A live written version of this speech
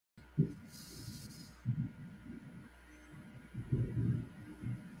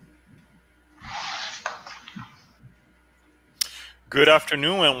Good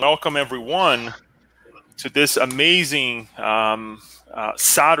afternoon and welcome everyone to this amazing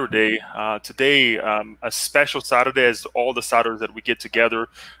Saturday. Today, a special Saturday, as all the Saturdays that we get together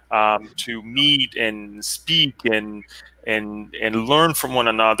to meet and speak and learn from one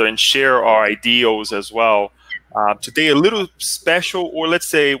another and share our ideals as well. Today, a little special, or let's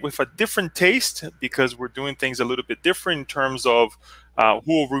say with a different taste, because we're doing things a little bit different in terms of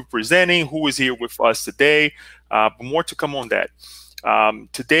who we're representing, who is here with us today, but more to come on that.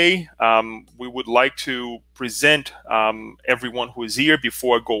 Today, we would like to present everyone who is here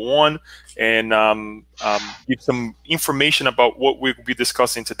before I go on and give some information about what we'll be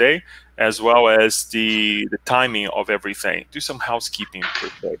discussing today, as well as the timing of everything. Do some housekeeping per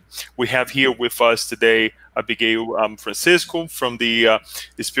se. We have here with us today Abigail Francisco from the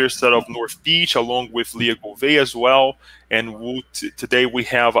Spiritism of North Beach, along with Leah Gouveia as well. And today we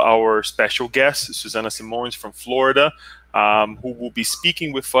have our special guest, SUZANA SIMOES from Florida, who will be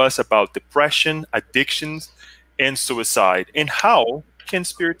speaking with us about depression, addictions, and suicide, and how can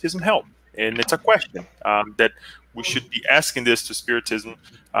Spiritism help? And it's a question that we should be asking this to Spiritism,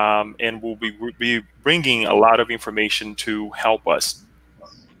 and we'll be bringing a lot of information to help us.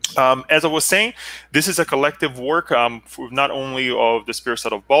 As I was saying, this is a collective work for not only of the Spirit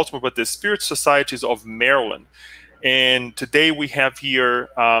Society of Baltimore, but the Spirit Societies of Maryland. And today we have here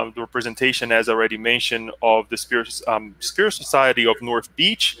the representation, as already mentioned, of the Spirit Society of North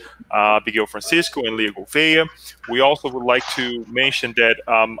Beach, Abigail Francisco and Leah Gouveia. We also would like to mention that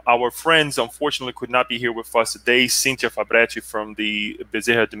our friends, unfortunately, could not be here with us today. Cynthia Fabretti from the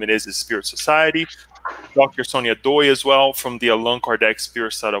Bezerra de Menezes Spirit Society, Dr. Sonia Doi as well from the Allan Kardec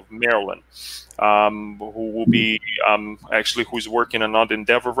Spirit Society of Maryland. Who will be actually who's working on another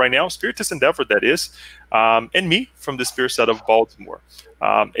endeavor right now, Spiritist endeavor that is, and me from the Spirit Society of Baltimore.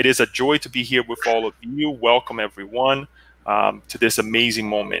 It is a joy to be here with all of you. Welcome everyone to this amazing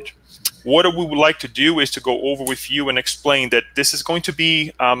moment. What we would like to do is to go over with you and explain that this is going to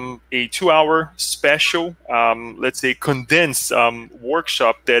be a 2-hour special, let's say condensed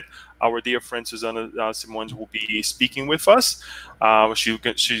workshop that our dear friend SUZANA SIMOES will be speaking with us.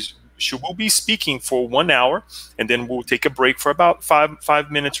 She will be speaking for 1 hour, and then we'll take a break for about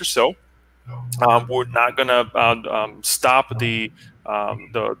five minutes or so. We're not gonna stop the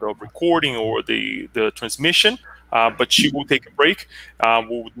recording or the transmission, but she will take a break.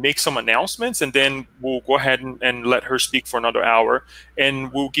 We'll make some announcements, and then we'll go ahead and let her speak for another hour,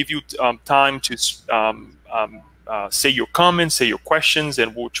 and we'll give you time to say your comments, say your questions,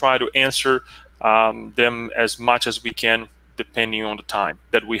 and we'll try to answer them as much as we can, depending on the time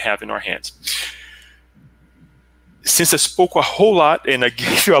that we have in our hands. Since I spoke a whole lot and I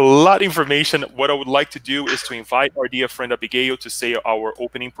gave you a lot of information, what I would like to do is to invite our dear friend Abigail to say our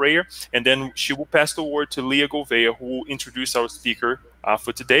opening prayer, and then she will pass the word to Leah Gouveia, who will introduce our speaker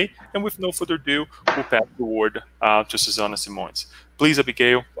for today. And with no further ado, we'll pass the word to SUZANA SIMOES. Please,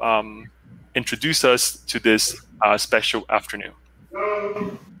 Abigail, introduce us to this special afternoon.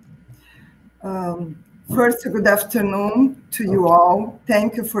 First, good afternoon to you all.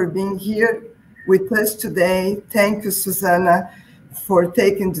 Thank you for being here with us today. Thank you, SUZANA, for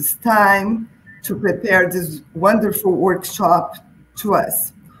taking this time to prepare this wonderful workshop to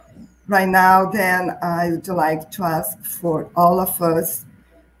us. Right now, then, I would like to ask for all of us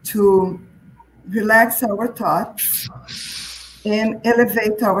to relax our thoughts and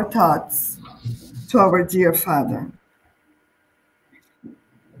elevate our thoughts to our dear Father.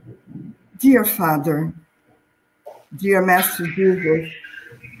 Dear Father, dear Master Jesus,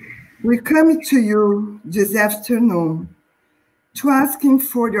 we come to you this afternoon to asking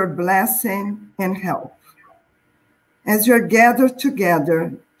for your blessing and help as you are gathered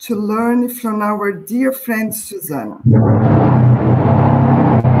together to learn from our dear friend SUZANA.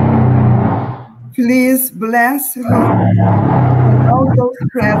 Please bless her and all those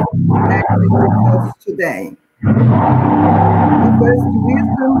present connected with us today. Give us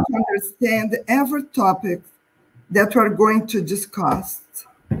wisdom to understand every topic that we're going to discuss,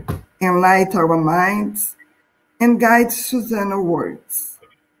 enlighten our minds, and guide SUZANA's words.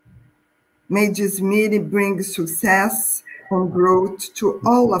 May this meeting bring success and growth to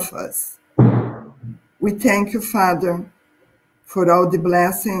all of us. We thank you, Father, for all the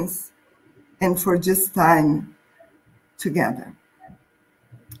blessings and for this time together.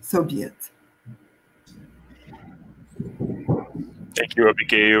 So be it. Thank you,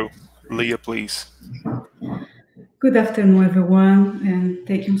 Abigail. Leah, please. Good afternoon, everyone, and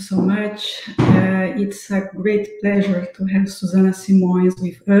thank you so much. It's a great pleasure to have SUZANA SIMOES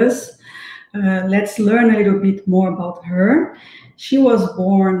with us. Let's learn a little bit more about her. She was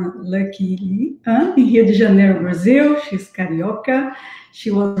born, luckily, in Rio de Janeiro, Brazil. She's Carioca. She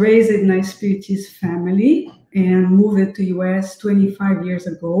was raised in a Spiritist family and moved to US 25 years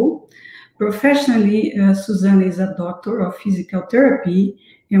ago. Professionally, SUZANA is a doctor of physical therapy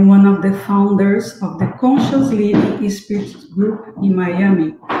and one of the founders of the Conscious Living Spiritist group in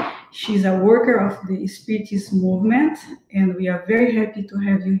Miami. She's a worker of the Spiritist movement, and we are very happy to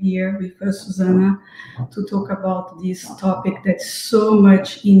have you here with us, SUZANA, to talk about this topic that's so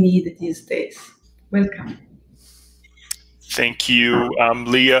much in need these days. Welcome. Thank you,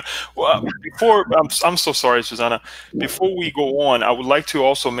 Leah. Well, I'm so sorry, SUZANA. Before we go on, I would like to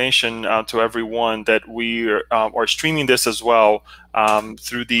also mention to everyone that we are streaming this as well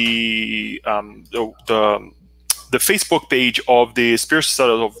through the Facebook page of the Spiritist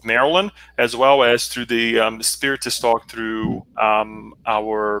Society of Maryland, as well as through the Spiritist Talk through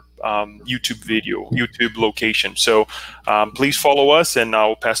our YouTube location. So please follow us, and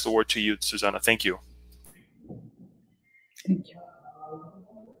I'll pass the word to you, SUZANA. Thank you. Thank you.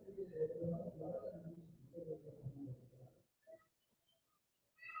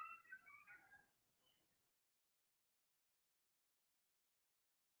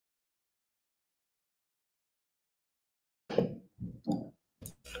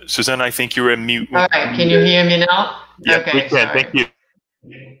 SUZANA, I think you're on mute. All right, can you hear me now? Yeah, okay, we can. sorry. Thank you.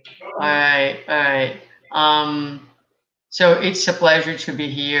 All right. So it's a pleasure to be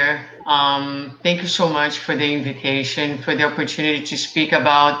here. Thank you so much for the invitation, for the opportunity to speak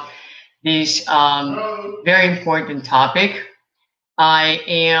about this very important topic. I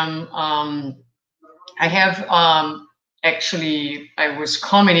was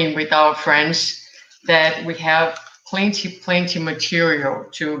commenting with our friends that we have plenty material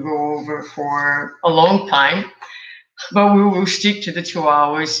to go over for a long time, but we will stick to the 2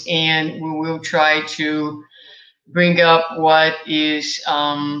 hours, and we will try to bring up what is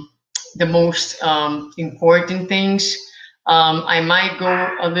the most important things. I might go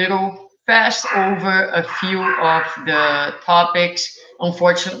a little fast over a few of the topics.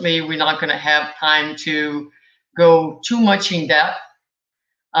 Unfortunately, we're not going to have time to go too much in depth.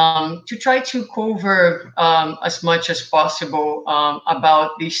 To try to cover as much as possible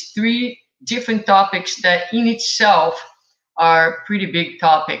about these 3 different topics that in itself are pretty big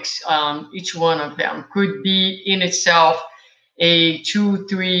topics. Each one of them could be in itself a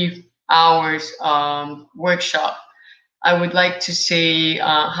 2-3 hours workshop. I would like to say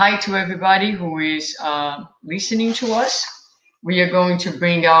hi to everybody who is listening to us. We are going to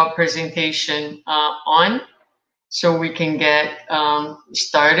bring our presentation on so we can get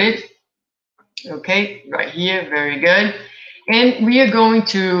started. Okay, right here, very good. And we are going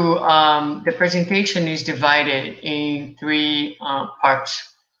to, the presentation is divided in 3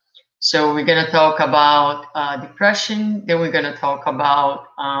 parts. So we're going to talk about depression, then we're going to talk about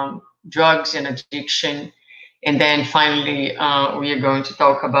drugs and addiction, and then finally we are going to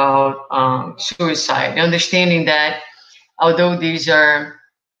talk about suicide. Understanding that although these are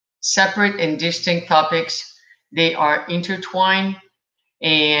separate and distinct topics, they are intertwined,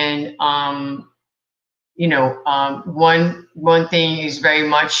 and one thing is very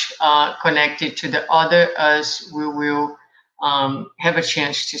much connected to the other, as we will have a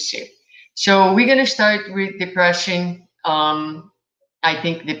chance to see. So we're going to start with depression. I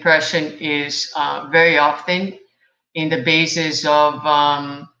think depression is very often in the basis of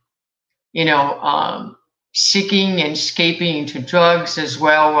seeking and escaping into drugs, as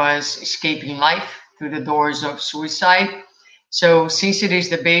well as escaping life through the doors of suicide. So since it is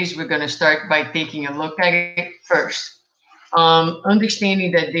the base, we're going to start by taking a look at it first.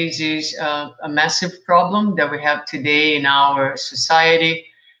 Understanding that this is a massive problem that we have today in our society.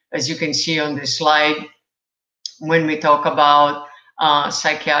 As you can see on this slide, when we talk about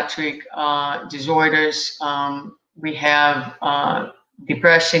psychiatric disorders, we have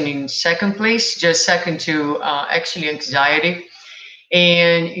depression in second place, just second to actually anxiety.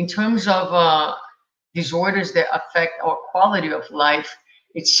 And in terms of disorders that affect our quality of life,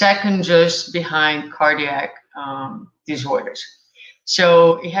 it's second just behind cardiac disorders.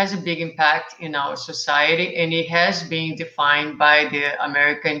 So it has a big impact in our society, and it has been defined by the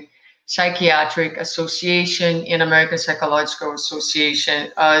American Psychiatric Association and American Psychological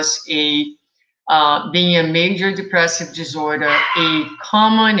Association as being a major depressive disorder, a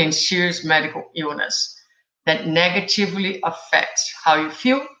common and serious medical illness that negatively affects how you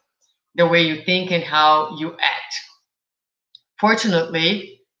feel, the way you think, and how you act.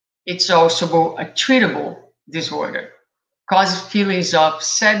 Fortunately, it's also a treatable disorder, causes feelings of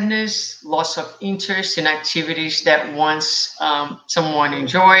sadness, loss of interest in activities that once someone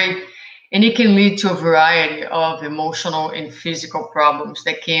enjoyed, And it can lead to a variety of emotional and physical problems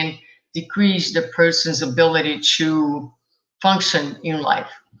that can decrease the person's ability to function in life.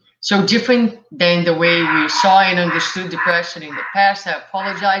 So different than the way we saw and understood depression in the past. I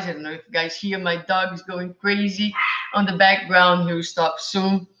apologize. I don't know if you guys hear my dog is going crazy on the background. He will stop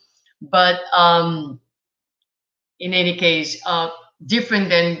soon. But in any case, different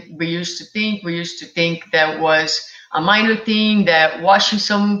than we used to think. We used to think that was a minor thing, that washing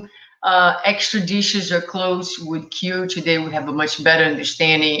some extra dishes or clothes would cure. Today we have a much better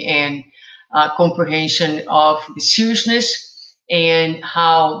understanding and comprehension of the seriousness and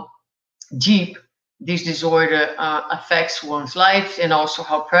how deep this disorder affects one's life, and also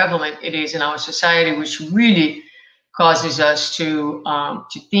how prevalent it is in our society, which really causes us to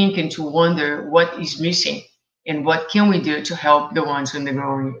think and to wonder what is missing and what can we do to help the ones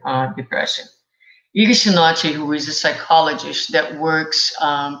undergoing depression. Iris Sinotti, who is a psychologist that works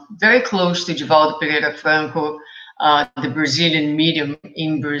very close to Divaldo Pereira Franco, the Brazilian medium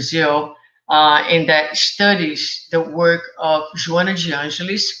in Brazil, and that studies the work of Joana de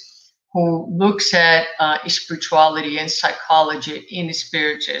Angelis, who looks at spirituality and psychology in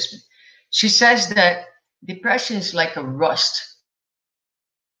Spiritism. She says that depression is like a rust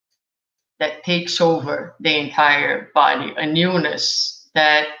that takes over the entire body, an illness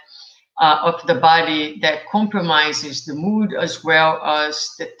that of the body that compromises the mood as well as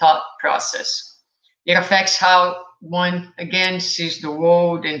the thought process. It affects how one, again, sees the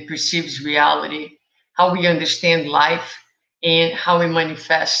world and perceives reality, how we understand life, and how we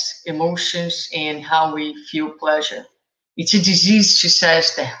manifest emotions and how we feel pleasure. It's a disease, she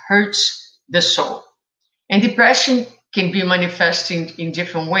says, that hurts the soul. And depression can be manifesting in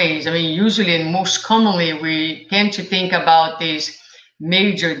different ways. I mean, usually and most commonly, we tend to think about this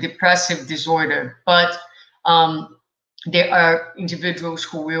major depressive disorder, but there are individuals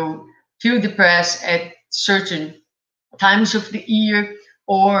who will feel depressed at certain times of the year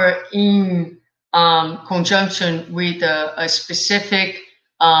or in conjunction with a specific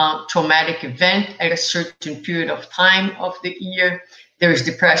traumatic event at a certain period of time of the year. There is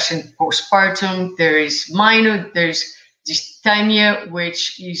depression postpartum, there is minor, there's dysthymia,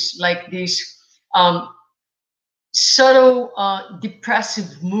 which is like this subtle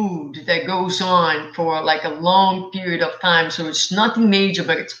depressive mood that goes on for like a long period of time. So it's nothing major,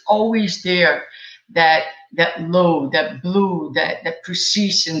 but it's always there, that low, that blue, that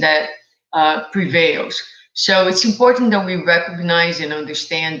persists and that prevails. So it's important that we recognize and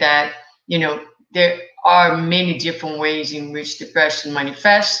understand that, you know, there are many different ways in which depression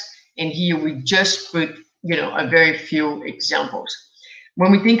manifests. And here we just put, you know, a very few examples.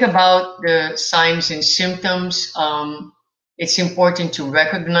 When we think about the signs and symptoms, it's important to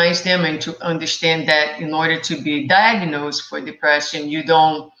recognize them and to understand that in order to be diagnosed for depression, you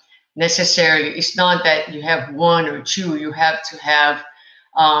don't necessarily, it's not that you have one or two, you have to have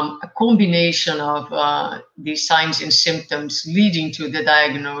a combination of these signs and symptoms leading to the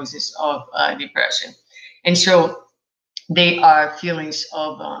diagnosis of depression. And so they are feelings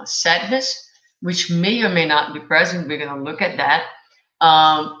of sadness, which may or may not be present. We're going to look at that.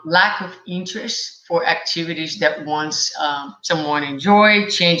 Lack of interest for activities that once someone enjoyed,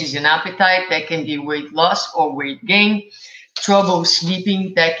 changes in appetite, that can be weight loss or weight gain, trouble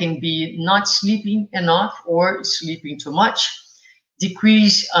sleeping, that can be not sleeping enough or sleeping too much,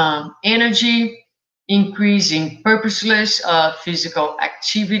 decrease energy, increase in purposeless physical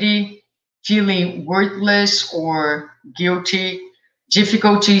activity, feeling worthless or guilty,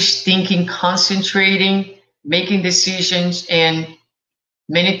 difficulties thinking, concentrating, making decisions, and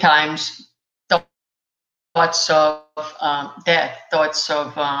many times thoughts of death, thoughts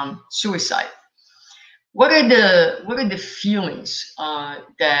of suicide. What are the feelings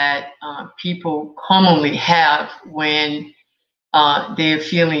that people commonly have when they're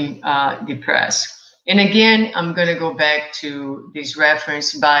feeling depressed? And again, I'm going to go back to this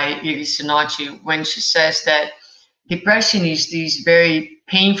reference by Iris Sinotti when she says that depression is this very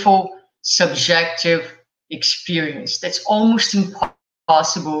painful, subjective experience that's almost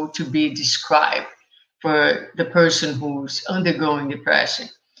impossible to be described for the person who's undergoing depression.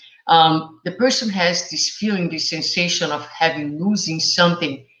 The person has this feeling, this sensation of losing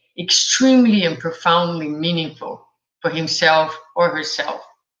something extremely and profoundly meaningful for himself or herself.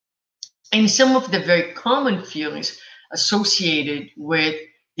 And some of the very common feelings associated with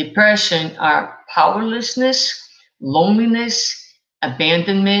depression are powerlessness, loneliness,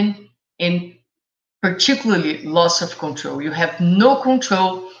 abandonment, and particularly loss of control. You have no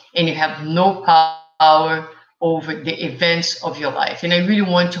control and you have no power over the events of your life. And I really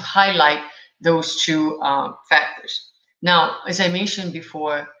want to highlight those two factors. Now, as I mentioned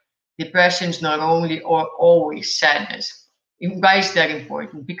before, depression is not only or always sadness. Why is that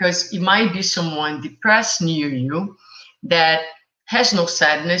important? Because it might be someone depressed near you that has no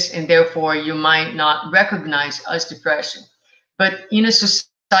sadness, and therefore you might not recognize as depression. But in a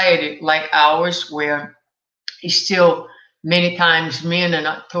society like ours, where still many times men are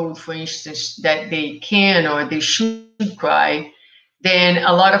not told, for instance, that they can or they should cry, then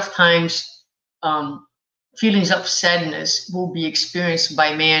a lot of times feelings of sadness will be experienced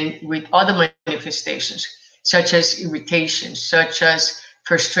by men with other manifestations, such as irritation, such as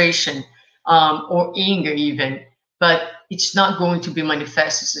frustration, or anger even. But it's not going to be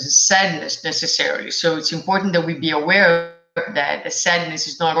manifested as sadness necessarily. So it's important that we be aware of that. The sadness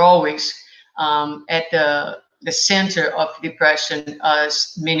is not always at the center of depression,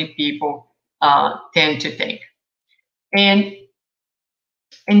 as many people tend to think. And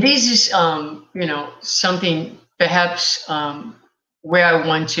this is, something perhaps where I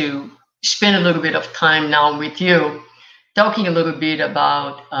want to spend a little bit of time now with you, talking a little bit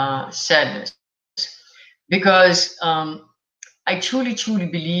about sadness, because I truly, truly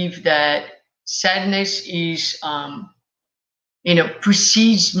believe that sadness is,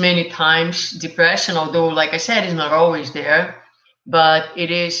 precedes many times depression, although, like I said, it's not always there, but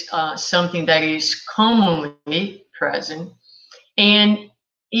it is something that is commonly present. And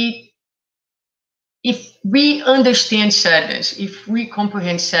if we understand sadness, if we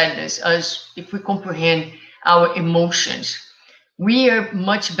comprehend sadness, as if we comprehend our emotions, we are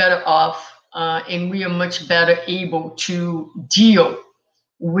much better off, and we are much better able to deal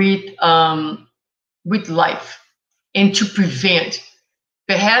with life, and to prevent,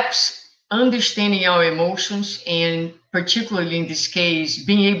 perhaps understanding our emotions, and particularly in this case,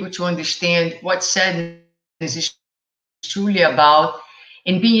 being able to understand what sadness is truly about,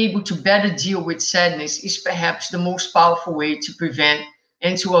 and being able to better deal with sadness is perhaps the most powerful way to prevent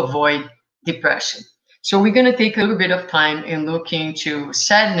and to avoid depression. So we're going to take a little bit of time and look into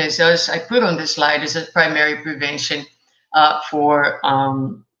sadness, as I put on the slide, as a primary prevention for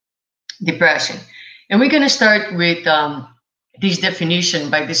depression. And we're going to start with this definition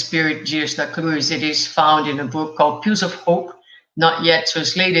by the Spirit Dias da Cruz. It is found in a book called Pills of Hope, not yet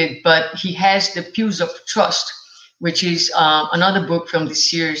translated, but he has the Pills of Trust, which is another book from the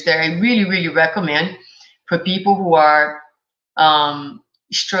series that I really, really recommend for people who are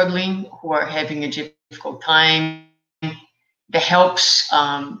struggling, who are having a difficult time, that helps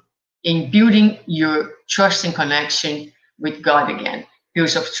in building your trust and connection with God again.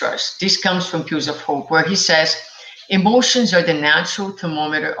 Pills of Trust. This comes from Pills of Hope, where he says, emotions are the natural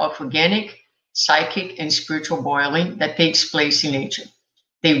thermometer of organic, psychic, and spiritual boiling that takes place in nature.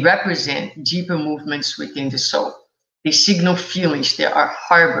 They represent deeper movements within the soul. They signal feelings that are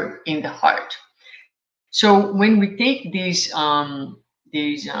harbored in the heart. So when we take these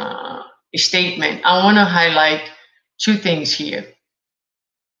statement, I want to highlight two things here.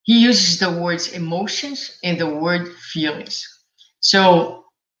 He uses the words emotions and the word feelings. So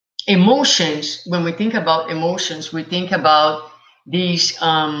emotions, when we think about emotions, we think about these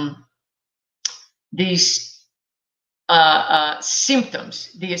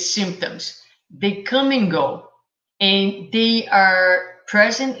symptoms. They are symptoms. They come and go, and they are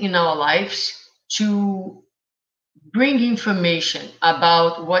present in our lives to bring information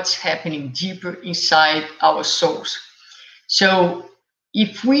about what's happening deeper inside our souls. So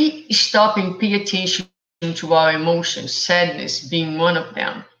if we stop and pay attention to our emotions, sadness being one of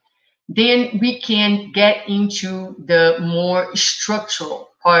them, then we can get into the more structural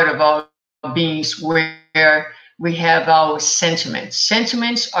part of our beings, where we have our sentiments.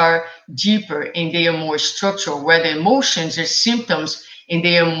 Sentiments are deeper and they are more structural, where the emotions are symptoms and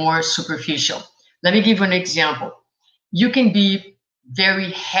they are more superficial. Let me give you an example. You can be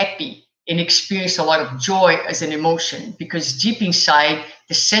very happy and experience a lot of joy as an emotion, because deep inside,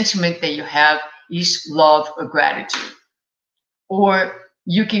 the sentiment that you have is love or gratitude. Or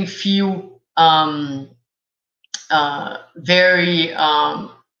you can feel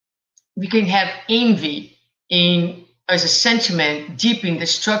you can have envy as a sentiment deep in the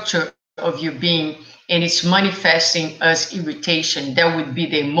structure of your being, and it's manifesting as irritation. That would be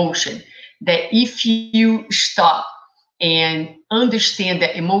the emotion. That if you stop and understand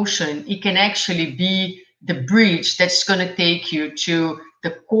the emotion, it can actually be the bridge that's going to take you to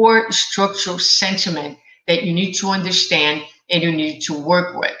the core structural sentiment that you need to understand and you need to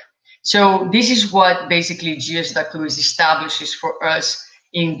work with. So this is what basically Dias da Cruz establishes for us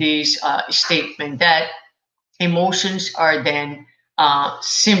in this statement, that emotions are then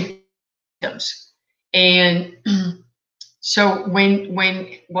symptoms. And so when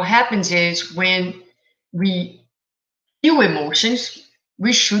what happens is, when we feel emotions,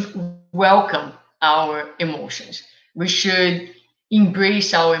 we should welcome our emotions. We should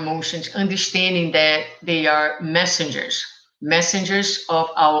embrace our emotions, understanding that they are messengers, messengers of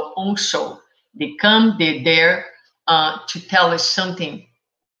our own soul. They come, they're there to tell us something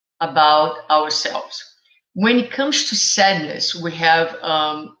about ourselves. When it comes to sadness, we have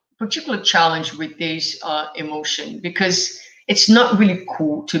particular challenge with this emotion because it's not really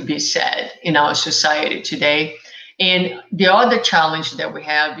cool to be sad in our society today. And the other challenge that we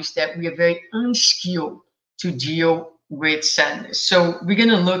have is that we are very unskilled to deal with sadness. So we're going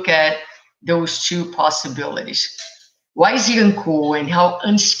to look at those two possibilities. Why is it uncool and how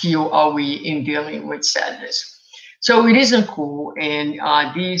unskilled are we in dealing with sadness? So it isn't cool, and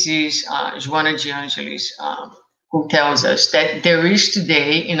this is Joana de Angelis, who tells us that there is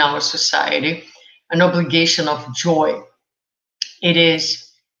today in our society an obligation of joy. It is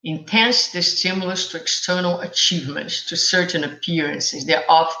intense the stimulus to external achievements, to certain appearances. They're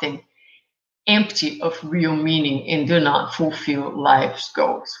often empty of real meaning and do not fulfill life's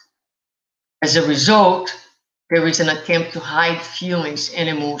goals. As a result, there is an attempt to hide feelings and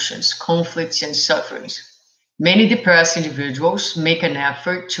emotions, conflicts and sufferings. Many depressed individuals make an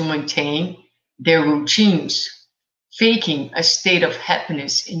effort to maintain their routines, faking a state of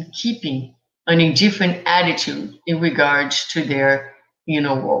happiness and keeping an indifferent attitude in regards to their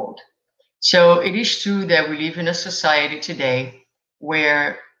inner world. So it is true that we live in a society today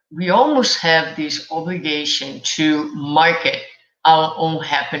where we almost have this obligation to market our own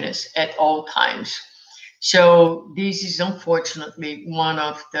happiness at all times. So this is unfortunately one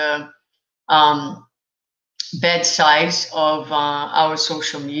of the bad sides of our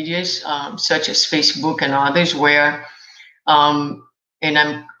social medias, such as Facebook and others, where, and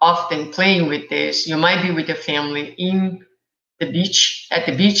I'm often playing with this, you might be with your family at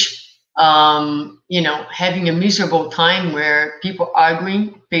the beach, having a miserable time where people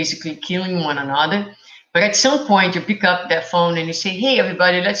arguing, basically killing one another. But at some point, you pick up that phone and you say, hey,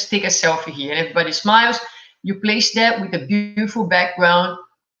 everybody, let's take a selfie here. And everybody smiles. You place that with a beautiful background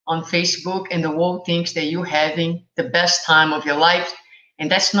on Facebook, and the world thinks that you're having the best time of your life.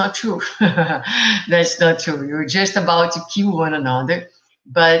 And that's not true. That's not true. You're just about to kill one another.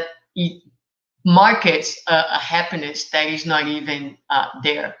 But it markets a happiness that is not even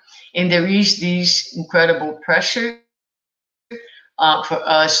there. And there is this incredible pressure for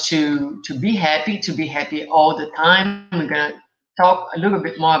us to be happy all the time. We're going to talk a little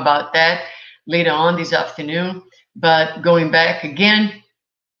bit more about that later on this afternoon. But going back again,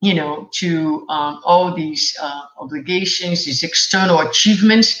 to all these obligations, these external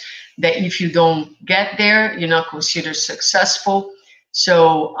achievements that if you don't get there, you're not considered successful.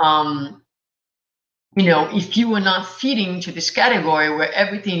 So, if you are not fitting into this category where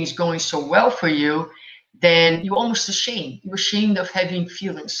everything is going so well for you, then you're almost ashamed. You're ashamed of having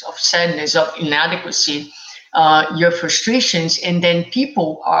feelings of sadness, of inadequacy, your frustrations, and then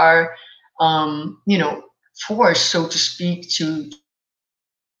people are, forced, so to speak, to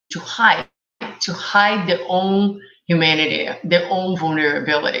hide their own humanity, their own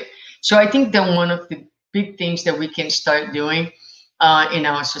vulnerability. So I think that one of the big things that we can start doing in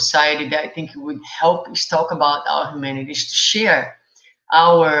our society that I think would help is talk about our humanities, to share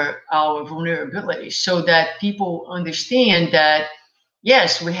our vulnerability, so that people understand that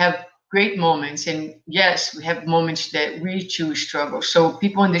yes, we have great moments, and yes, we have moments that we too struggle. So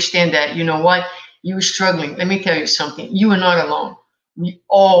people understand that, you know what, you're struggling. Let me tell you something. You are not alone. We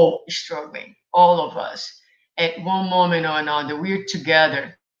all struggling, all of us, at one moment or another. We're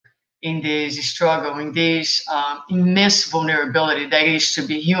together in this struggle, in this immense vulnerability that is to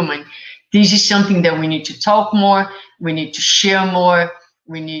be human. This is something that we need to talk more. We need to share more.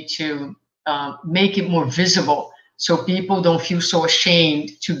 We need to make it more visible, so people don't feel so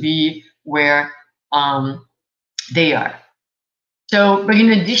ashamed to be where they are. So, but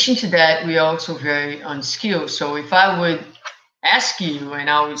in addition to that, we're also very unskilled. So if I would ask you, and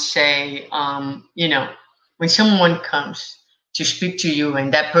I would say, when someone comes to speak to you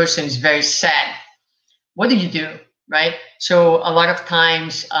and that person is very sad, what do? Right? So a lot of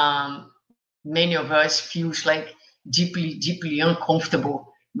times, many of us feels like deeply, deeply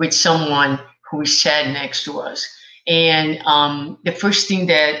uncomfortable with someone who is sad next to us. And the first thing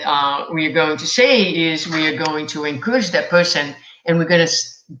that we are going to say is we are going to encourage that person, and we're going to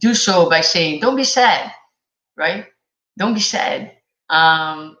do so by saying, don't be sad, right? Don't be sad.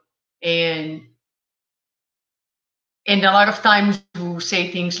 And a lot of times we'll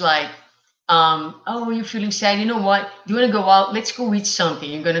say things like, oh, you're feeling sad. You know what? Do you want to go out? Let's go eat something.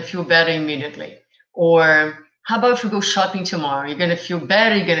 You're going to feel better immediately. Or how about if we go shopping tomorrow? You're going to feel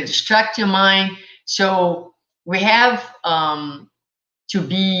better. You're going to distract your mind. So we have to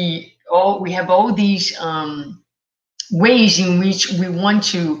be we have all these ways in which we want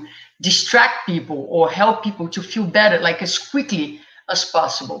to distract people or help people to feel better, like as quickly as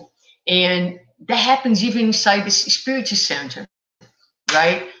possible. And that happens even inside the Spiritism Center,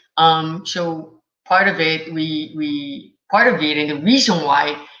 right? So part of it, and the reason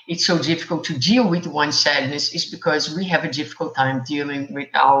why it's so difficult to deal with one's sadness is because we have a difficult time dealing with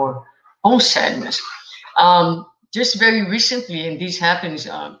our own sadness. Just very recently, and this happens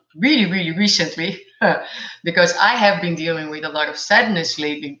really, really recently, because I have been dealing with a lot of sadness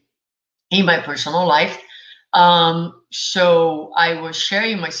lately in my personal life. So I was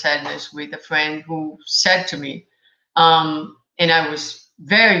sharing my sadness with a friend who said to me, and I was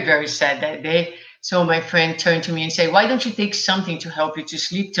very, very sad that day. So my friend turned to me and said, "Why don't you take something to help you to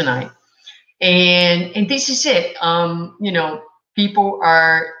sleep tonight?" And this is it. You know, people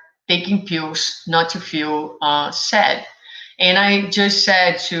are taking pills not to feel sad. And I just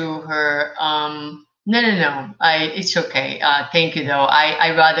said to her, no, it's okay. Thank you though.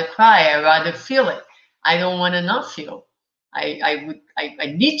 I rather cry. I rather feel it. I don't want to not feel.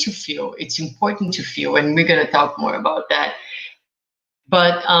 I need to feel. It's important to feel, and we're gonna talk more about that.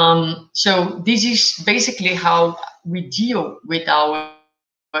 But so this is basically how we deal with our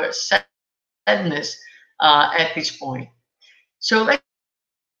sadness at this point. So let's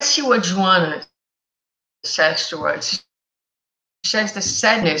see what Joanna says to us. She says the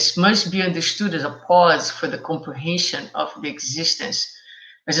sadness must be understood as a pause for the comprehension of the existence.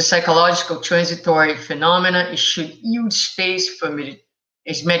 As a psychological transitory phenomena, it should yield space for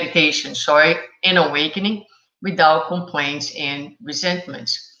meditation, and awakening without complaints and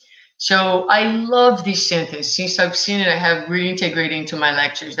resentments. So I love this sentence. Since I've seen it, I have reintegrated into my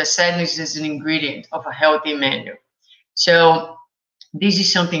lectures that sadness is an ingredient of a healthy manner. So this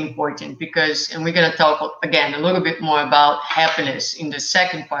is something important because, and we're going to talk again a little bit more about happiness in the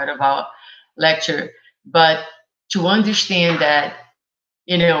second part of our lecture, but to understand that,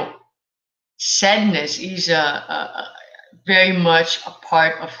 you know, sadness is very much a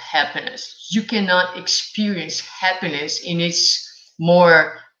part of happiness. You cannot experience happiness in its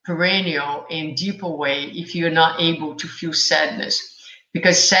more perennial and deeper way if you're not able to feel sadness,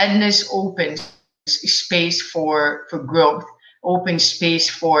 because sadness opens space for growth, open space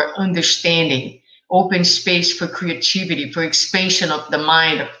for understanding, open space for creativity, for expansion of the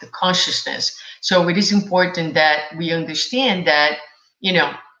mind, of the consciousness. So it is important that we understand that, you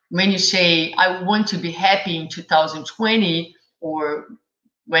know, when you say, I want to be happy in 2020 or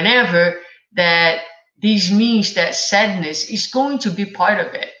whenever, that this means that sadness is going to be part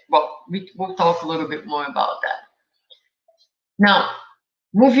of it. Well, we'll talk a little bit more about that. Now,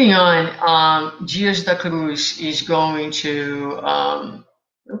 moving on, Dias da Cruz is going to,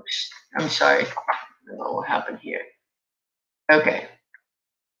 oops, I'm sorry. I don't know what happened here. Okay.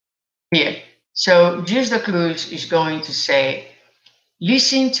 Here. So Dias da Cruz is going to say,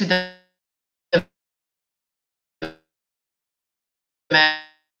 listen to the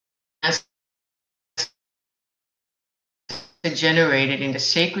message generated in the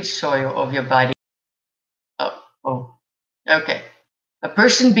sacred soil of your body. Okay. A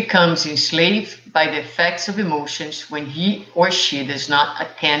person becomes enslaved by the effects of emotions when he or she does not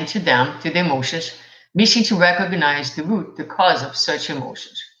attend to them, to the emotions, missing to recognize the root, the cause of such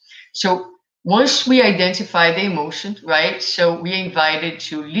emotions. So once we identify the emotion, right, so we are invited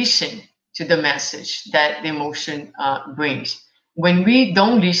to listen to the message that the emotion brings. When we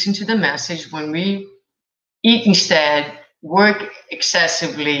don't listen to the message, when we eat instead, work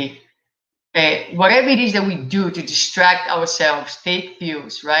excessively, whatever it is that we do to distract ourselves, take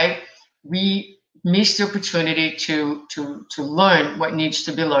pills, right? We miss the opportunity to learn what needs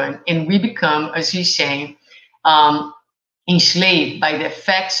to be learned, and we become, as he's saying, enslaved by the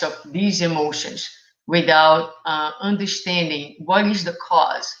effects of these emotions without understanding what is the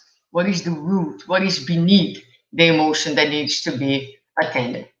cause, what is the root, what is beneath the emotion that needs to be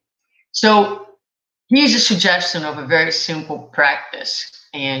attended. So here's a suggestion of a very simple practice,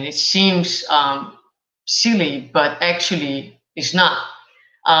 and it seems silly, but actually it's not.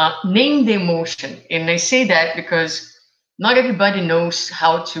 Name the emotion. And I say that because not everybody knows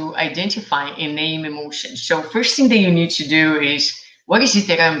how to identify and name emotions. So first thing that you need to do is, what is it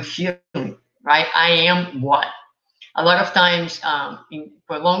that I'm feeling, right? I am what? A lot of times,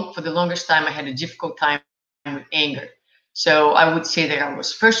 for the longest time, I had a difficult time with anger. So I would say that I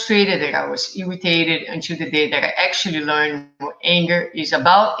was frustrated, that I was irritated, until the day that I actually learned what anger is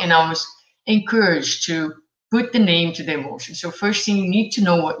about, and I was encouraged to put the name to the emotion. So first thing, you need to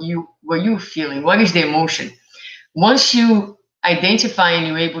know what you're feeling. What is the emotion? Once you identify and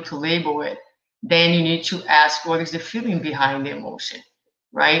you're able to label it, then you need to ask, what is the feeling behind the emotion?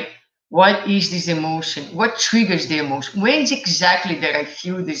 right? What is this emotion? What triggers the emotion? When is exactly that I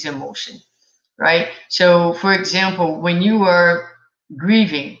feel this emotion, right? So, for example, when you are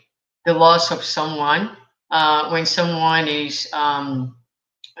grieving the loss of someone, when someone is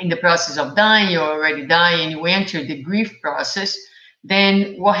in the process of dying, you're already dying, you enter the grief process,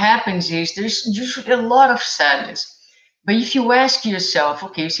 then what happens is there's usually a lot of sadness. But if you ask yourself,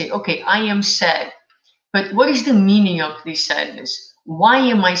 okay, you say, okay, I am sad, but what is the meaning of this sadness? Why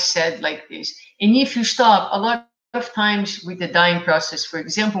am I sad like this? And if you stop, a lot of times with the dying process, for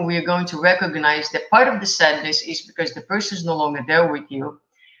example, we are going to recognize that part of the sadness is because the person is no longer there with you.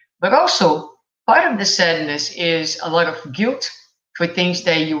 But also, part of the sadness is a lot of guilt for things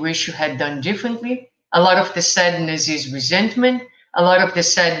that you wish you had done differently. A lot of the sadness is resentment. A lot of the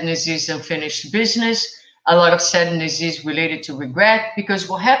sadness is unfinished business. A lot of sadness is related to regret, because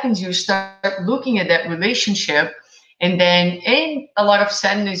what happens, you start looking at that relationship, and a lot of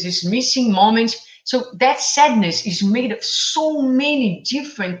sadness is missing moments. So that sadness is made of so many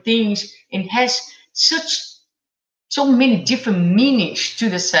different things and has so many different meanings to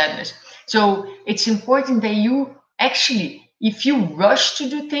the sadness. So it's important that you actually, if you rush to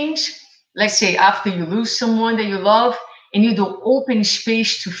do things, let's say after you lose someone that you love, and you don't open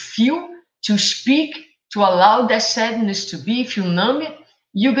space to feel, to speak, to allow that sadness to be, if you numb it,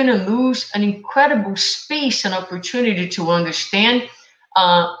 you're going to lose an incredible space and opportunity to understand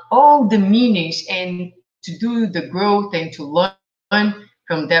all the meanings and to do the growth and to learn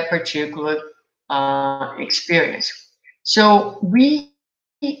from that particular experience. So we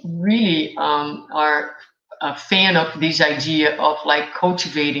really are a fan of this idea of like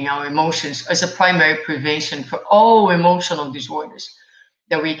cultivating our emotions as a primary prevention for all emotional disorders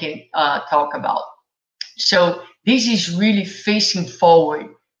that we can talk about. So this is really facing forward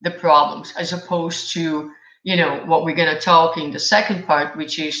the problems, as opposed to, you know, what we're going to talk in the second part,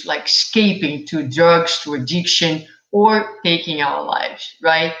 which is like escaping to drugs, to addiction, or taking our lives,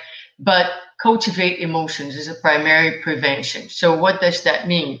 right? But cultivate emotions is a primary prevention. So what does that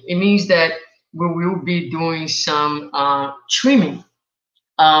mean? It means that we will be doing some trimming.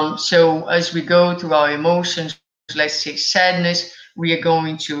 So as we go through our emotions, let's say sadness, we are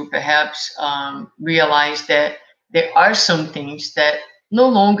going to perhaps realize that there are some things that no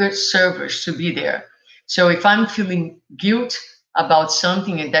longer serve us to be there. So if I'm feeling guilt about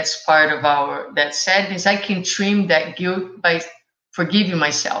something, and that's part of that sadness, I can trim that guilt by forgiving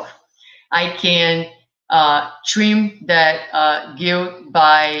myself. I can trim that guilt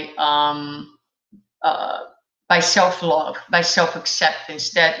uh, by self-love, by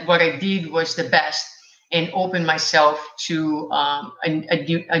self-acceptance, that what I did was the best, and open myself to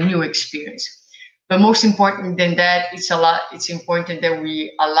a new experience. But most important than that, it's important that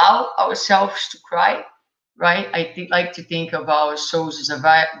we allow ourselves to cry, right? Like to think of our souls as a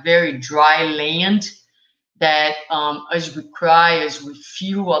very dry land that as we cry, as we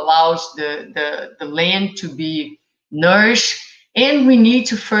feel, allows the land to be nourished. And we need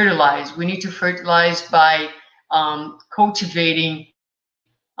to fertilize. We need to fertilize by cultivating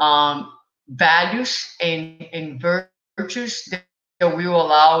values and virtues that will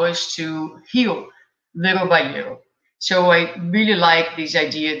allow us to heal little by little. So I really like this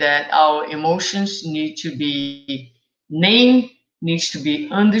idea that our emotions need to be named, needs to be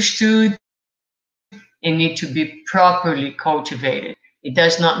understood, and need to be properly cultivated. It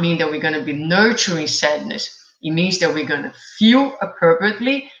does not mean that we're going to be nurturing sadness. It means that we're going to feel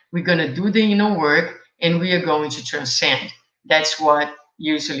appropriately, we're going to do the inner work, and we are going to transcend. That's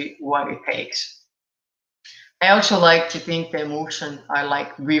usually what it takes. I also like to think that emotions are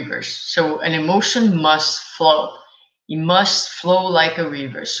like rivers. So an emotion must flow. It must flow like a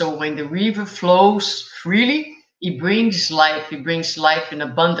river. So when the river flows freely, it brings life. It brings life in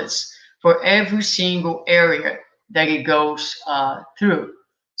abundance for every single area that it goes through.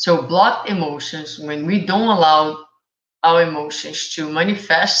 So blocked emotions, when we don't allow our emotions to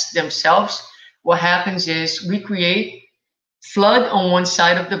manifest themselves, what happens is we create flood on one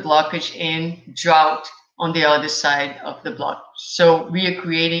side of the blockage and drought on the other side of the blockage. So we are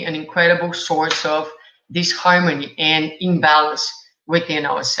creating an incredible source of disharmony and imbalance within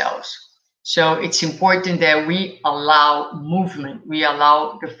ourselves. So it's important that we allow movement, we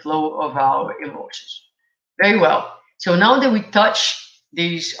allow the flow of our emotions. Very well. So now that we touch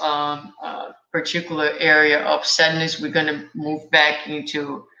this particular area of sadness, we're going to move back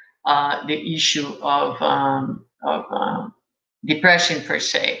into the issue of depression per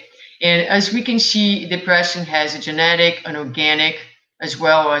se. And as we can see, depression has a genetic, an organic, as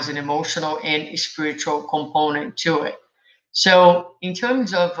well as an emotional and spiritual component to it. So in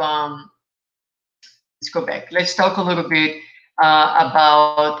terms of, let's go back. Let's talk a little bit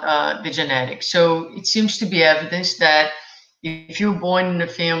about the genetics. So it seems to be evidence that if you're born in a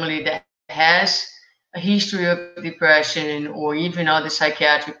family that has a history of depression or even other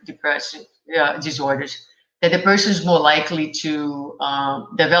psychiatric depression disorders, that the person is more likely to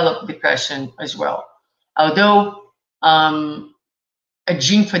develop depression as well. Although a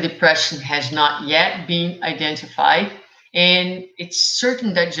gene for depression has not yet been identified, and it's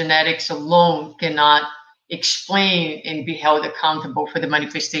certain that genetics alone cannot explain and be held accountable for the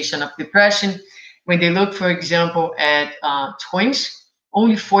manifestation of depression. When they look, for example, at twins,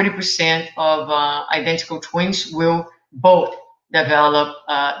 only 40% of identical twins will both develop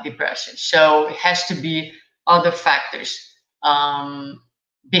depression. So it has to be other factors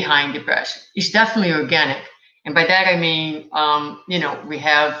behind depression. It's definitely organic. And by that, I mean, we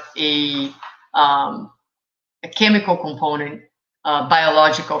have a chemical component,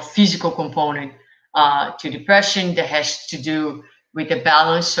 biological, physical component to depression that has to do with the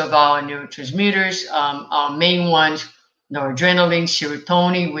balance of our neurotransmitters. Our main ones, noradrenaline,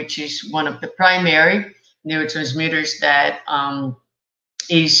 serotonin, which is one of the primary neurotransmitters that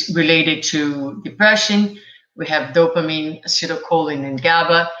is related to depression. We have dopamine, acetylcholine, and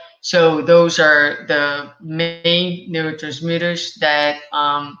GABA. So those are the main neurotransmitters that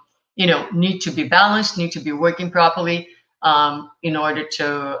need to be balanced, need to be working properly in order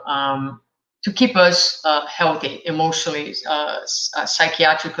to keep us healthy, emotionally,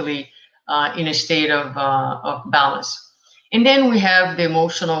 psychiatrically, in a state of balance. And then we have the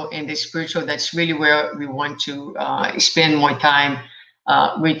emotional and the spiritual. That's really where we want to spend more time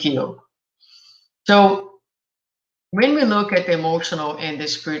with you. So when we look at the emotional and the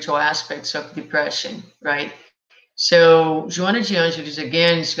spiritual aspects of depression, right? So Joana de Angelis,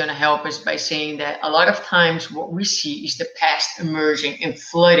 again, is going to help us by saying that a lot of times what we see is the past emerging and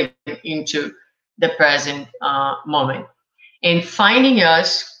flooding into the present moment and finding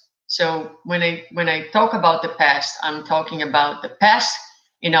us. So when I talk about the past, I'm talking about the past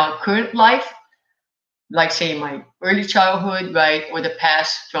in our current life, like say my early childhood, right? Or the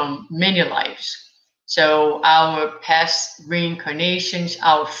past from many lives. So our past reincarnations,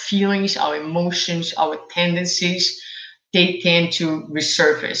 our feelings, our emotions, our tendencies, they tend to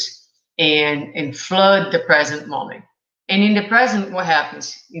resurface and flood the present moment. And in the present, what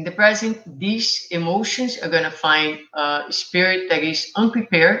happens? In the present, these emotions are going to find a spirit that is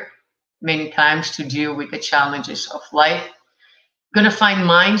unprepared many times to deal with the challenges of life. Going to find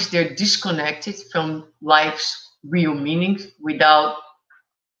minds they're disconnected from life's real meaning without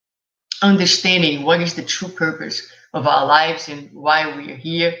understanding what is the true purpose of our lives and why we are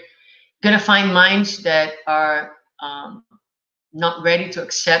here. Going to find minds that are not ready to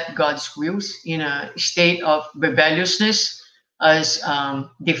accept God's wills in a state of rebelliousness, as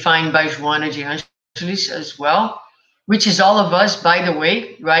defined by Joana de Angelis as well, which is all of us, by the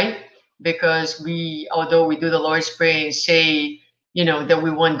way, right? Because although we do the Lord's Prayer and say, that we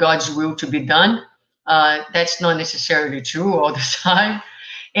want God's will to be done, that's not necessarily true all the time.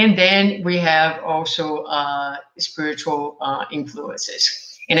 And then we have also spiritual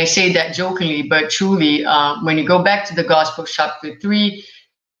influences. And I say that jokingly, but truly, when you go back to the Gospel, chapter 3,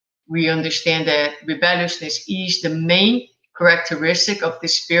 we understand that rebelliousness is the main characteristic of the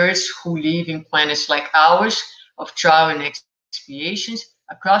spirits who live in planets like ours, of trial and expiations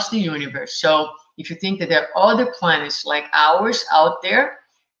across the universe. So if you think that there are other planets like ours out there,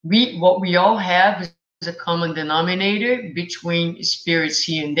 what we all have is a common denominator between spirits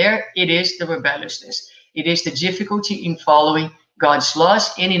here and there. It is the rebelliousness. It is the difficulty in following God's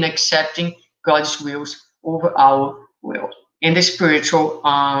laws and in accepting God's wills over our will, and the spiritual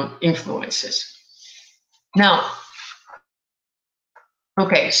influences. Now,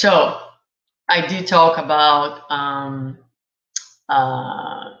 okay, so I did talk about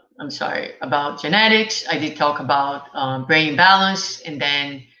about genetics. I did talk about brain balance, and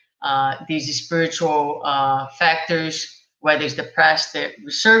then these spiritual factors, whether it's the past that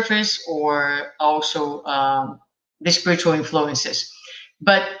resurface or also the spiritual influences.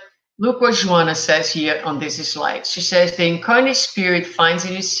 But look what Joana says here on this slide. She says the incarnate spirit finds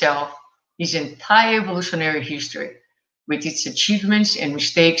in itself his entire evolutionary history, with its achievements and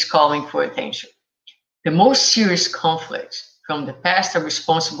mistakes calling for attention. The most serious conflicts from the past are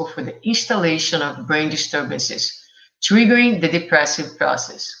responsible for the installation of brain disturbances, triggering the depressive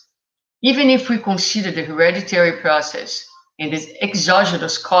process. Even if we consider the hereditary process and the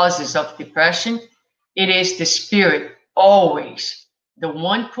exogenous causes of depression, it is the spirit always the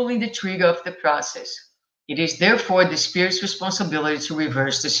one pulling the trigger of the process. It is therefore the spirit's responsibility to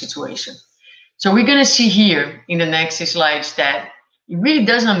reverse the situation. So we're going to see here in the next slides that it really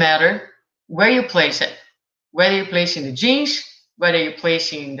doesn't matter where you place it, whether you place in the genes, whether you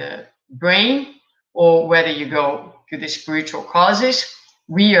place in the brain or whether you go to the spiritual causes,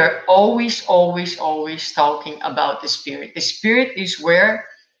 we are always, always, always talking about the spirit. The spirit is where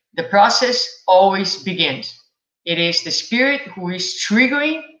the process always begins. It is the spirit who is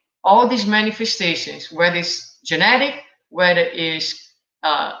triggering all these manifestations, whether it's genetic, whether it's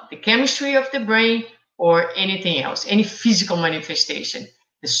the chemistry of the brain, or anything else, any physical manifestation.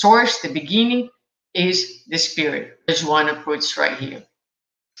 The source, the beginning, is the spirit, as Juana puts right here.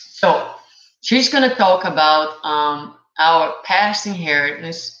 So she's going to talk about our past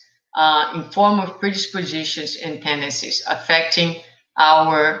inheritance in form of predispositions and tendencies affecting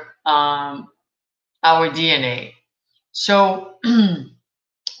our DNA. So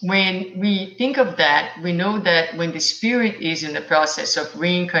when we think of that, we know that when the spirit is in the process of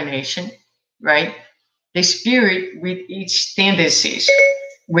reincarnation, right? The spirit, with its tendencies,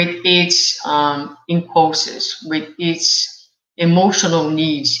 with its impulses, with its emotional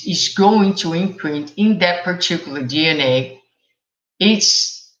needs, is going to imprint in that particular DNA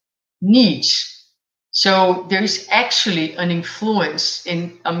its needs. So there's actually an influence,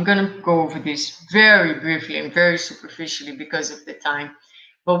 and I'm going to go over this very briefly and very superficially because of the time.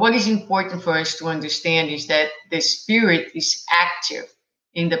 But what is important for us to understand is that the spirit is active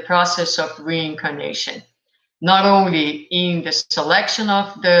in the process of reincarnation, not only in the selection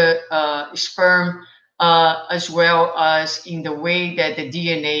of the sperm, as well as in the way that the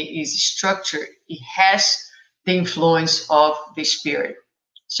DNA is structured. It has the influence of the spirit.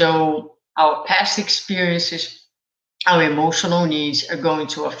 So our past experiences, our emotional needs are going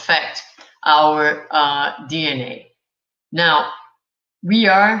to affect our DNA. Now, we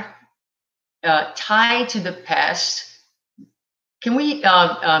are tied to the past. Can we,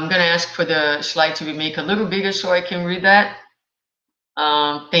 I'm going to ask for the slide to be made a little bigger so I can read that.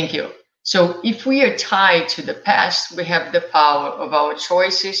 Thank you. So if we are tied to the past, we have the power of our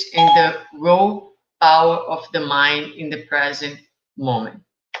choices and the raw power of the mind in the present moment.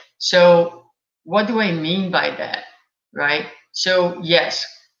 So what do I mean by that, right? So yes,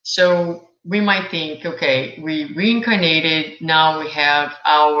 so we might think, okay, we reincarnated, now we have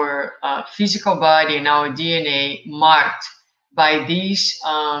our physical body and our DNA marked by these,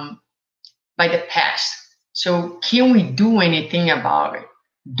 by the past. So can we do anything about it?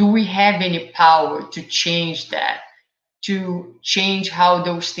 Do we have any power to change that, to change how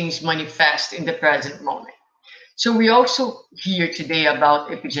those things manifest in the present moment? So we also hear today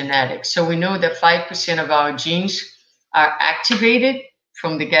about epigenetics. So we know that 5% of our genes are activated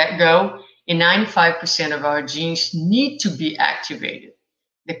from the get-go, and 95% of our genes need to be activated.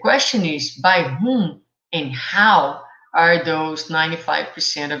 The question is, by whom and how are those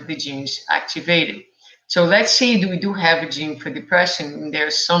 95% of the genes activated? So let's say that we do have a gene for depression in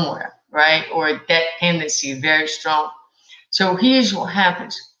there somewhere, right? Or that tendency very strong. So here's what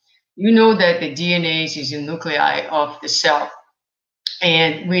happens. You know that the DNA is in nuclei of the cell.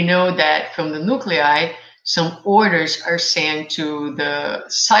 And we know that from the nuclei, some orders are sent to the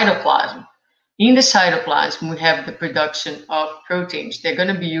cytoplasm. In the cytoplasm, we have the production of proteins. They're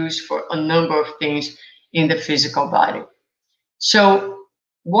going to be used for a number of things in the physical body. So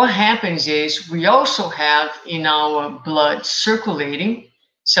what happens is we also have in our blood circulating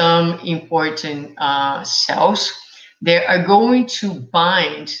some important cells. They are going to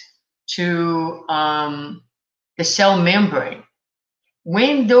bind to the cell membrane.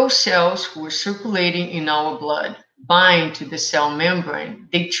 When those cells who are circulating in our blood bind to the cell membrane,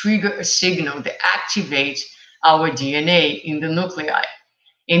 they trigger a signal that activates our DNA in the nuclei.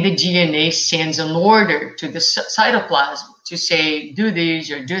 And the DNA sends an order to the cytoplasm to say, do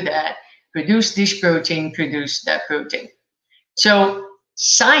this or do that, produce this protein, produce that protein. So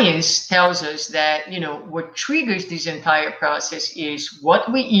science tells us that, you know, what triggers this entire process is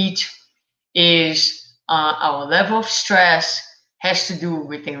what we eat, is our level of stress, has to do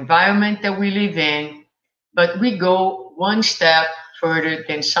with the environment that we live in, but we go one step further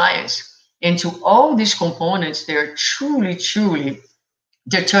than science. And to all these components, they're truly, truly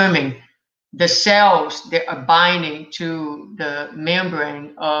determine the cells that are binding to the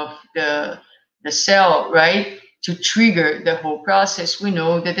membrane of the cell, right? To trigger the whole process, we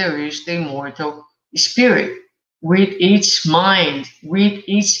know that there is the immortal spirit with its mind, with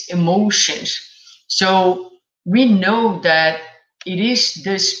its emotions. So we know that it is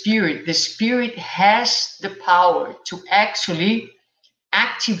the spirit. The spirit has the power to actually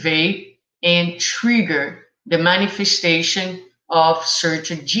activate and trigger the manifestation of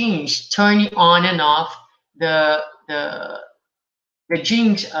certain genes, turning on and off the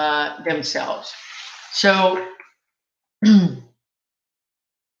genes themselves. So,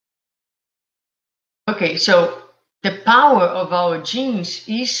 okay, so the power of our genes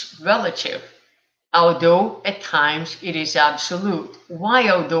is relative, although at times it is absolute. Why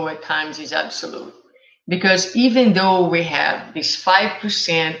although at times is absolute? Because even though we have this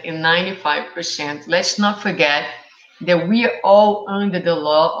 5% and 95%, let's not forget that we are all under the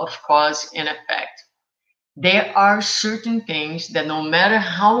law of cause and effect. There are certain things that no matter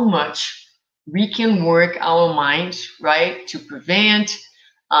how much we can work our minds, right, to prevent,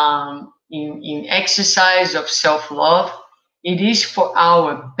 in exercise of self-love, it is for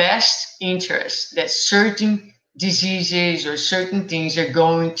our best interest that certain diseases or certain things are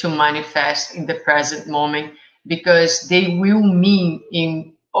going to manifest in the present moment, because they will mean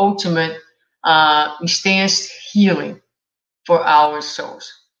in ultimate instance healing for our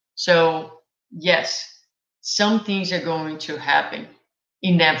souls. So yes, some things are going to happen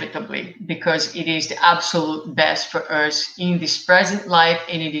inevitably because it is the absolute best for us in this present life,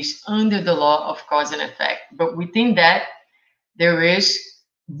 and it is under the law of cause and effect. But within that, there is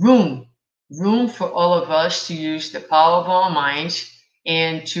room for all of us to use the power of our minds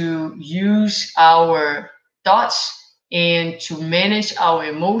and to use our thoughts and to manage our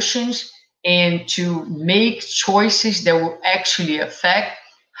emotions and to make choices that will actually affect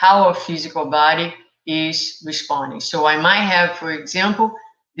how our physical body is responding. So I might have, for example,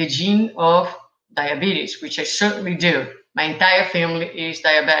 the gene of diabetes, which I certainly do. My entire family is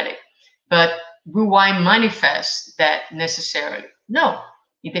diabetic. But will I manifest that necessarily? No.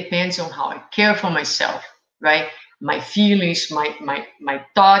 It depends on how I care for myself, right? My feelings, my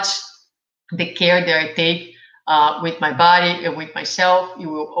thoughts, the care that I take with my body and with myself, it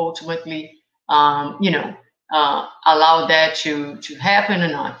will ultimately, allow that to happen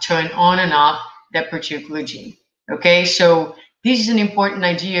and not turn on and off that particular gene. Okay, so this is an important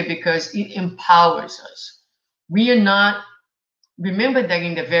idea because it empowers us. We are not, remember that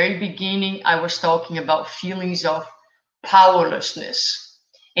in the very beginning, I was talking about feelings of powerlessness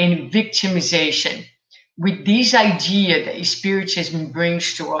and victimization. With this idea that Spiritism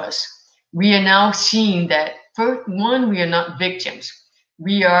brings to us, we are now seeing that, first, one, we are not victims.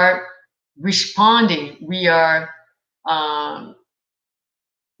 We are responding. We are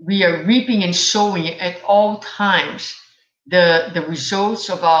reaping and sowing at all times the results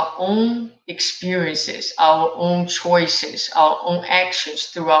of our own experiences, our own choices, our own actions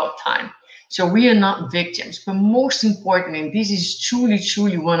throughout time. So we are not victims. But most important, and this is truly,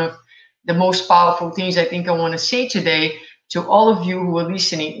 truly one of the most powerful things I think I want to say today to all of you who are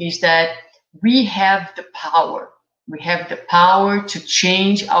listening, is that we have the power. We have the power to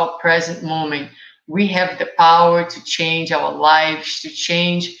change our present moment. We have the power to change our lives, to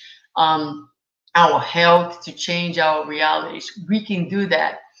change our health, to change our realities. We can do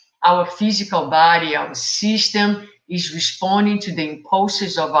that. Our physical body, our system is responding to the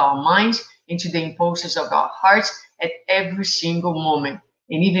impulses of our minds and to the impulses of our hearts at every single moment.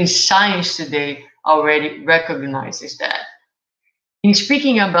 And even science today already recognizes that. In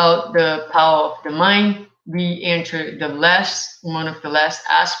speaking about the power of the mind, we enter one of the last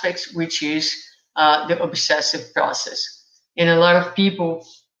aspects, which is the obsessive process. And a lot of people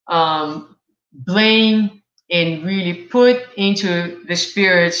blame and really put into the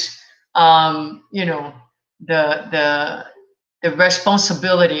spirits, the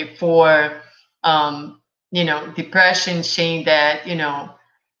responsibility for, depression, saying that,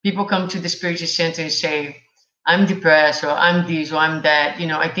 people come to the spiritual center and say, I'm depressed, or I'm this, or I'm that.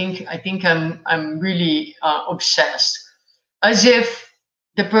 I think I'm really obsessed, as if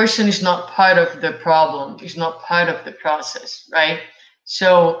the person is not part of the problem, is not part of the process, right?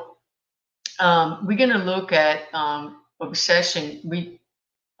 So we're gonna look at obsession. We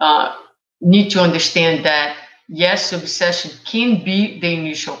need to understand that yes, obsession can be the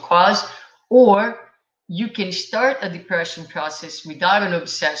initial cause, or you can start a depression process without an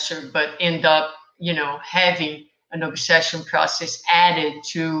obsessor, but end up having an obsession process added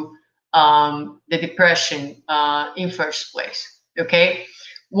to the depression in first place. Okay,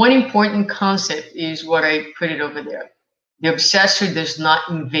 one important concept is what I put it over there. The obsessor does not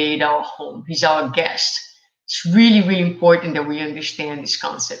invade our home. He's our guest. It's really, really important that we understand this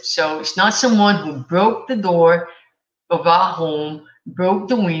concept. So it's not someone who broke the door of our home, broke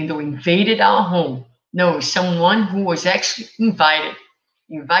the window, invaded our home. No, it's someone who was actually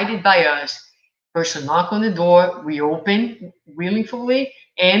invited by us. Person knock on the door, we open willingly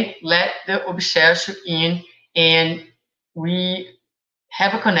and let the obsessor in, and we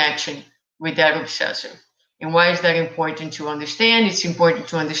have a connection with that obsessor. And why is that important to understand? It's important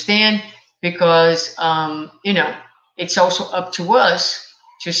to understand because, it's also up to us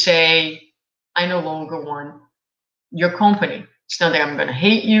to say, I no longer want your company. It's not that I'm going to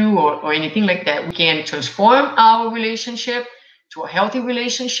hate you or anything like that. We can transform our relationship to a healthy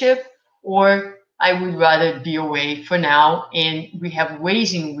relationship, or I would rather be away for now, and we have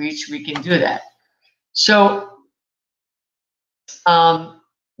ways in which we can do that. So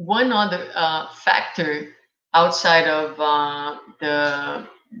one other factor outside of the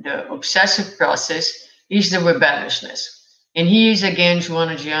obsessive process is the rebelliousness. And here is again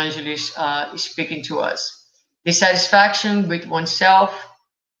Joanna de Angelis speaking to us. Dissatisfaction with oneself,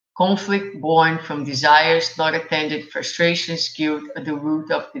 conflict born from desires not attended, frustrations, guilt at the root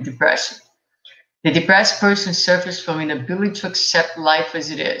of the depression. The depressed person suffers from inability to accept life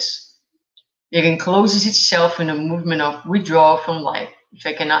as it is. It encloses itself in a movement of withdrawal from life. If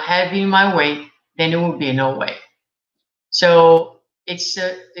I cannot have it in my way, then there will be no way. So it's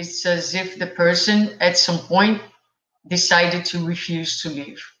as if the person at some point decided to refuse to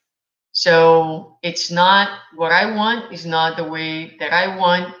live. So it's not what I want, is not the way that I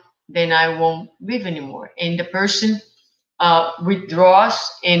want, then I won't live anymore. And the person withdraws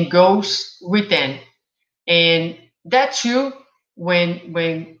and goes within. And that too,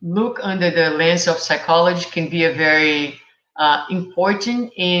 when look under the lens of psychology, can be a very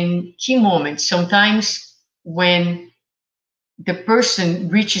important and key moment. Sometimes when the person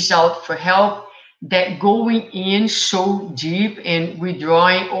reaches out for help, that going in so deep and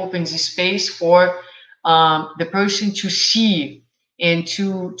withdrawing opens a space for the person to see and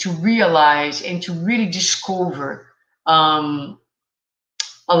to realize and to really discover a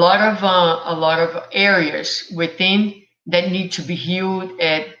lot of areas within that need to be healed,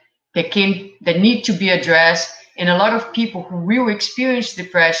 that need to be addressed. And a lot of people who will experience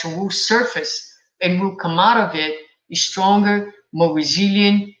depression will surface and will come out of it stronger, more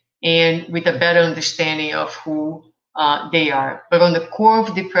resilient, and with a better understanding of who they are. But on the core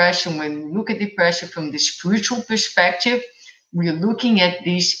of depression, when we look at depression from the spiritual perspective, we're looking at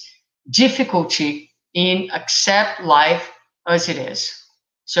this difficulty in accept life as it is.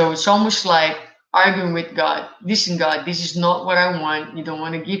 So it's almost like arguing with God. Listen, God, this is not what I want. You don't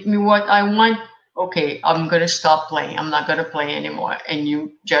want to give me what I want? Okay, I'm going to stop playing. I'm not going to play anymore. And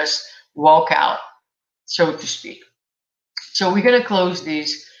you just walk out, so to speak. So we're going to close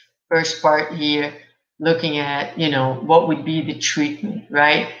this first part here, looking at, what would be the treatment,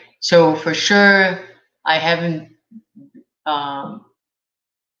 right? So for sure, I haven't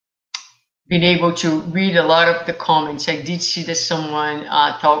been able to read a lot of the comments. I did see that someone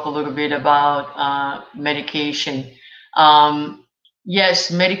talk a little bit about medication. Yes,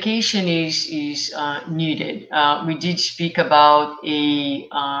 medication is needed. We did speak about a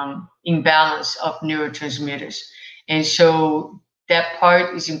imbalance of neurotransmitters, and so that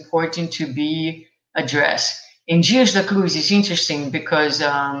part is important to be addressed. And Gilles Lacluse is interesting because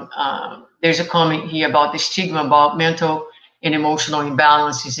there's a comment here about the stigma about mental and emotional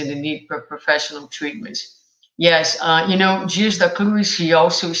imbalances and the need for professional treatments. Yes, Gilles Lacluse, he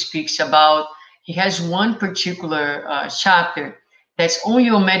also speaks about, he has one particular chapter that's only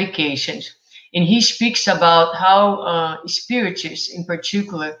on medications. And he speaks about how spiritists in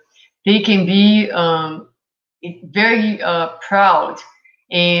particular, they can be very proud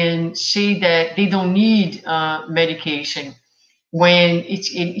and say that they don't need medication. When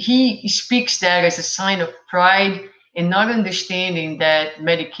he speaks that as a sign of pride and not understanding that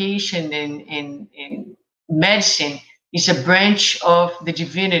medication and medicine is a branch of the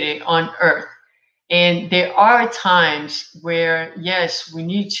divinity on earth. And there are times where, yes, we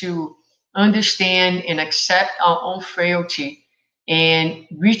need to understand and accept our own frailty and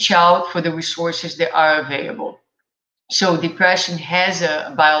reach out for the resources that are available. So depression has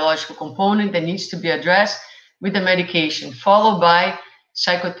a biological component that needs to be addressed with the medication, followed by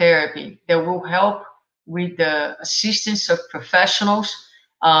psychotherapy that will help with the assistance of professionals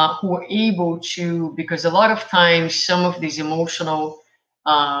who are able to, because a lot of times some of these emotional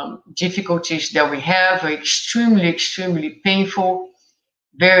difficulties that we have are extremely, extremely painful,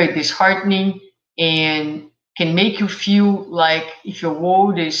 very disheartening, and can make you feel like if your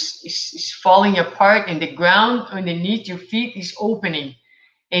world is falling apart and the ground underneath your feet is opening,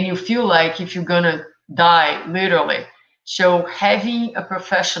 and you feel like if you're gonna die, literally. So having a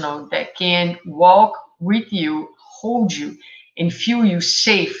professional that can walk with you, hold you, and feel you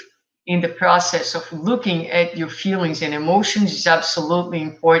safe in the process of looking at your feelings and emotions is absolutely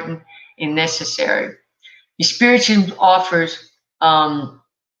important and necessary. Spiritism offers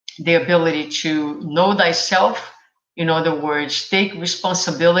the ability to know thyself. In other words, take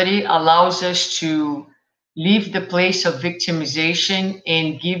responsibility, allows us to leave the place of victimization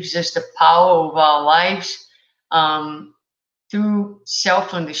and gives us the power of our lives through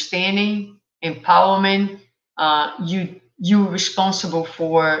self-understanding, empowerment. you're responsible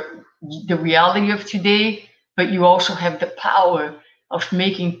for the reality of today, but you also have the power of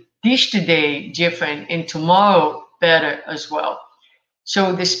making this today different and tomorrow better as well.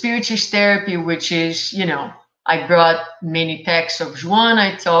 So the Spiritist therapy, which is, I brought many texts of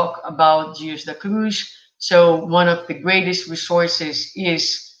Joana. I talk about Jesus da Cruz. So one of the greatest resources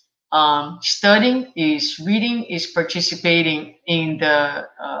is studying, is reading, is participating in the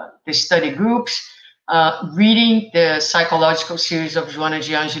study groups. Reading the psychological series of Joana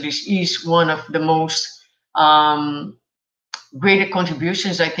de Angelis is one of the most greater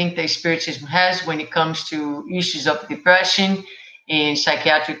contributions I think that Spiritism has when it comes to issues of depression and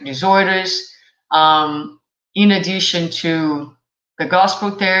psychiatric disorders. In addition to the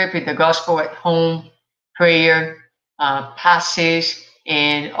gospel therapy, the gospel at home, prayer, passes,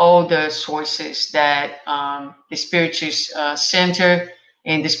 and all the sources that the Spiritist Center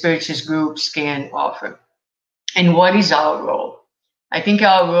and the Spiritist groups can offer. And what is our role? I think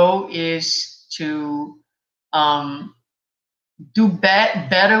our role is to do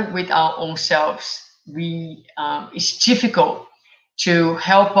better with our own selves. It's difficult to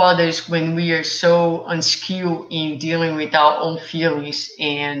help others when we are so unskilled in dealing with our own feelings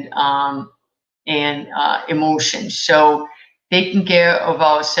and emotions. So taking care of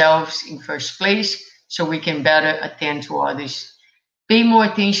ourselves in first place so we can better attend to others. Pay more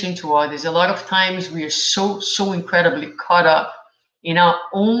attention to others. A lot of times we are so incredibly caught up in our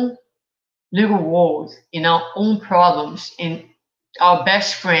own little world, in our own problems, in our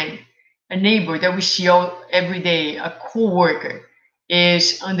best friend, a neighbor that we see every day, a co-worker,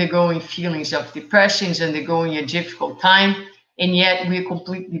 is undergoing feelings of depression, is undergoing a difficult time, and yet we're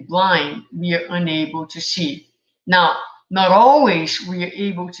completely blind. We are unable to see. Now, not always we are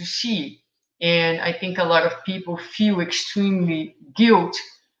able to see, and I think a lot of people feel extremely guilt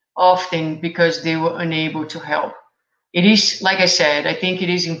often because they were unable to help. It is, like I said, I think it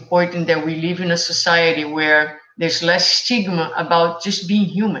is important that we live in a society where there's less stigma about just being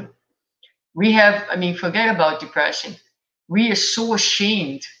human. Forget about depression. We are so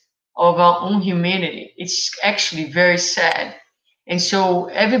ashamed of our own humanity. It's actually very sad. And so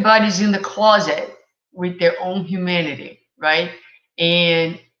everybody's in the closet with their own humanity, right?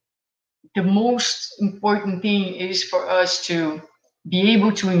 And the most important thing is for us to be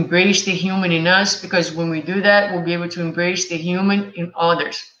able to embrace the human in us, because when we do that, we'll be able to embrace the human in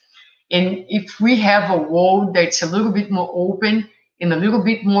others. And if we have a world that's a little bit more open and a little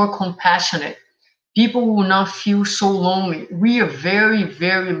bit more compassionate, people will not feel so lonely. We are very,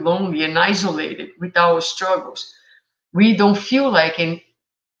 very lonely and isolated with our struggles. We don't feel like, and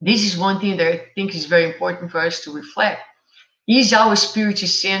this is one thing that I think is very important for us to reflect, is our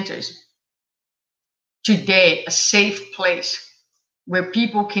Spiritist centers today a safe place where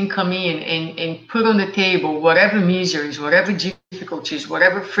people can come in and put on the table whatever miseries, whatever difficulties,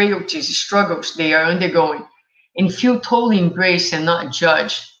 whatever frailties, struggles they are undergoing, and feel totally embraced and not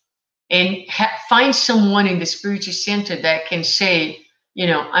judged. And find someone in the Spiritist Center that can say,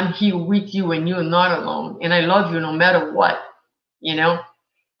 I'm here with you and you're not alone, and I love you no matter what.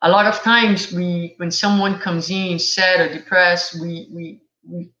 A lot of times when someone comes in sad or depressed, we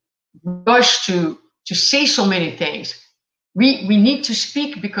rush to say so many things. We need to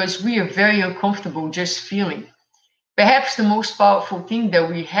speak because we are very uncomfortable just feeling. Perhaps the most powerful thing that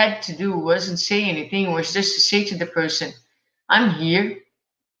we had to do wasn't say anything, was just to say to the person, I'm here,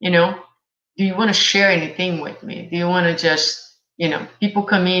 do you want to share anything with me? Do you want to just, people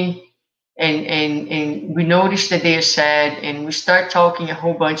come in and we notice that they are sad and we start talking a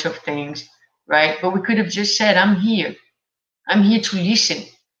whole bunch of things, right? But we could have just said, I'm here to listen.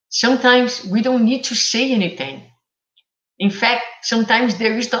 Sometimes we don't need to say anything. In fact, sometimes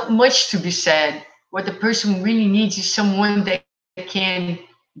there is not much to be said. What the person really needs is someone that can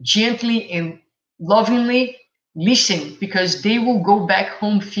gently and lovingly listen, because they will go back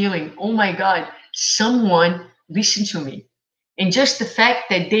home feeling, oh my God, someone listened to me. And just the fact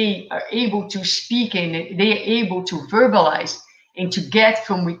that they are able to speak and they are able to verbalize and to get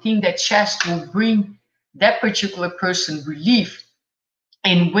from within that chest will bring that particular person relief.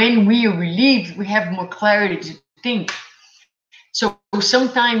 And when we are relieved, we have more clarity to think. So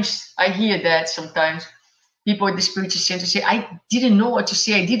sometimes I hear that sometimes people at the Spiritist Center say, I didn't know what to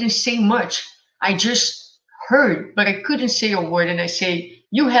say. I didn't say much. I just heard, but I couldn't say a word. And I say,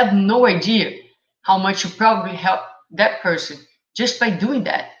 you have no idea how much you probably helped that person just by doing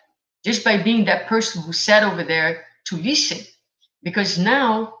that, just by being that person who sat over there to listen. Because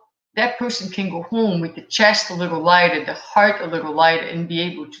now that person can go home with the chest a little lighter, the heart a little lighter, and be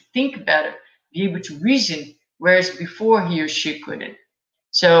able to think better, be able to reason, whereas before he or she couldn't.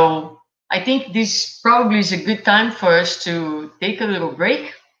 So I think this probably is a good time for us to take a little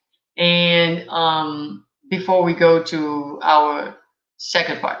break, and before we go to our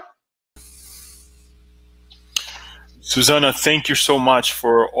second part. SUZANA, thank you so much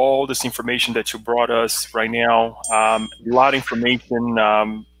for all this information that you brought us right now. A lot of information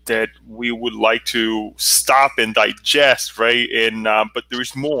that we would like to stop and digest, right? And but there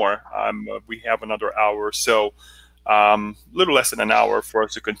is more. We have another hour or so, a little less than an hour for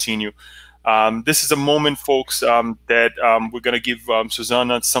us to continue. This is a moment, folks, that we're going to give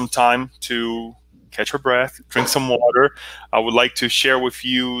SUZANA some time to catch her breath, drink some water. I would like to share with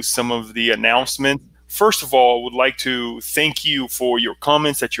you some of the announcements. First of all, I would like to thank you for your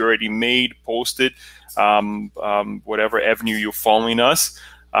comments that you already made, posted, whatever avenue you're following us,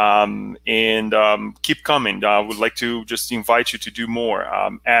 and keep coming. I would like to just invite you to do more,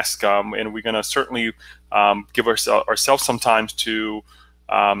 ask, and we're going to certainly give ourselves some time to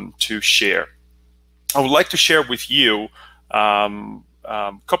share. I would like to share with you a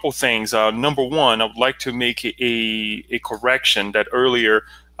couple things. Number one, I would like to make a correction that earlier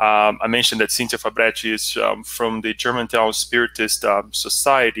I mentioned that Cynthia Fabretti is from the Germantown Spiritist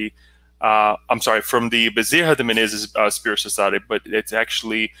Society. I'm sorry, from the Bezerra de Menezes Spirit Society, but it's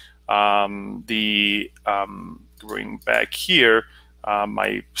actually going back here,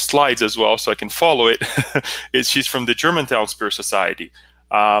 my slides as well, so I can follow it. She's from the Germantown Spirit Society.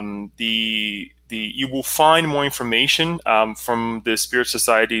 You will find more information from the spirit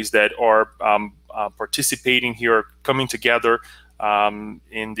societies that are participating here, coming together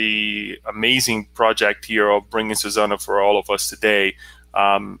in the amazing project here of bringing SUZANA for all of us today,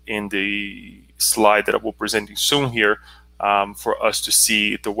 in the slide that I will be presenting soon here, for us to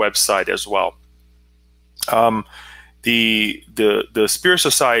see the website as well. The spirit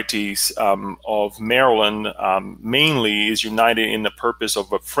societies of Maryland mainly is united in the purpose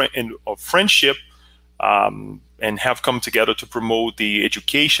of friendship, and have come together to promote the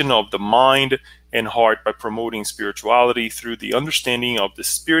education of the mind and heart by promoting spirituality through the understanding of the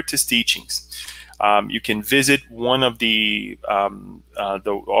Spiritist teachings. You can visit one of our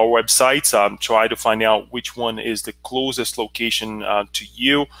websites, try to find out which one is the closest location to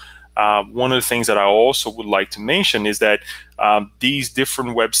you. One of the things that I also would like to mention is that these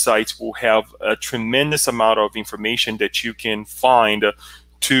different websites will have a tremendous amount of information that you can find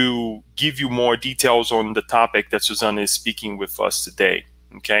to give you more details on the topic that SUZANA is speaking with us today.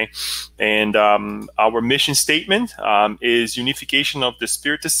 Okay, and our mission statement is unification of the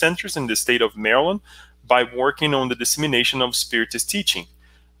Spiritist centers in the state of Maryland by working on the dissemination of Spiritist teaching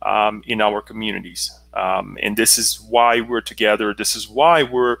in our communities. And this is why we're together. This is why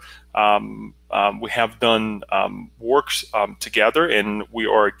we have done works together, and we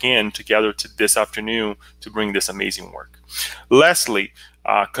are again together this afternoon to bring this amazing work. Lastly,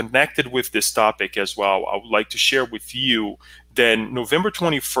 connected with this topic as well, I would like to share with you that November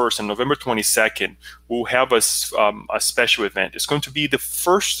 21st and November 22nd, we'll have a special event. It's going to be the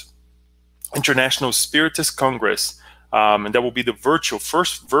first International Spiritist Congress, and that will be the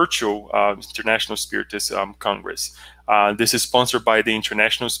first virtual International Spiritist Congress. This is sponsored by the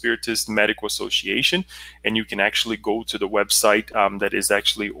International Spiritist Medical Association, and you can actually go to the website that is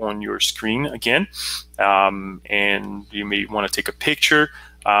actually on your screen again, and you may want to take a picture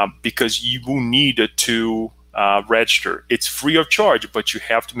because you will need to register. It's free of charge, but you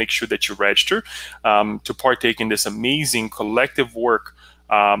have to make sure that you register to partake in this amazing collective work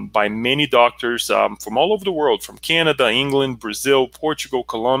by many doctors from all over the world, from Canada, England, Brazil, Portugal,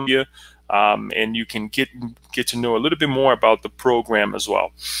 Colombia, and you can get to know a little bit more about the program as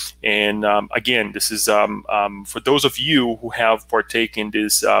well. And again, this is for those of you who have partaken in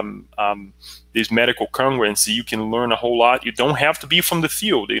this medical congress, you can learn a whole lot. You don't have to be from the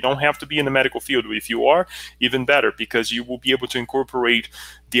field. You don't have to be in the medical field. If you are, even better, because you will be able to incorporate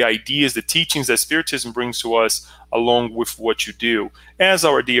the ideas, the teachings that Spiritism brings to us along with what you do, as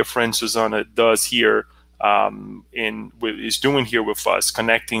our dear friend SUZANA does here, is doing here with us,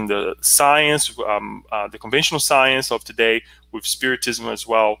 connecting the science, the conventional science of today with Spiritism as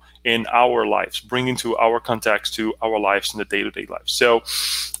well in our lives, bringing to our context to our lives in the day-to-day life. So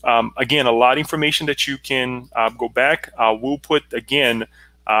again, a lot of information that you can go back. We'll put again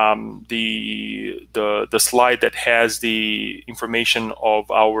the slide that has the information of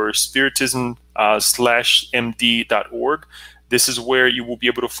our Spiritism /md.org. This is where you will be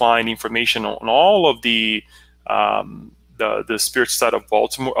able to find information on all of the Spirit Society of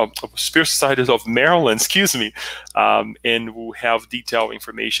Baltimore, Spirit Societies of Maryland, excuse me, and we'll have detailed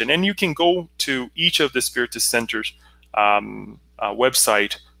information. And you can go to each of the Spiritist centers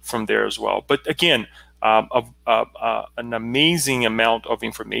website from there as well. But again, an amazing amount of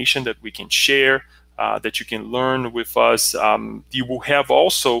information that we can share, that you can learn with us. You will have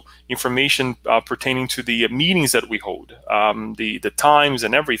also information pertaining to the meetings that we hold, the times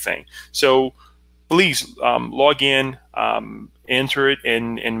and everything. So please log in, enter it,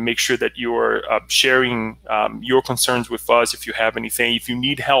 and make sure that you're sharing your concerns with us. If you have anything, if you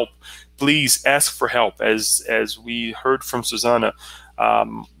need help, please ask for help. As we heard from Suzana,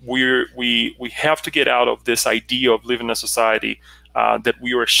 we have to get out of this idea of living in a society that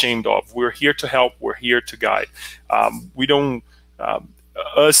we are ashamed of. We're here to help. We're here to guide. We don't.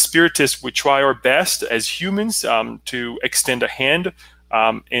 Us spiritists, we try our best as humans to extend a hand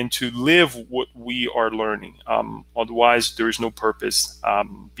and to live what we are learning. Otherwise, there is no purpose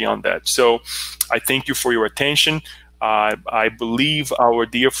beyond that. So I thank you for your attention. I believe our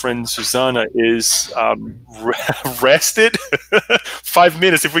dear friend Suzana is rested. 5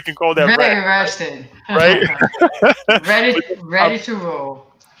 minutes, if we can call that. Very rested. Right? ready to roll.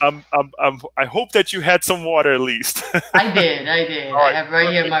 I hope that you had some water at least. I did. Right. I have right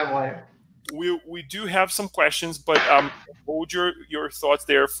here my water. We do have some questions, but hold your thoughts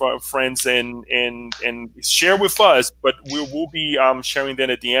there, friends, and share with us. But we will be sharing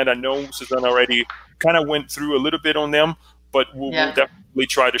them at the end. I know Suzana already kind of went through a little bit on them, but we'll definitely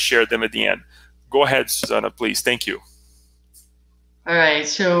try to share them at the end. Go ahead, Suzana, please. Thank you. All right.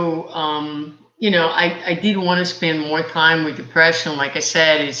 So, I did want to spend more time with depression. Like I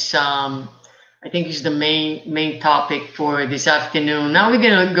said, it's I think it's the main topic for this afternoon. Now we're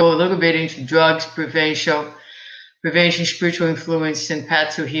going to go a little bit into drugs, prevention, spiritual influence, and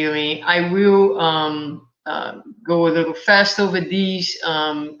path to healing. I will go a little fast over these.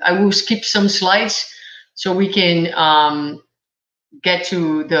 I will skip some slides so we can get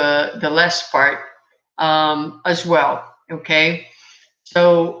to the last part as well. Okay.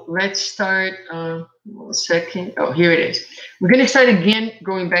 So let's start. 1 second. Oh, here it is. We're going to start again,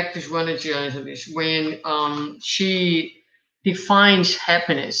 going back to Joana de Angelis, when she defines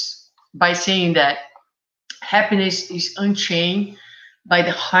happiness by saying that happiness is unchained by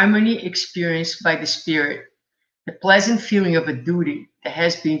the harmony experienced by the spirit, the pleasant feeling of a duty that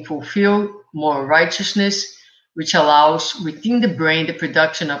has been fulfilled, moral righteousness, which allows within the brain the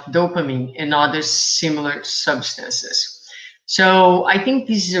production of dopamine and other similar substances. So I think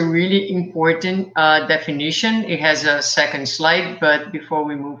this is a really important definition. It has a second slide, but before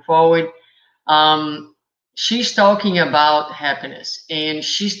we move forward, she's talking about happiness, and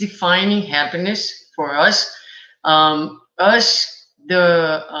she's defining happiness for us as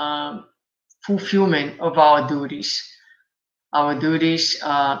the fulfillment of our duties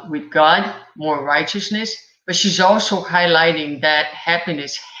with God, more righteousness. But she's also highlighting that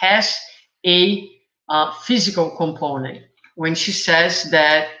happiness has a physical component. When she says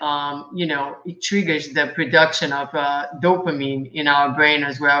that, it triggers the production of dopamine in our brain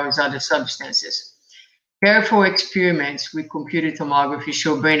as well as other substances. Careful experiments with computed tomography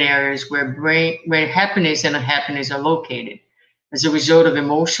show brain areas where happiness and unhappiness are located as a result of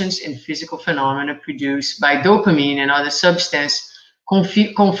emotions and physical phenomena produced by dopamine and other substances,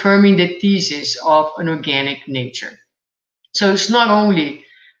 confirming the thesis of an organic nature. So it's not only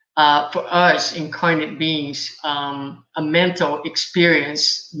for us incarnate beings, a mental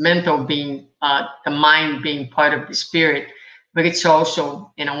experience, mental being, the mind being part of the spirit, but it's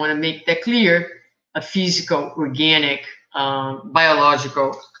also, and I want to make that clear, a physical, organic,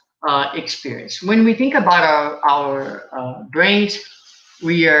 biological experience. When we think about our brains,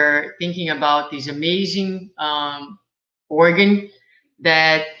 we are thinking about this amazing organ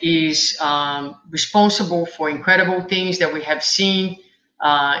that is responsible for incredible things that we have seen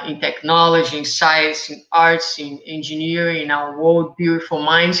in technology, in science, in arts, in engineering, in our world. Beautiful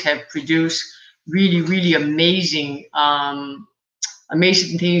minds have produced really, really amazing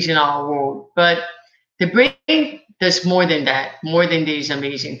things in our world. But the brain does more than that, more than these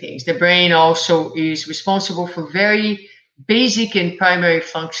amazing things. The brain also is responsible for very basic and primary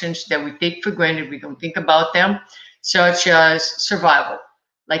functions that we take for granted. We don't think about them, such as survival,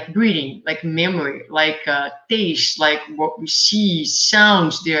 like breathing, like memory, like taste, like what we see,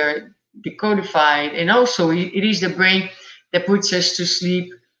 sounds, they're decodified. And also it is the brain that puts us to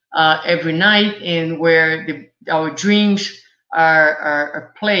sleep every night, and where our dreams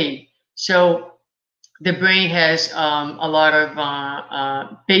are played. So the brain has a lot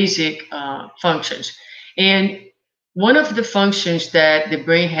of basic functions. And one of the functions that the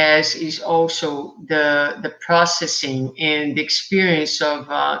brain has is also the processing and the experience of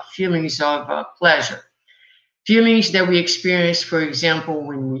feelings of pleasure. Feelings that we experience, for example,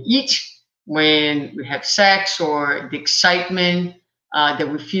 when we eat, when we have sex, or the excitement that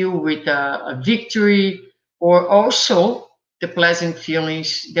we feel with a victory, or also the pleasant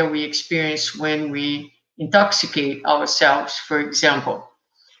feelings that we experience when we intoxicate ourselves, for example.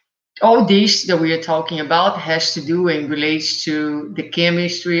 All this that we are talking about has to do and relates to the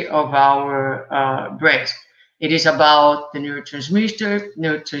chemistry of our brains. It is about the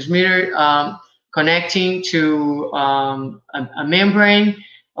neurotransmitter connecting to a membrane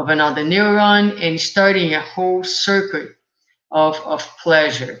of another neuron and starting a whole circuit of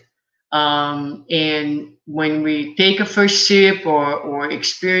pleasure. And when we take a first sip or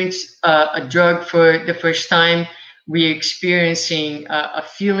experience a drug for the first time, we're experiencing a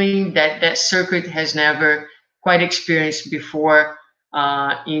feeling that that circuit has never quite experienced before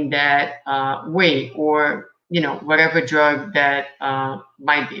in that way, or whatever drug that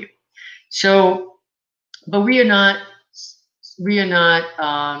might be. So, but we are not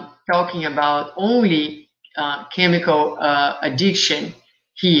talking about only chemical addiction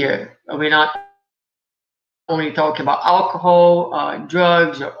here. We're not only talking about alcohol,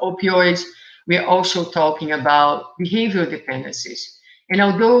 drugs, or opioids. We're also talking about behavioral dependencies. And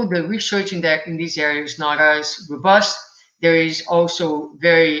although the research in this area is not as robust, there is also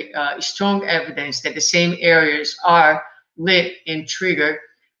very strong evidence that the same areas are lit and triggered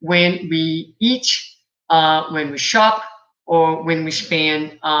when we eat, when we shop, or when we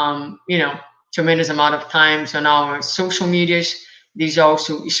spend, tremendous amount of times on our social medias. These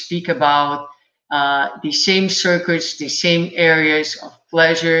also speak about the same circuits, the same areas of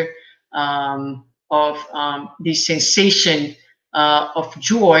pleasure, of the sensation of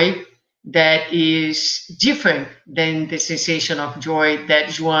joy that is different than the sensation of joy that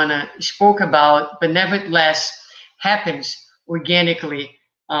Joanna spoke about, but nevertheless happens organically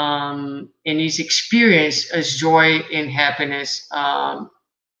and is experienced as joy and happiness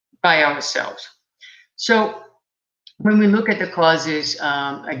by ourselves. So when we look at the causes,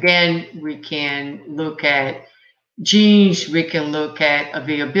 again, we can look at genes, we can look at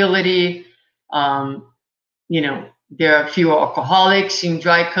availability. There are fewer alcoholics in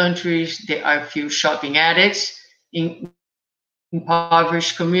dry countries. There are few shopping addicts in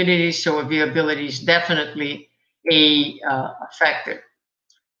impoverished communities. So availability is definitely a factor.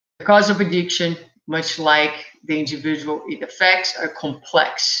 The cause of addiction, much like the individual it affects, are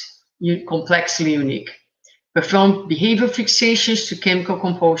complexly unique. But from behavioral fixations to chemical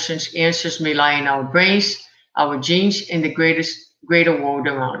compulsions, answers may lie in our brains, our genes, and the greater world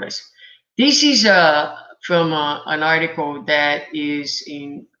around us. This is from an article that is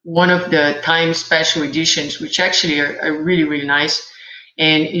in one of the Time special editions, which actually are really, really nice.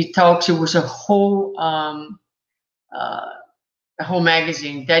 And it was a whole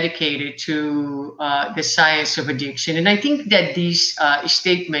magazine dedicated to the science of addiction. And I think that this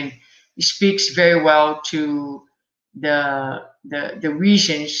statement speaks very well to the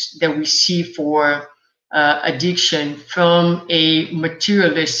reasons that we see for addiction from a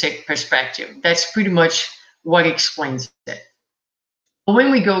materialistic perspective. That's pretty much what explains it. But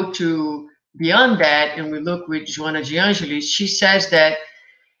when we go to beyond that and we look with Joanna De Angelis, she says that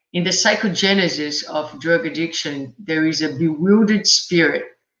in the psychogenesis of drug addiction, there is a bewildered spirit,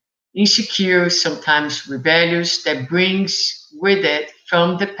 insecure, sometimes rebellious, that brings with it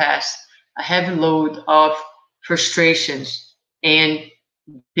from the past a heavy load of frustrations and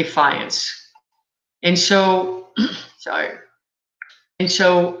defiance. And so, sorry. And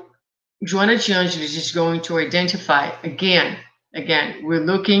so, Joanna De Angelis is going to identify again, we're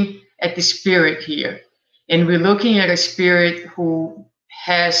looking at the spirit here. And we're looking at a spirit who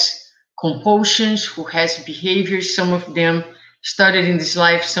has compulsions, who has behaviors. Some of them started in this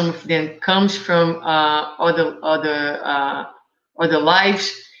life, some of them comes from other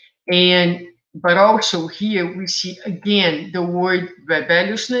lives. But also here we see again the word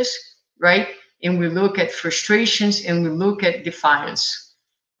rebelliousness, right? And we look at frustrations and we look at defiance.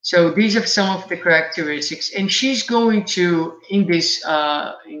 So these are some of the characteristics. And she's going to, in this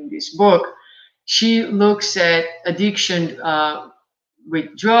book, she looks at addiction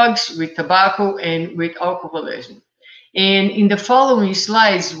with drugs, with tobacco, and with alcoholism. And in the following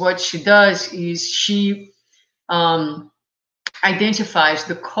slides, what she does is she identifies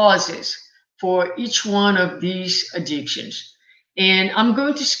the causes for each one of these addictions. And I'm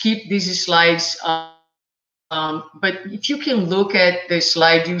going to skip these slides, but if you can look at the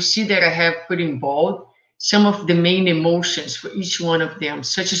slide, you see that I have put in bold some of the main emotions for each one of them,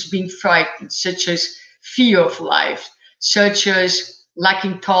 such as being frightened, such as fear of life, such as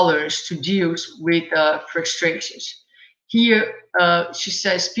lacking tolerance to deal with frustrations. Here, she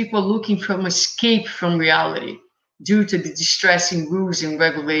says, people looking for escape from reality due to the distressing rules and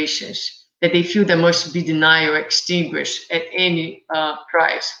regulations, that they feel that must be denied or extinguished at any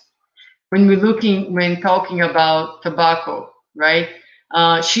price. When talking about tobacco, right?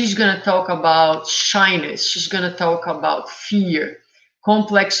 She's going to talk about shyness. She's going to talk about fear,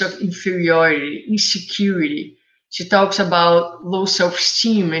 complex of inferiority, insecurity. She talks about low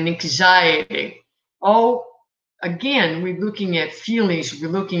self-esteem and anxiety. All, again, we're looking at feelings, we're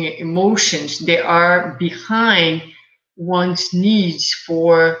looking at emotions that are behind one's needs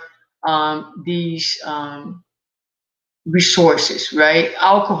for these resources, right?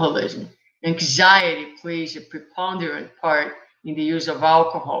 Alcoholism. Anxiety plays a preponderant part in the use of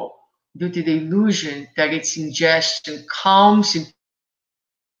alcohol due to the illusion that its ingestion calms and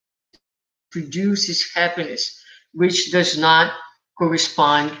produces happiness, which does not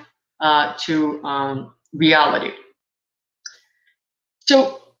correspond to reality.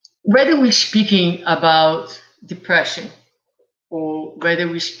 So whether we're speaking about depression or whether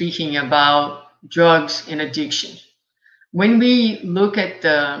we're speaking about drugs and addiction, when we look at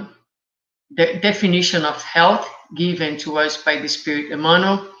the definition of health given to us by the Spirit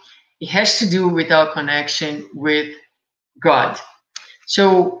Emmanuel, it has to do with our connection with God.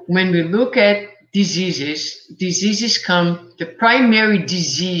 So when we look at diseases come, the primary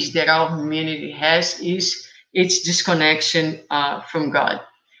disease that our humanity has is its disconnection from God.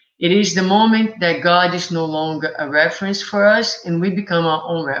 It is the moment that God is no longer a reference for us and we become our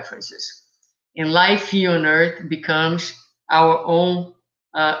own references. And life here on earth becomes our own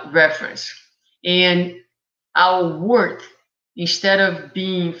reference. And our worth, instead of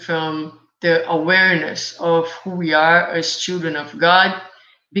being from the awareness of who we are as children of God,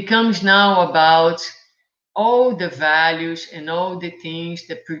 becomes now about all the values and all the things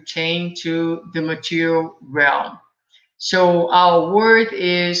that pertain to the material realm. So our worth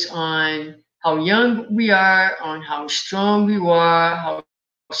is on how young we are, on how strong we are, how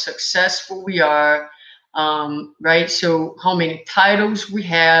successful we are, right? So how many titles we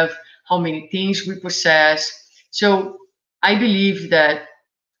have, how many things we possess. So I believe that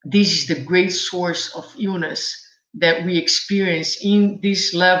this is the great source of illness that we experience in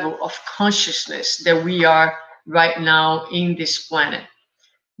this level of consciousness that we are right now in this planet.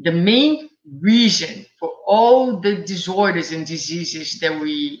 The main reason for all the disorders and diseases that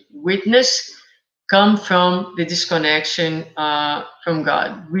we witness come from the disconnection from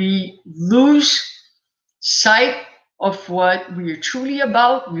God. We lose sight of what we are truly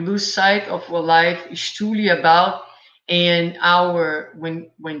about. We lose sight of what life is truly about. And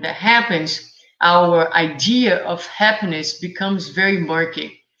when that happens, our idea of happiness becomes very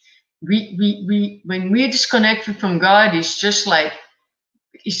murky. When we're disconnected from God, it's just like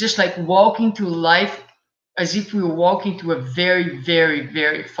walking through life as if we were walking through a very, very,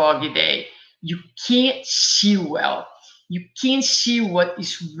 very foggy day. You can't see well. You can't see what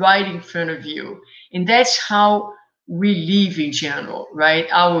is right in front of you. And that's how we live in general, right?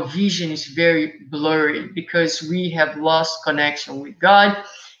 Our vision is very blurry because we have lost connection with God.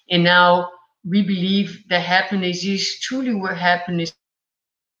 And now we believe that happiness is truly where happiness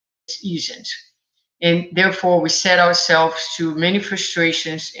isn't. And therefore, we set ourselves to many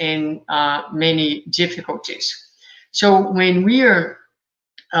frustrations and many difficulties. So when we are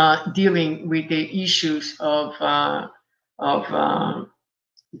dealing with the issues of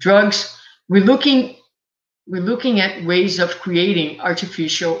drugs, we're looking at ways of creating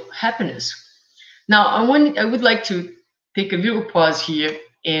artificial happiness. Now, I would like to take a little pause here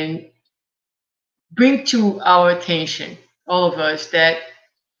and bring to our attention, all of us, that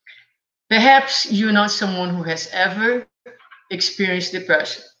perhaps you're not someone who has ever experienced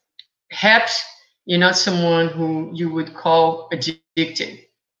depression. Perhaps you're not someone who you would call addicted.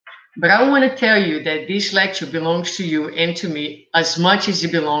 But I want to tell you that this lecture belongs to you and to me as much as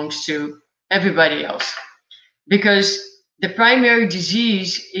it belongs to everybody else. Because the primary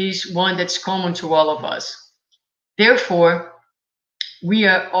disease is one that's common to all of us. Therefore, we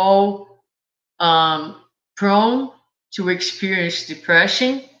are all prone to experience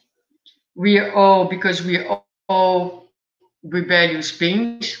depression. We are all rebellious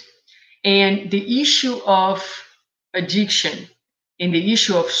beings. And the issue of addiction and the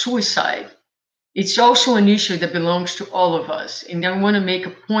issue of suicide, it's also an issue that belongs to all of us. And I want to make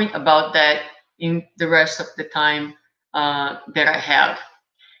a point about that in the rest of the time that I have.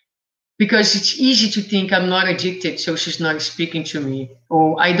 Because it's easy to think I'm not addicted, so she's not speaking to me.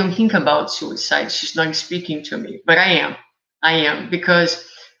 Or I don't think about suicide, she's not speaking to me. But I am, because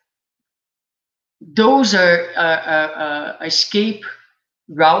those are escape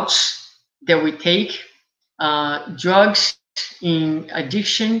routes that we take. Drugs, in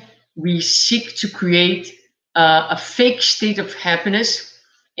addiction, we seek to create a fake state of happiness.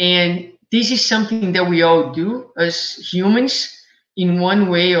 And this is something that we all do as humans in one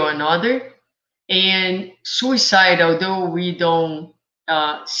way or another. And suicide, although we don't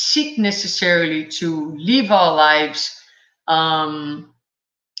seek necessarily to live our lives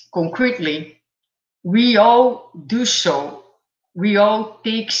concretely, we all do so. We all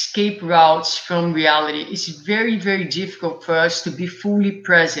take escape routes from reality. It's very, very difficult for us to be fully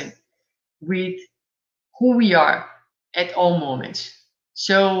present with who we are at all moments.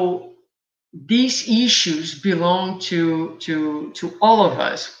 So these issues belong to all of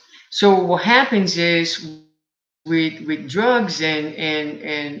us. So what happens is with drugs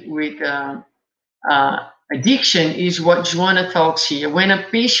and with addiction is what Joanna talks here. When a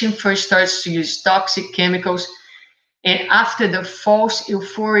patient first starts to use toxic chemicals, and after the false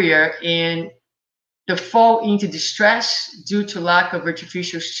euphoria and the fall into distress due to lack of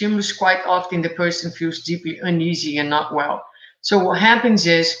artificial stimulus, quite often the person feels deeply uneasy and not well. So what happens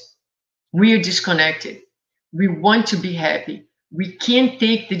is we are disconnected. We want to be happy. We can't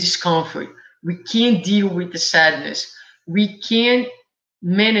take the discomfort. We can't deal with the sadness. We can't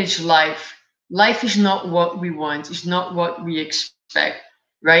manage life. Life is not what we want. It's not what we expect,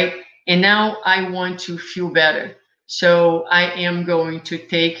 right? And now I want to feel better. So I am going to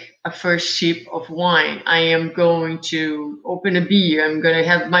take a first sip of wine. I am going to open a beer. I'm going to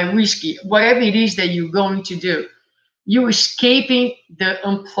have my whiskey. Whatever it is that you're going to do, you're escaping the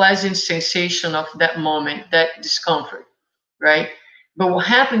unpleasant sensation of that moment, that discomfort, right? But what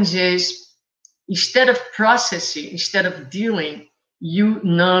happens is, instead of processing, instead of dealing, you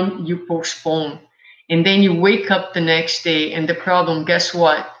numb, you postpone. And then you wake up the next day and the problem, guess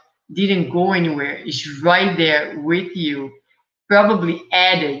what? Didn't go anywhere. It's right there with you, probably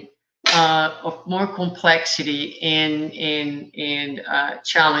added of more complexity and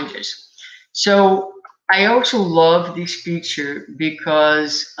challenges. So I also love this picture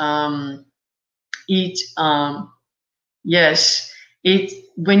because it yes, it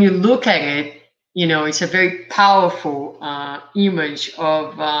when you look at it, you know, it's a very powerful image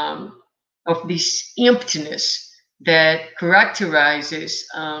of this emptiness that characterizes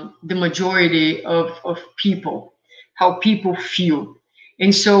the majority of people, how people feel.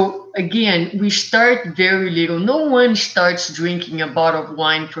 And so again, we start very little. No one starts drinking a bottle of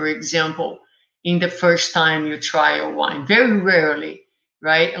wine, for example, in the first time you try a wine. Very rarely,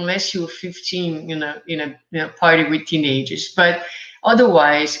 right? Unless you're 15 in a party with teenagers. But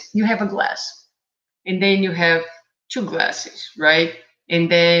otherwise, you have a glass, and then you have two glasses, right? And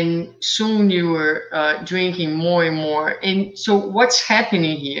then soon you are drinking more and more. And so what's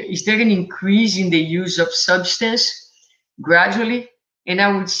happening here? Is there an increase in the use of substance gradually? And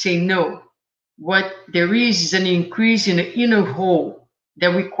I would say no. What there is an increase in the inner hole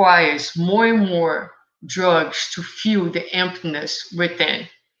that requires more and more drugs to fill the emptiness within.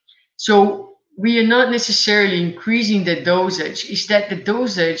 So we are not necessarily increasing the dosage. It's that the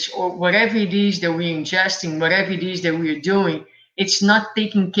dosage, or whatever it is that we're ingesting, whatever it is that we're doing, it's not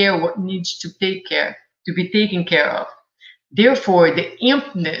taking care of what needs to be taken care of. Therefore, the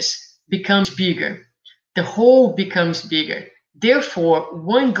emptiness becomes bigger. The hole becomes bigger. Therefore,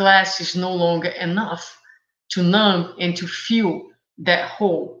 one glass is no longer enough to numb and to fill that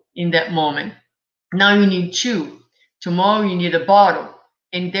hole in that moment. Now you need two. Tomorrow you need a bottle.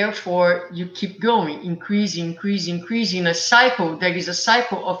 And therefore you keep going, increasing, a cycle that is a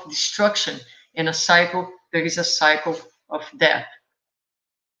cycle of destruction and a cycle that is a cycle of death.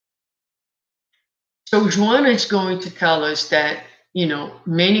 So Joanna is going to tell us that, you know,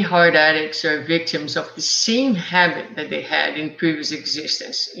 many heart addicts are victims of the same habit that they had in previous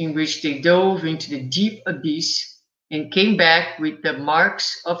existence, in which they dove into the deep abyss and came back with the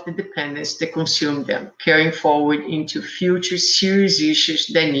marks of the dependence that consumed them, carrying forward into future serious issues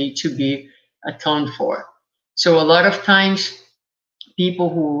that need to be atoned for. So a lot of times, people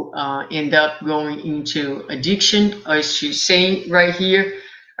who end up going into addiction, as she's saying right here,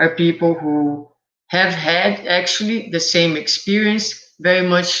 are people who have had actually the same experience, very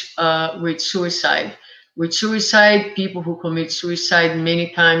much with suicide. With suicide, people who commit suicide,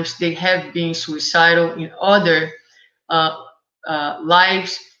 many times they have been suicidal in other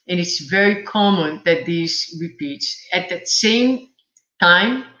lives, and it's very common that this repeats at that same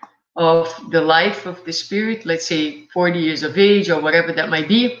time of the life of the spirit, let's say 40 years of age or whatever that might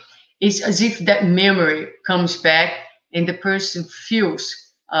be. It's as if that memory comes back and the person feels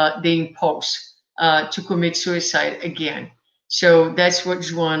the impulse to commit suicide again. So that's what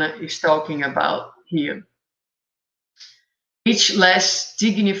Joanna is talking about here. Each less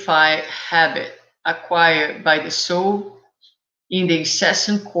dignified habit acquired by the soul in the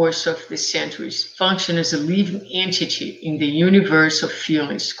incessant course of the centuries, function as a living entity in the universe of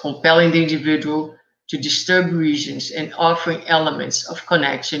feelings, compelling the individual to disturb regions and offering elements of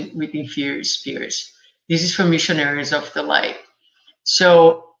connection with inferior spirits. This is from Missionaries of the Light.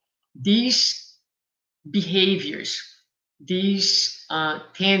 So these behaviors, these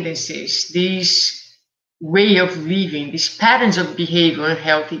tendencies, these way of living, these patterns of behavior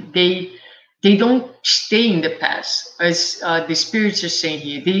unhealthy, they don't stay in the past. As the spirits are saying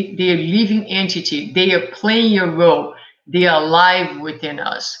here, they are living entity. They are playing a role. They are alive within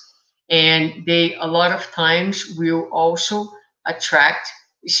us. And they, a lot of times, will also attract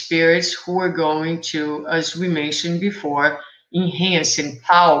spirits who are going to, as we mentioned before, enhance,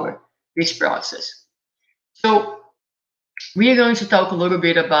 empower this process. So we are going to talk a little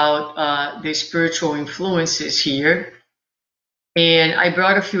bit about the spiritual influences here. And I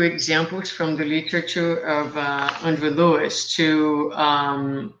brought a few examples from the literature of Andrew Lewis to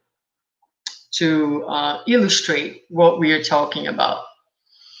illustrate what we are talking about.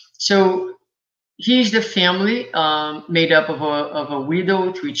 So here's the family made up of a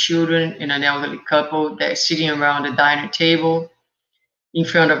widow, 3 children, and an elderly couple that's sitting around a dining table in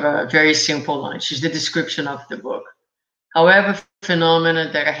front of a very simple lunch. Is the description of the book. However, phenomena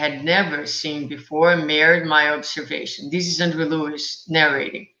that I had never seen before merit my observation. This is Andrew Lewis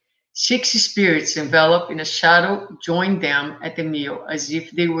narrating. 6 spirits enveloped in a shadow joined them at the meal as if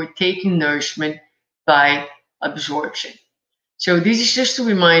they were taking nourishment by absorption. So this is just to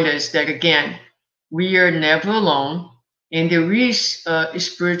remind us that, again, we are never alone, and there is a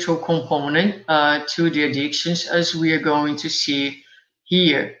spiritual component to the addictions, as we are going to see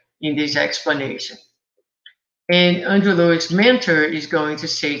here in this explanation. And Andrew Lewis' mentor is going to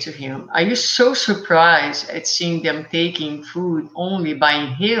say to him, "Are you so surprised at seeing them taking food only by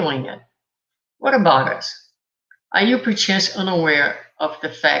inhaling it? What about us? Are you perchance unaware of the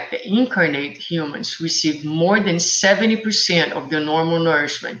fact that incarnate humans receive more than 70% of their normal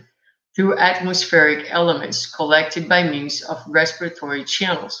nourishment through atmospheric elements collected by means of respiratory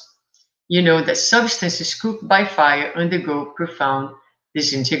channels? You know that substances cooked by fire undergo profound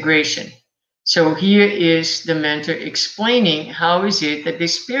disintegration." So here is the mentor explaining how is it that the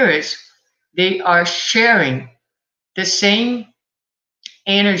spirits, they are sharing the same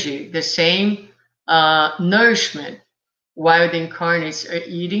energy, the same nourishment, while the incarnates are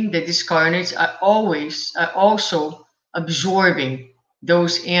eating. The discarnates are also absorbing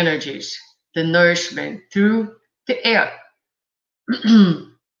those energies, the nourishment through the air.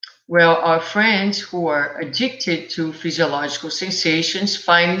 Well, our friends who are addicted to physiological sensations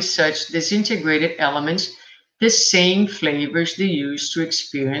find in such disintegrated elements the same flavors they used to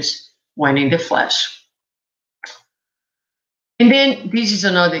experience when in the flesh. And then this is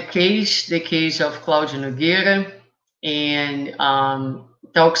another case, the case of Claudio Nogueira, and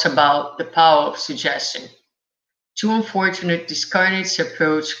talks about the power of suggestion. 2 unfortunate discarnates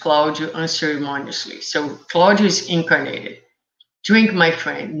approach Claudio unceremoniously. So Claudio is incarnated. "Drink, my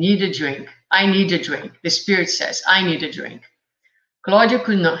friend, need a drink. I need a drink." The spirit says, "I need a drink." Claudio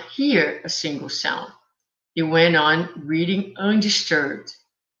could not hear a single sound. He went on reading undisturbed.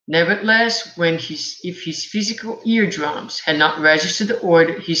 Nevertheless, if his physical eardrums had not registered the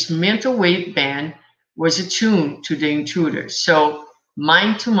order, his mental wave band was attuned to the intruder. So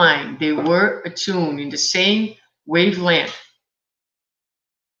mind to mind, they were attuned in the same wavelength.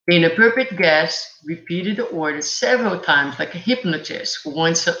 The inappropriate guest repeated the order several times like a hypnotist who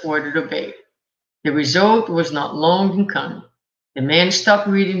wants an order obeyed. The result was not long in coming. The man stopped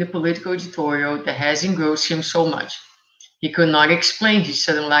reading the political editorial that has engrossed him so much. He could not explain his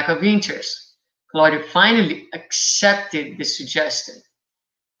sudden lack of interest. Claudio finally accepted the suggestion,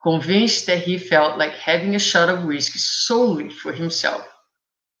 convinced that he felt like having a shot of whiskey solely for himself.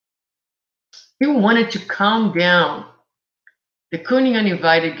 He wanted to calm down. The cunning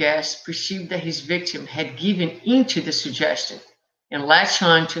uninvited guest perceived that his victim had given into the suggestion and latched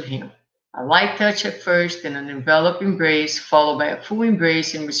on to him. A light touch at first, then an enveloped embrace, followed by a full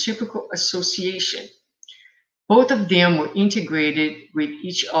embrace and reciprocal association. Both of them were integrated with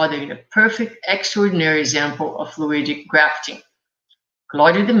each other in a perfect, extraordinary example of fluidic grafting.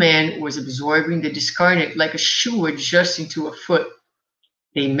 Claudio the man was absorbing the discarnate like a shoe adjusting to a foot.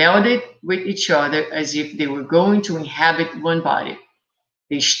 They melded with each other as if they were going to inhabit one body.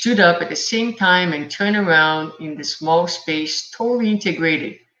 They stood up at the same time and turned around in the small space, totally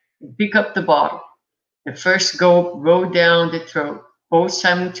integrated, and picked up the bottle. The first gulp rolled down the throat. Both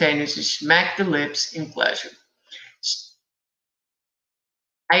simultaneously smacked the lips in pleasure.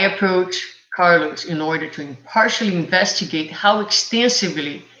 I approached Carlos in order to impartially investigate how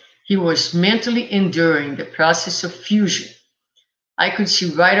extensively he was mentally enduring the process of fusion. I could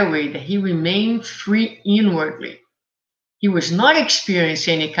see right away that he remained free inwardly. He was not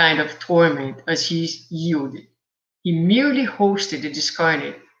experiencing any kind of torment as he yielded. He merely hosted the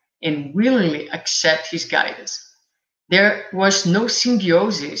discarnate and willingly accepted his guidance. There was no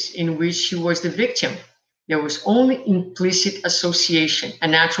symbiosis in which he was the victim. There was only implicit association, a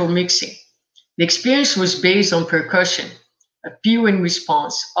natural mixing. The experience was based on percussion, appeal and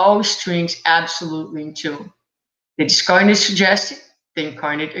response, all strings absolutely in tune. The discarnate suggested, the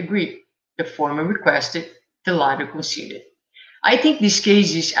incarnate agreed. The former requested, the latter conceded. I think this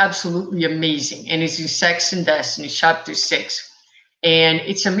case is absolutely amazing, and it's in Sex and Destiny, chapter 6. And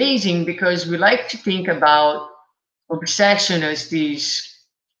it's amazing because we like to think about obsession as this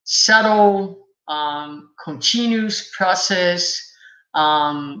subtle, continuous process,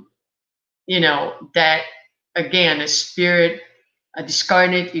 that again, a spirit, a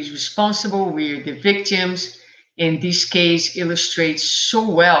discarnate is responsible, we're the victims. And this case illustrates so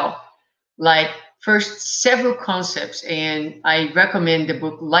well, like first several concepts. And I recommend the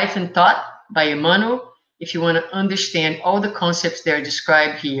book Life and Thought by Emmanuel if you want to understand all the concepts that are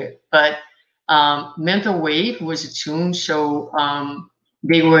described here. But mental wave was attuned, so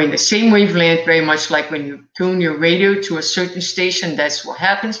they were in the same wavelength, very much like when you tune your radio to a certain station, that's what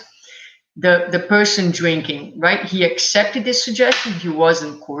happens. The person drinking, right? He accepted the suggestion. He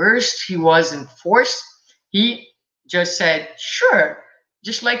wasn't coerced. He wasn't forced. He just said, sure,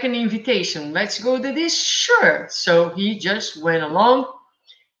 just like an invitation. Let's go to this. Sure. So he just went along.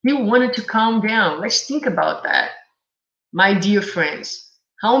 He wanted to calm down. Let's think about that. My dear friends,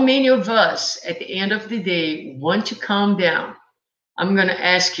 how many of us at the end of the day want to calm down? I'm going to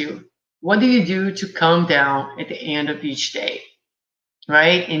ask you, what do you do to calm down at the end of each day?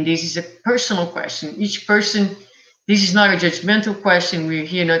 Right? And this is a personal question. Each person, this is not a judgmental question. We're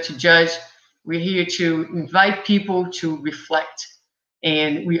here not to judge. We're here to invite people to reflect.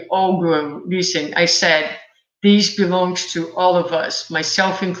 And we all grow. Listen, I said, this belongs to all of us,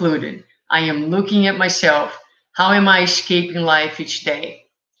 myself included. I am looking at myself. How am I escaping life each day?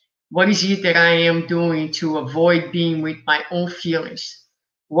 What is it that I am doing to avoid being with my own feelings?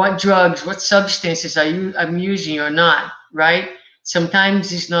 What drugs, what substances I'm using or not, right?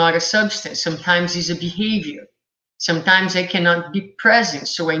 Sometimes it's not a substance. Sometimes it's a behavior. Sometimes I cannot be present.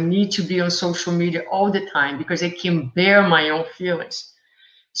 So I need to be on social media all the time because I can bear my own feelings.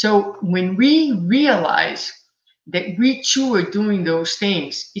 So when we realize that we too are doing those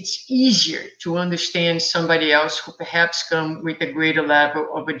things, it's easier to understand somebody else who perhaps come with a greater level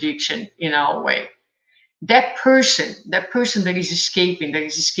of addiction in our way. That person that is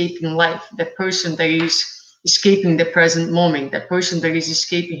escaping life, that person that is escaping the present moment, that person that is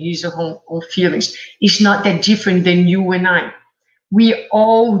escaping his or her own feelings is not that different than you and I. We are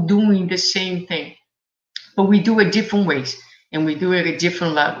all doing the same thing, but we do it different ways and we do it at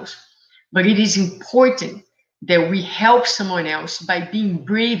different levels. But it is important that we help someone else by being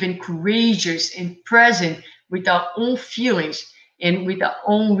brave and courageous and present with our own feelings and with our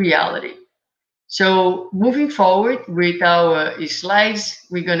own reality. So moving forward with our slides,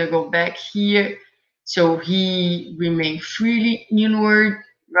 we're going to go back here. So he remained freely inward,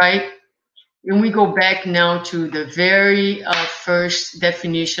 right? And we go back now to the very first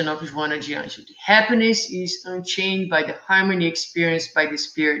definition of Joana de Anjou. Happiness is unchained by the harmony experienced by the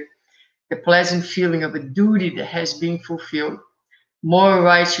spirit, the pleasant feeling of a duty that has been fulfilled, moral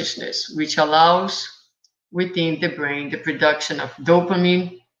righteousness, which allows within the brain the production of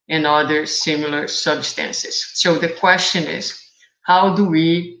dopamine and other similar substances. So the question is, how do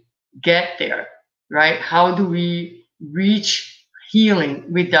we get there, right? How do we reach healing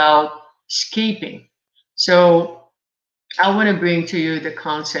without escaping? So I want to bring to you the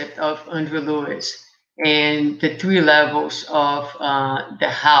concept of Andrew Lewis and the 3 levels of the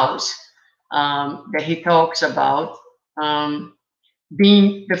house that he talks about.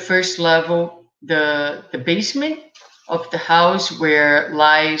 Being the first level, the basement of the house where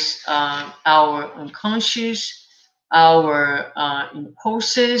lies our unconscious, our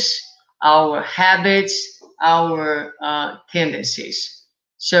impulses, our habits, our tendencies.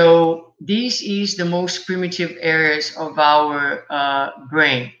 So this is the most primitive areas of our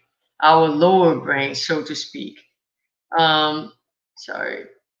brain, our lower brain, so to speak. Sorry.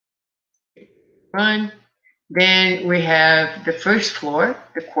 Run. Then we have the first floor,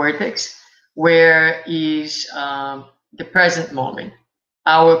 the cortex, where is the present moment,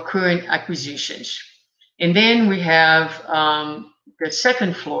 our current acquisitions. And then we have the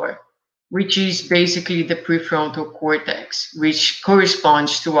second floor, which is basically the prefrontal cortex, which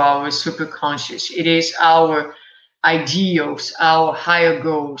corresponds to our superconscious. It is our ideals, our higher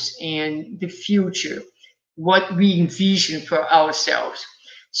goals, and the future. what we envision for ourselves.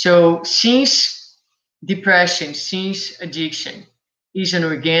 So since depression, since addiction is an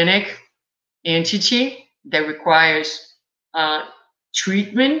organic entity that requires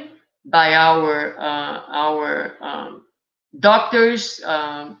treatment by our doctors,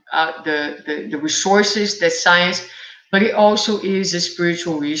 the resources that science, but it also is a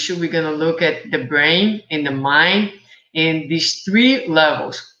spiritual issue. We're going to look at the brain and the mind and these three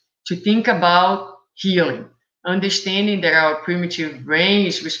levels to think about healing, understanding that our primitive brain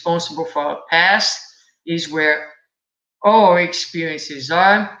is responsible for our past, is where all our experiences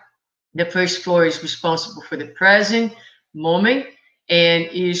are. The first floor is responsible for the present moment and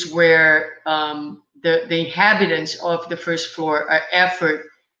is where the inhabitants of the first floor are effort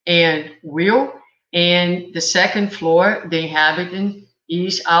and will. And the second floor, the inhabitant,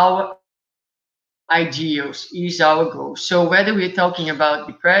 is our ideals, is our goal. So whether we're talking about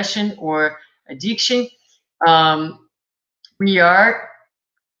depression or addiction, we are,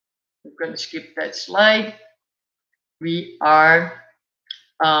 I'm going to skip that slide. We are,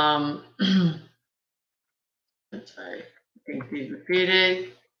 I'm sorry, can you please repeat it?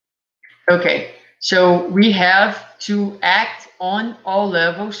 Okay, so we have to act on all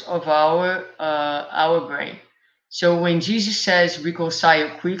levels of our brain. So when Jesus says reconcile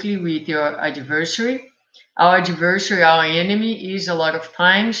quickly with your adversary, our enemy is a lot of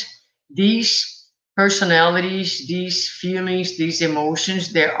times these personalities, these feelings, these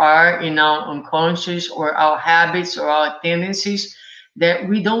emotions that are in our unconscious or our habits or our tendencies that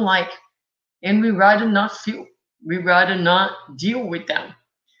we don't like, and we rather not feel, we rather not deal with them.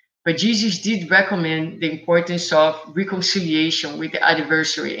 But Jesus did recommend the importance of reconciliation with the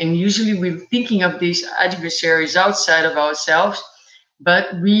adversary. And usually we're thinking of these adversaries outside of ourselves,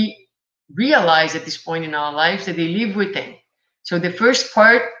 but we realize at this point in our lives that they live within. So the first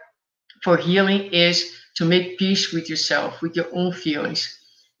part for healing is to make peace with yourself, with your own feelings.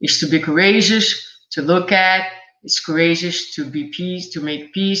 It's to be courageous, to look at, it's courageous to be peace, to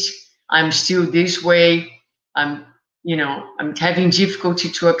make peace. I'm still this way. I'm having difficulty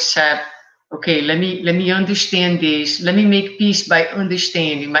to accept. Okay, let me understand this. Let me make peace by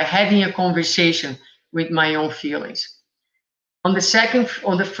understanding, by having a conversation with my own feelings. On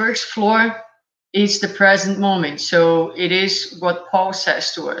the first floor, it's the present moment. So it is what Paul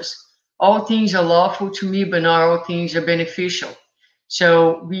says to us. All things are lawful to me, but not all things are beneficial.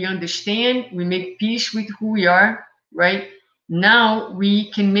 So we understand, we make peace with who we are, right? Now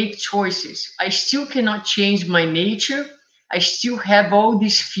we can make choices. I still cannot change my nature. I still have all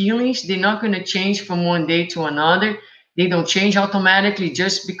these feelings. They're not going to change from one day to another. They don't change automatically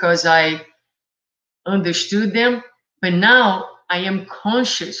just because I understood them. But now I am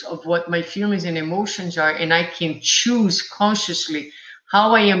conscious of what my feelings and emotions are, and I can choose consciously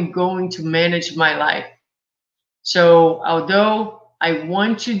how I am going to manage my life. So although I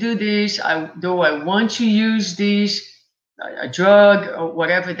want to do this, although I want to use this, a drug or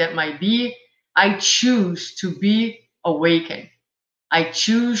whatever that might be, I choose to be awakened. I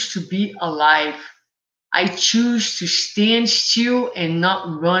choose to be alive. I choose to stand still and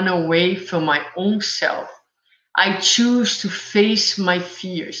not run away from my own self. I choose to face my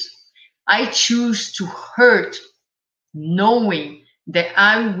fears. I choose to hurt, knowing that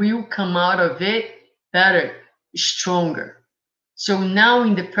I will come out of it better, stronger. So now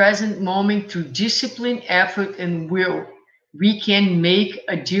in the present moment, through discipline, effort, and will, we can make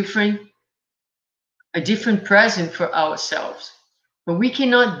a different present for ourselves. But we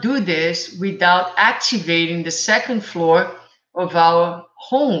cannot do this without activating the second floor of our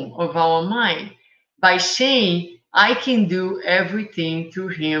home, of our mind, by saying, I can do everything through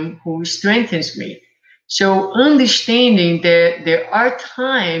him who strengthens me. So understanding that there are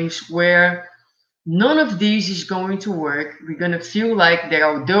times where none of these is going to work. We're going to feel like that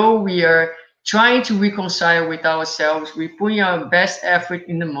although we are trying to reconcile with ourselves, we're putting our best effort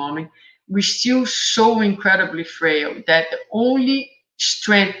in the moment, we're still so incredibly frail that the only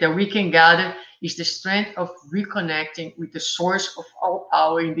strength that we can gather is the strength of reconnecting with the source of all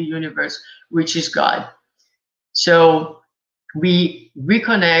power in the universe, which is God. So we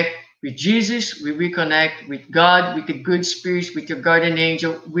reconnect with Jesus, we reconnect with God, with the good spirits, with your guardian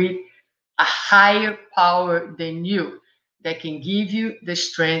angel, with a higher power than you that can give you the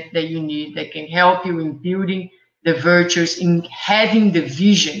strength that you need, that can help you in building the virtues, in having the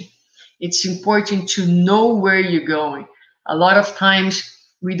vision. It's important to know where you're going. A lot of times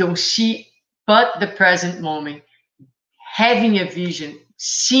we don't see but the present moment. Having a vision,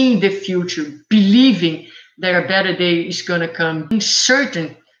 seeing the future, believing that a better day is going to come, being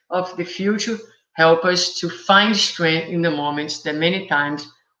certain of the future, help us to find strength in the moments that many times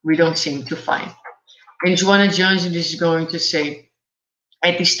we don't seem to find. And Joanna Johnson is going to say,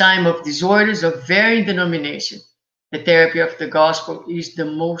 at this time of disorders of varying denomination, the therapy of the gospel is the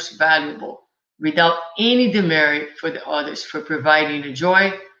most valuable, without any demerit for the others, for providing a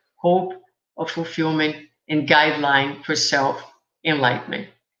joy, hope of fulfillment, and guideline for self-enlightenment.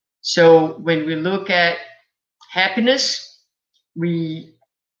 So when we look at happiness, we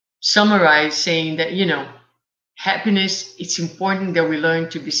summarize saying that, happiness, it's important that we learn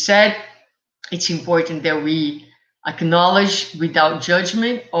to be sad. It's important that we acknowledge without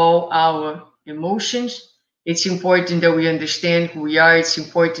judgment all our emotions. It's important that we understand who we are. It's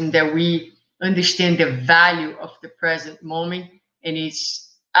important that we understand the value of the present moment. And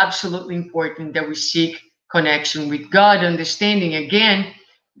it's absolutely important that we seek connection with God, understanding again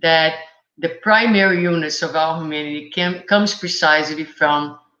that the primary illness of our humanity comes precisely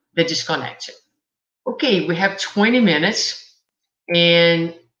from the disconnection. Okay, we have 20 minutes,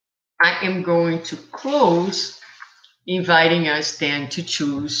 and I am going to close inviting us then to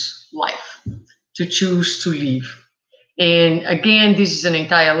choose life, to choose to live. And again, this is an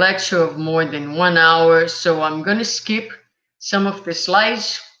entire lecture of more than 1 hour, so I'm going to skip some of the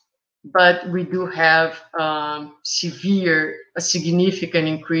slides, but we do have a significant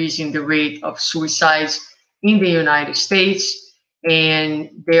increase in the rate of suicides in the United States.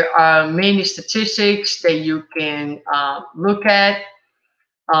 And there are many statistics that you can look at.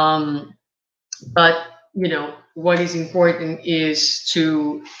 But what is important is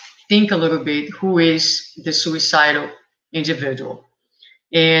to think a little bit who is the suicidal individual.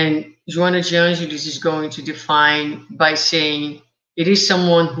 And Joanna de Angelis is going to define by saying it is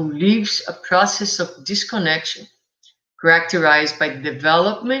someone who lives a process of disconnection characterized by the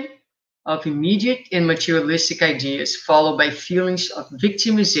development of immediate and materialistic ideas, followed by feelings of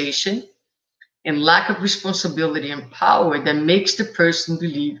victimization and lack of responsibility and power that makes the person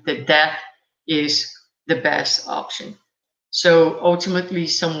believe that death is the best option. So ultimately,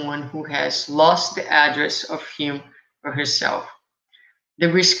 someone who has lost the address of him or herself.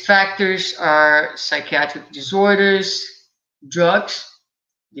 The risk factors are psychiatric disorders, drugs,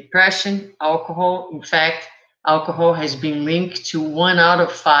 depression, alcohol. In fact, alcohol has been linked to 1 out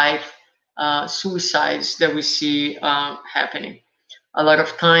of 5 suicides that we see happening. A lot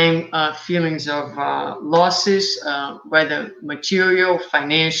of time, feelings of losses, whether material,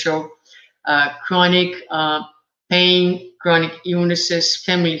 financial, chronic pain, chronic illnesses,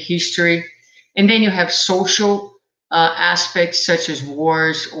 family history. And then you have social aspects such as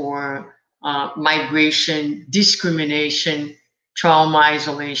wars or migration, discrimination, trauma,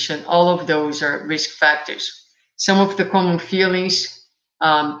 isolation. All of those are risk factors. Some of the common feelings,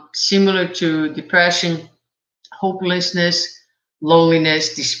 similar to depression, hopelessness,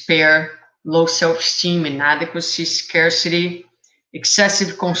 loneliness, despair, low self-esteem, inadequacy, scarcity,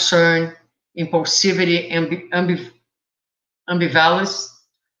 excessive concern, impulsivity, ambivalence,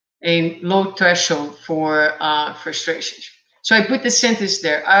 and low threshold for frustrations. So I put the sentence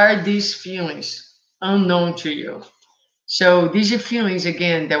there, are these feelings unknown to you? So these are feelings,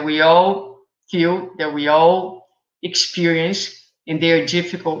 again, that we all feel, that we all experience, and they are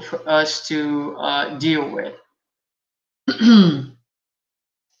difficult for us to deal with.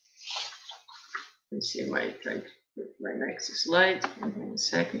 Let's see, my next slide. In a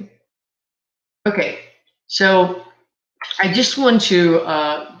second. Okay, so I just want to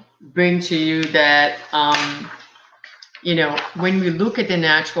bring to you that when we look at the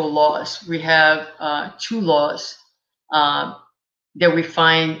natural laws, we have 2 laws that we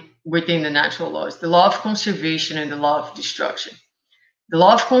find within the natural laws: the law of conservation and the law of destruction. The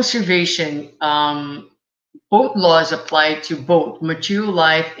law of conservation, both laws apply to both material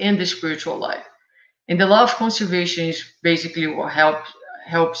life and the spiritual life. And the law of conservation is basically what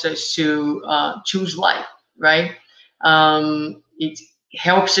helps us to choose life, right? It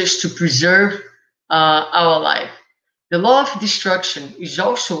helps us to preserve our life. The law of destruction is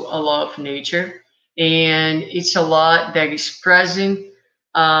also a law of nature, and it's a law that is present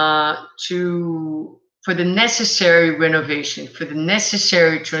for the necessary renovation, for the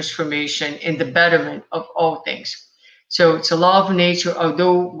necessary transformation and the betterment of all things. So it's a law of nature,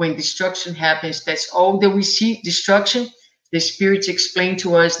 although when destruction happens, that's all that we see, destruction. The spirits explain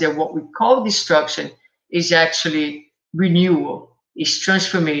to us that what we call destruction is actually renewal, is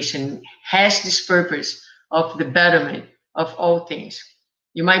transformation, has this purpose of the betterment of all things.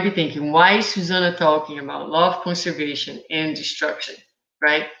 You might be thinking, why is SUZANA talking about law of conservation and destruction,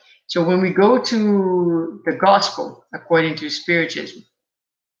 right? So when we go to the gospel, according to Spiritism,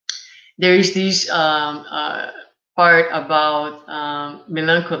 there is this part about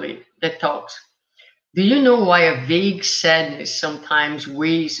melancholy that talks. Do you know why a vague sadness sometimes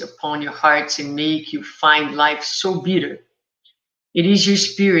weighs upon your hearts and make you find life so bitter? It is your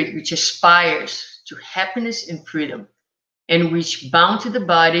spirit which aspires to happiness and freedom, and which, bound to the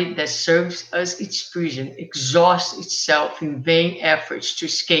body that serves as its prison, exhausts itself in vain efforts to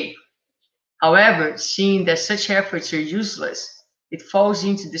escape. However, seeing that such efforts are useless, it falls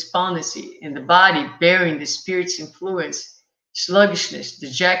into despondency, and the body, bearing the spirit's influence, sluggishness,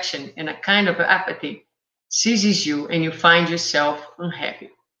 dejection, and a kind of apathy, seizes you and you find yourself unhappy.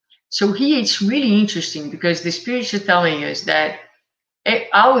 So here it's really interesting because the spirits are telling us that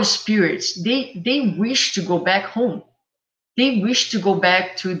our spirits, they wish to go back home. They wish to go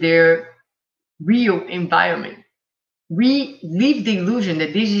back to their real environment. We live the illusion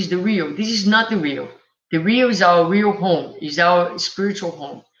that this is the real. This is not the real. The real is our real home, is our spiritual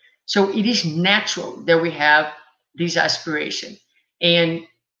home. So it is natural that we have this aspiration. And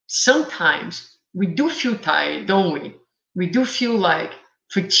sometimes we do feel tired, don't we? We do feel like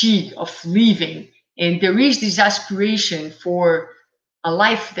fatigue of living. And there is this aspiration for a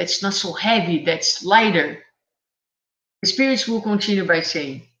life that's not so heavy, that's lighter. The spirits will continue by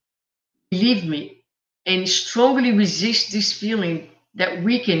saying, believe me, and strongly resist this feeling that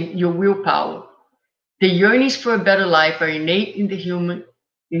weaken your willpower. The yearnings for a better life are innate in the human,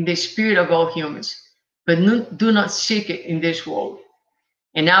 in the spirit of all humans, but do not seek it in this world.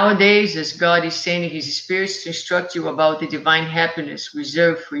 And nowadays, as God is sending his spirits to instruct you about the divine happiness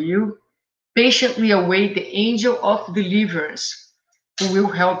reserved for you, patiently await the angel of deliverance who will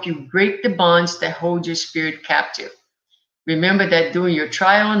help you break the bonds that hold your spirit captive. Remember that during your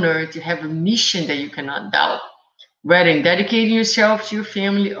trial on earth, you have a mission that you cannot doubt, whether in dedicating yourself to your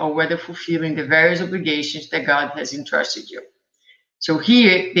family or whether fulfilling the various obligations that God has entrusted you. So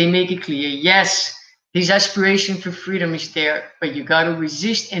here they make it clear, yes, this aspiration for freedom is there, but you got to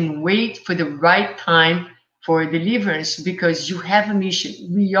resist and wait for the right time for deliverance because you have a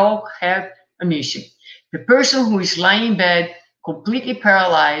mission. We all have a mission. The person who is lying in bed, completely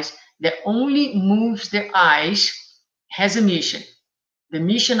paralyzed, that only moves their eyes, has a mission. The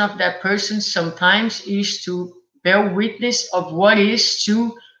mission of that person sometimes is to bear witness of what is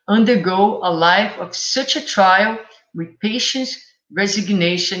to undergo a life of such a trial with patience,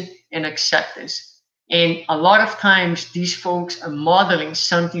 resignation, and acceptance. And a lot of times these folks are modeling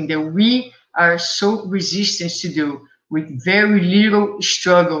something that we are so resistant to do with very little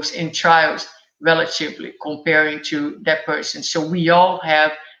struggles and trials relatively comparing to that person. So we all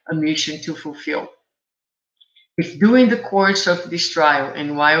have a mission to fulfill. If during the course of this trial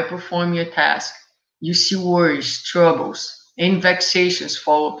and while performing your task, you see worries, troubles, and vexations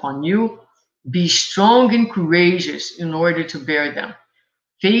fall upon you, be strong and courageous in order to bear them.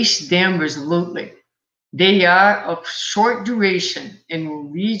 Face them resolutely. They are of short duration and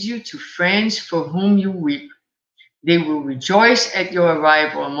will lead you to friends for whom you weep. They will rejoice at your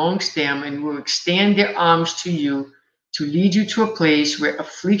arrival amongst them and will extend their arms to you to lead you to a place where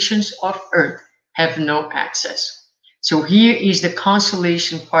afflictions of earth have no access. So here is the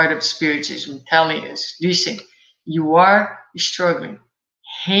consolation part of Spiritism telling us, listen, you are struggling.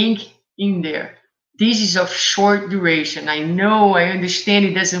 Hang in there. This is of short duration. I know, I understand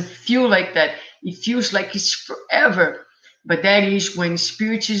it doesn't feel like that. It feels like it's forever. But that is when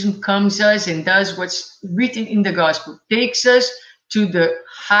Spiritism comes us and does what's written in the gospel, takes us to the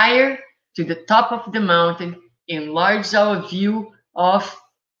higher, to the top of the mountain, enlarges our view of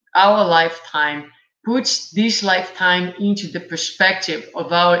our lifetime, puts this lifetime into the perspective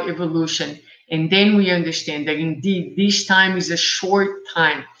of our evolution. And then we understand that indeed this time is a short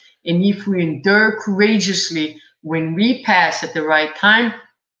time. And if we endure courageously, when we pass at the right time,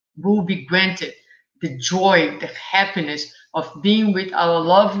 we'll be granted the joy, the happiness of being with our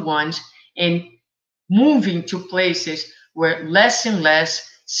loved ones and moving to places where less and less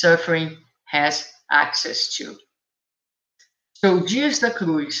suffering has access to. So Dias da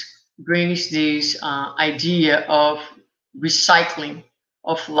Cruz brings this idea of recycling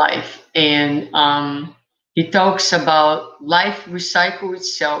of life, and he talks about life recycle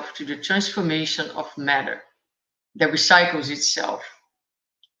itself to the transformation of matter that recycles itself,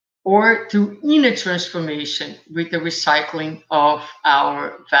 or through inner transformation with the recycling of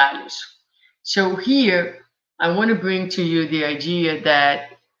our values. So here, I want to bring to you the idea that,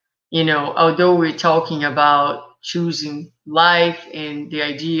 although we're talking about choosing life and the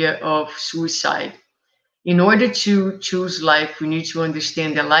idea of suicide, in order to choose life, we need to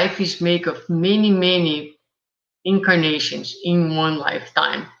understand that life is made of many, many incarnations in one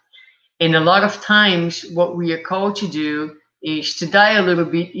lifetime. And a lot of times, what we are called to do is to die a little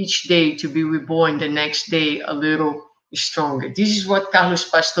bit each day to be reborn the next day a little stronger. This is what Carlos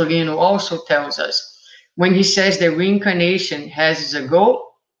Pastorino also tells us. when he says that reincarnation has as a goal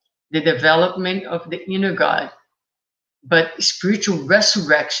the development of the inner God, but spiritual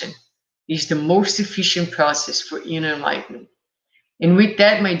resurrection is the most efficient process for inner enlightenment. And with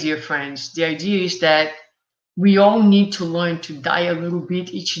that, my dear friends, the idea is that we all need to learn to die a little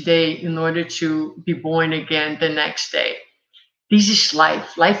bit each day in order to be born again the next day. This is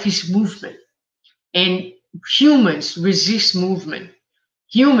life. Life is movement. And humans resist movement.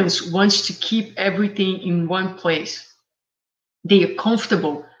 Humans want to keep everything in one place. They are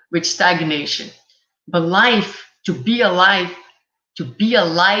comfortable with stagnation. But life, to be alive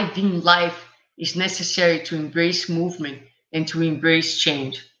in life, is necessary to embrace movement and to embrace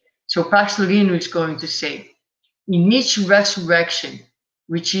change. So Pastorino is going to say, in each resurrection,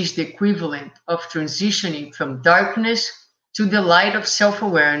 which is the equivalent of transitioning from darkness to the light of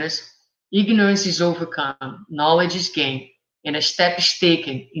self-awareness, ignorance is overcome, knowledge is gained, and a step is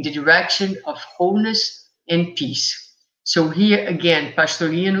taken in the direction of wholeness and peace. So here again,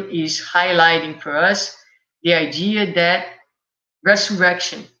 Pastorino is highlighting for us the idea that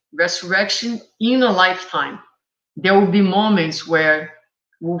resurrection in a lifetime, there will be moments where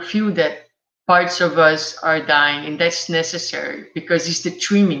we'll feel that parts of us are dying, and that's necessary because it's the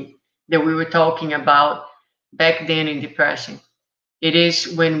trimming that we were talking about back then in depression. It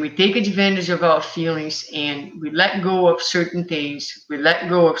is when we take advantage of our feelings and we let go of certain things, we let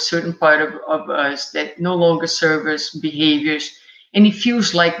go of certain part of us that no longer serve us, behaviors, and it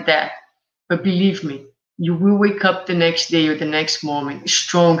feels like that. But believe me, you will wake up the next day or the next moment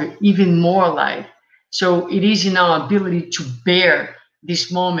stronger, even more alive. So it is in our ability to bear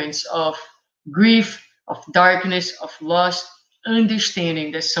these moments of grief, of darkness, of loss,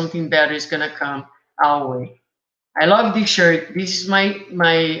 understanding that something better is going to come our way. I love this shirt. This is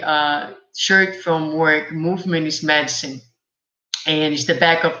my shirt from work. Movement is medicine, and it's the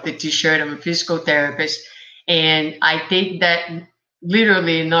back of the t-shirt. I'm a physical therapist, and I take that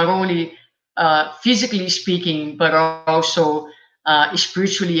literally, not only physically speaking, but also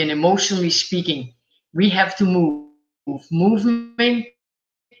spiritually and emotionally speaking. We have to move. Movement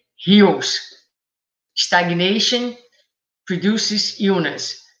heals. Stagnation produces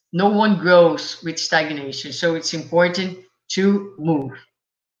illness. No one grows with stagnation. So it's important to move.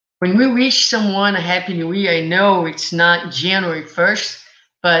 When we wish someone a happy new year, I know it's not January 1st,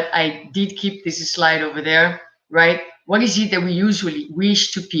 but I did keep this slide over there, right? What is it that we usually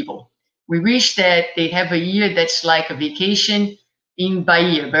wish to people? We wish that they have a year that's like a vacation in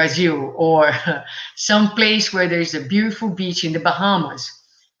Bahia, Brazil, or some place where there's a beautiful beach in the Bahamas,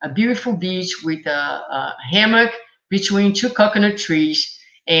 a beautiful beach with a hammock between two coconut trees,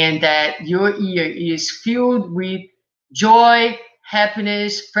 and that your year is filled with joy,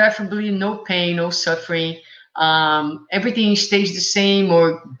 happiness, preferably no pain, no suffering. Everything stays the same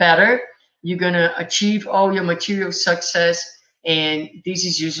or better. You're going to achieve all your material success. And this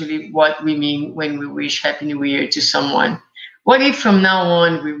is usually what we mean when we wish Happy New Year to someone. What if from now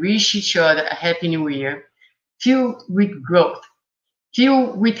on we wish each other a Happy New Year, filled with growth,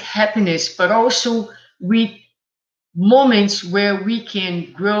 filled with happiness, but also with moments where we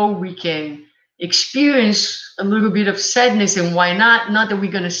can grow, we can experience a little bit of sadness. And why not? Not that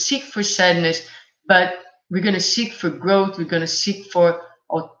we're going to seek for sadness, but we're going to seek for growth. We're going to seek for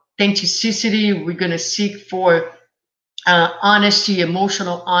authenticity. We're going to seek for honesty,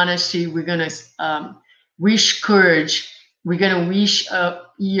 emotional honesty. We're going to wish courage. We're going to wish a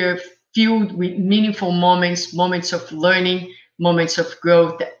year filled with meaningful moments, moments of learning, moments of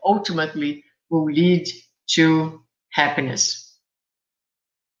growth that ultimately will lead to happiness.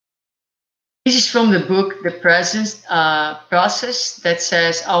 This is from the book, The Presence Process, that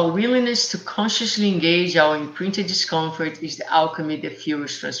says, our willingness to consciously engage our imprinted discomfort is the alchemy that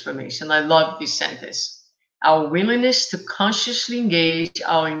fuels transformation. I love this sentence. Our willingness to consciously engage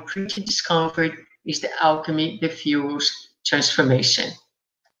our imprinted discomfort is the alchemy that fuels transformation.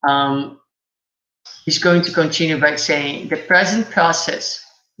 He's going to continue by saying, the present process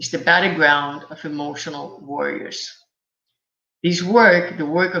is the battleground of emotional warriors. This work, the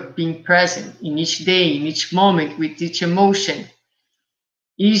work of being present in each day, in each moment, with each emotion,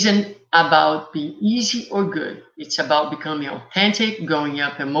 isn't about being easy or good. It's about becoming authentic, growing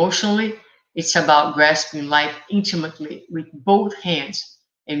up emotionally. It's about grasping life intimately with both hands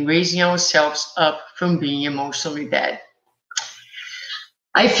and raising ourselves up from being emotionally dead.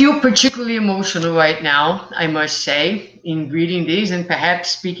 I feel particularly emotional right now, I must say, in reading this and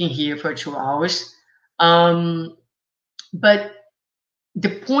perhaps speaking here for 2 hours. But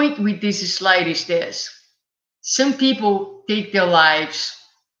the point with this slide is this. Some people take their lives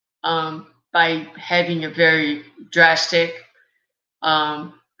by having a very drastic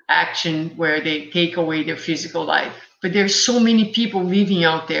action where they take away their physical life. But there's so many people living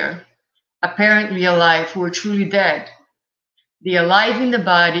out there, apparently alive, who are truly dead. They are alive in the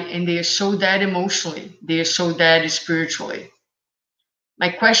body, and they are so dead emotionally. They are so dead spiritually. My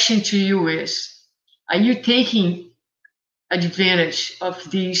question to you is, are you taking advantage of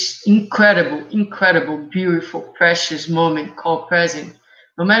this incredible, incredible, beautiful, precious moment called present?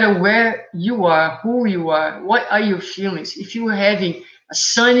 No matter where you are, who you are, what are your feelings? If you are having a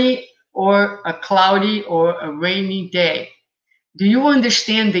sunny or a cloudy or a rainy day, do you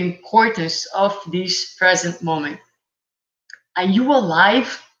understand the importance of this present moment? Are you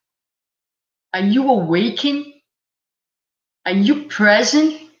alive? Are you awakened? Are you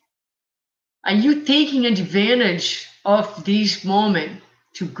present? Are you taking advantage of this moment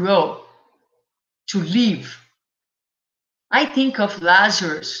to grow, to live? I think of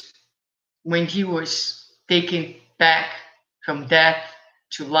Lazarus when he was taken back from death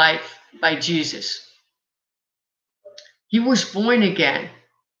to life by Jesus. He was born again.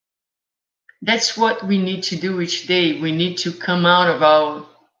 That's what we need to do each day. We need to come out of our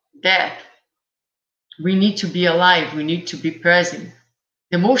death. We need to be alive. We need to be present.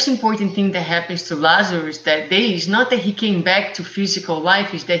 The most important thing that happens to Lazarus that day is not that he came back to physical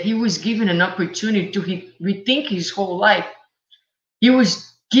life, is that he was given an opportunity to rethink his whole life. He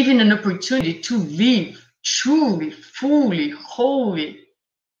was given an opportunity to live truly, fully, wholly,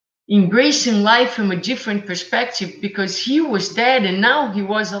 embracing life from a different perspective, because he was dead and now he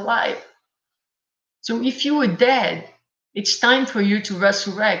was alive. So if you were dead, it's time for you to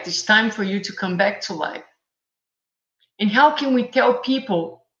resurrect. It's time for you to come back to life. And how can we tell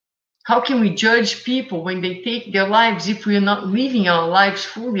people, how can we judge people when they take their lives if we are not living our lives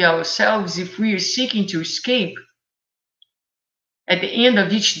fully ourselves, if we are seeking to escape at the end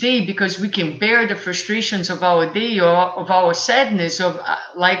of each day because we can bear the frustrations of our day or of our sadness, of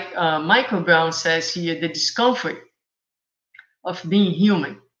like Michael Brown says here, the discomfort of being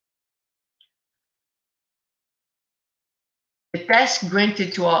human. The task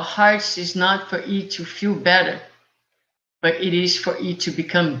granted to our hearts is not for it to feel better, but it is for it to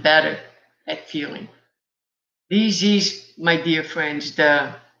become better at feeling. This is, my dear friends,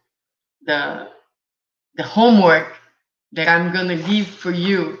 the homework that I'm going to leave for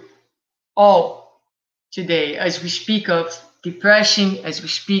you all today as we speak of depression, as we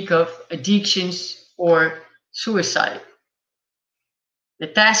speak of addictions or suicide. The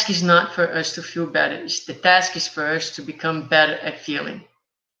task is not for us to feel better. The task is for us to become better at feeling.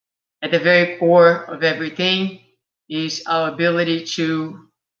 At the very core of everything is our ability to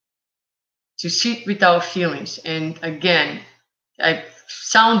sit with our feelings. And again, I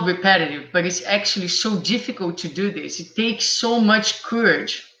sound repetitive, but it's actually so difficult to do this. It takes so much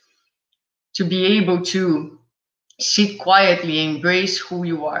courage to be able to sit quietly and embrace who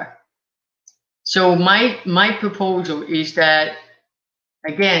you are. So my proposal is that,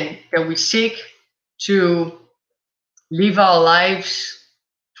 again, that we seek to live our lives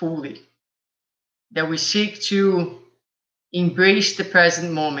fully, that we seek to embrace the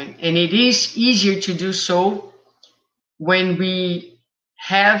present moment. And it is easier to do so when we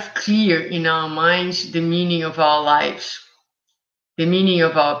have clear in our minds the meaning of our lives, the meaning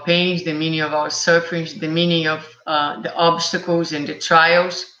of our pains, the meaning of our sufferings, the meaning of the obstacles and the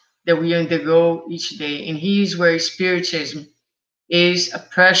trials that we undergo each day. And here's where Spiritism is a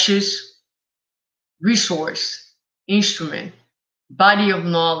precious resource, instrument, body of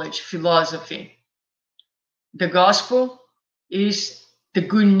knowledge, philosophy. The gospel is the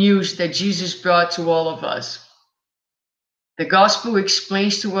good news that Jesus brought to all of us. The gospel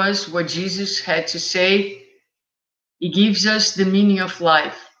explains to us what Jesus had to say. It gives us the meaning of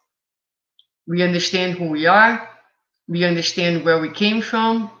life. We understand who we are. We understand where we came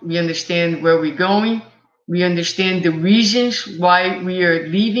from. We understand where we're going. We understand the reasons why we are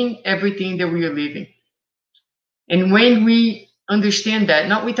living everything that we are living. And when we understand that,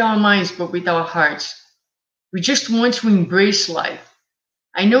 not with our minds, but with our hearts, we just want to embrace life.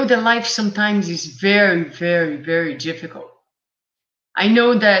 I know that life sometimes is very, very, very difficult. I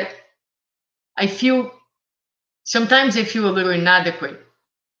know that sometimes I feel a little inadequate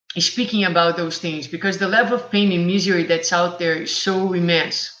speaking about those things because the level of pain and misery that's out there is so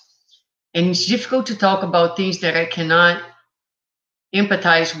immense. And it's difficult to talk about things that I cannot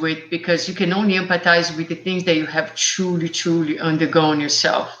empathize with, because you can only empathize with the things that you have truly, truly undergone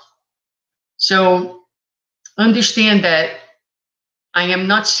yourself. So understand that I am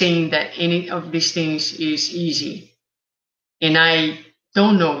not saying that any of these things is easy. And I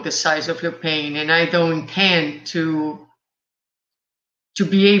don't know the size of your pain, and I don't intend to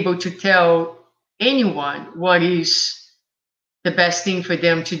be able to tell anyone what is the best thing for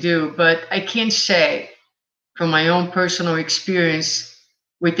them to do. But I can say from my own personal experience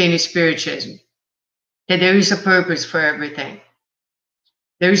within Spiritism that there is a purpose for everything.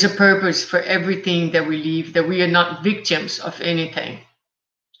 There is a purpose for everything that we live, that we are not victims of anything.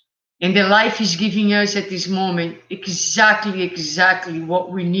 And that life is giving us at this moment exactly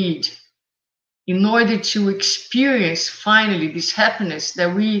what we need in order to experience finally this happiness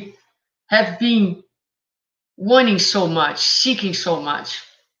that we have been wanting so much, seeking so much.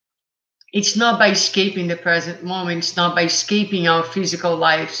 It's not by escaping the present moment, it's not by escaping our physical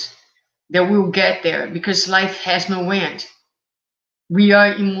lives that we'll get there, because life has no end. We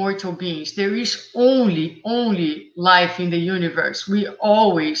are immortal beings. There is only life in the universe. We are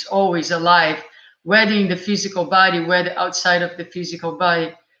always alive, whether in the physical body, whether outside of the physical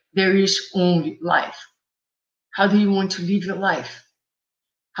body. There is only life. How do you want to live your life?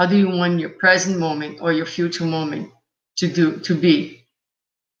 How do you want your present moment or your future moment to be?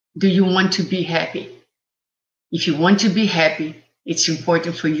 Do you want to be happy? If you want to be happy, it's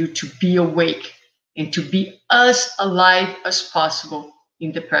important for you to be awake and to be as alive as possible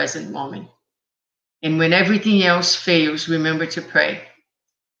in the present moment. And when everything else fails, remember to pray.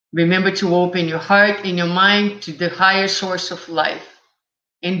 Remember to open your heart and your mind to the higher source of life.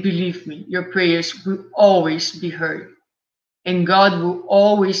 And believe me, your prayers will always be heard. And God will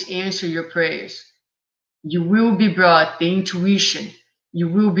always answer your prayers. You will be brought the intuition. You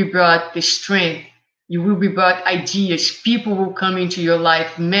will be brought the strength. You will be brought ideas. People will come into your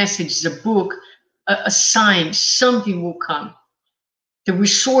life, messages, a book, a sign, something will come. The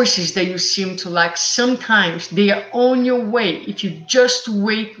resources that you seem to lack, sometimes they are on your way. If you just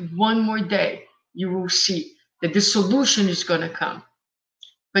wait one more day, you will see that the solution is going to come.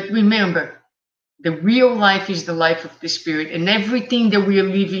 But remember, the real life is the life of the spirit, and everything that we are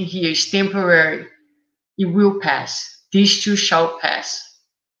living here is temporary. It will pass. These too shall pass.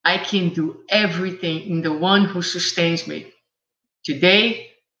 I can do everything in the one who sustains me today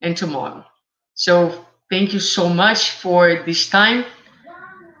and tomorrow. So thank you so much for this time.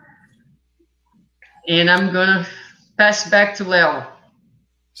 And I'm going to pass back to Leo.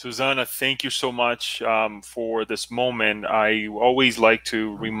 SUZANA, thank you so much for this moment. I always like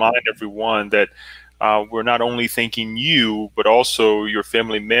to remind everyone that we're not only thanking you, but also your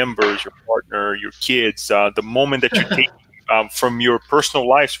family members, your partner, your kids. The moment that you take from your personal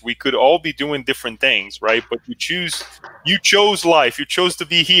lives, we could all be doing different things, right? But you chose life. You chose to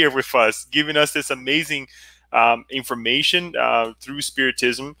be here with us, giving us this amazing information through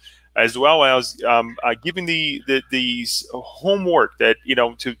Spiritism, as well as giving these homework that,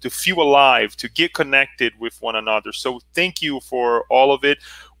 to feel alive, to get connected with one another. So thank you for all of it.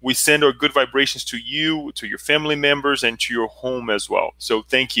 We send our good vibrations to you, to your family members, and to your home as well. So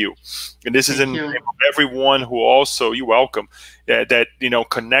thank you. And this is in the name of everyone who also, you're welcome, that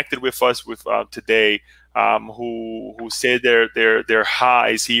connected with us today, who said their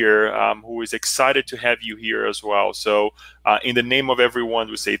highs here, who is excited to have you here as well. So in the name of everyone,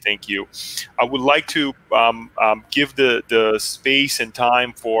 we say thank you. I would like to give the space and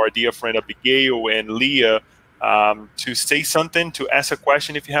time for our dear friend Abigail and Leah to say something, to ask a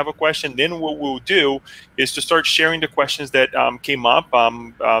question if you have a question. Then what we'll do is to start sharing the questions that came up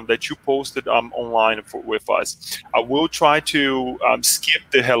that you posted online with us. I will try to skip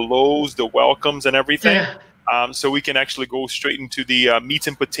the hellos, the welcomes, and everything. Yeah. So we can actually go straight into the meat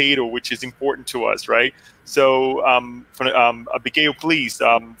and potato, which is important to us, right? So Abigail, please,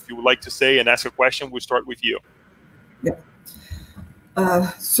 if you would like to say and ask a question, we'll start with you. Yeah.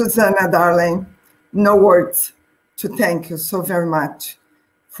 SUZANA, darling, no words to thank you so very much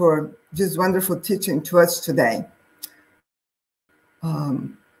for this wonderful teaching to us today.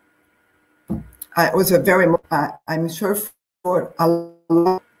 It was a very, I'm sure for a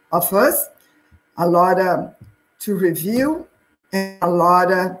lot of us, a lot to review and a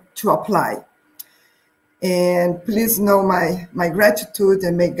lot to apply. And please know my gratitude,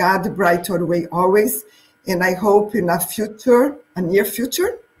 and may God bright your way always. And I hope in a near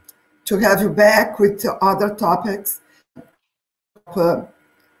future, to have you back with other topics of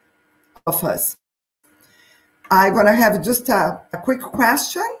us. I'm going to have just a quick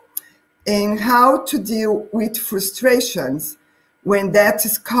question in how to deal with frustrations when that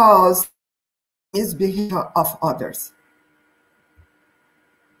is caused misbehavior of others.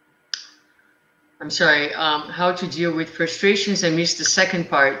 I'm sorry, how to deal with frustrations? I missed the second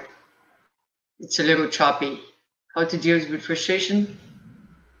part. It's a little choppy. How to deal with frustration?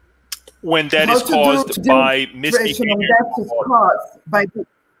 When that is caused by misbehavior. That is caused by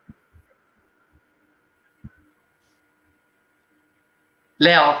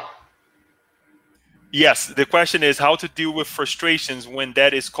Leo. Yes, the question is how to deal with frustrations when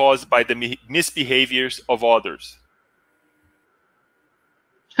that is caused by the misbehaviors of others.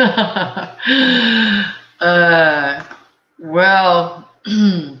 Well,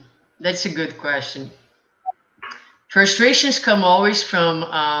 that's a good question. Frustrations come always from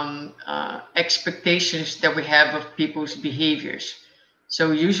expectations that we have of people's behaviors.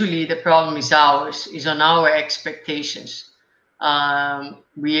 So usually the problem is ours, is on our expectations.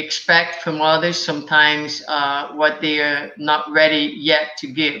 We expect from others sometimes what they are not ready yet to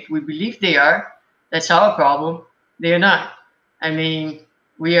give. We believe they are. That's our problem. They are not. I mean,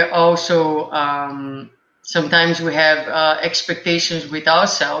 we are also sometimes we have expectations with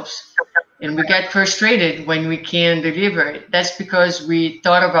ourselves, and we get frustrated when we can't deliver it. That's because we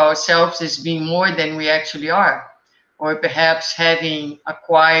thought of ourselves as being more than we actually are, or perhaps having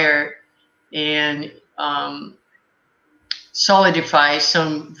acquired and solidify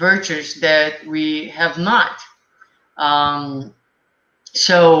some virtues that we have not. Um,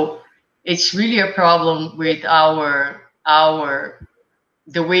 so it's really a problem with our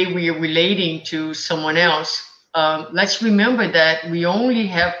the way we are relating to someone else. Let's remember that we only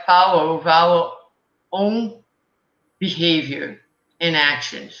have power over our own behavior and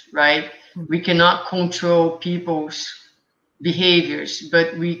actions, right? We cannot control people's behaviors,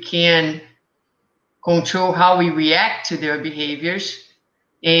 but we can control how we react to their behaviors.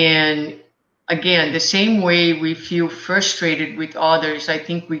 And again, the same way we feel frustrated with others, I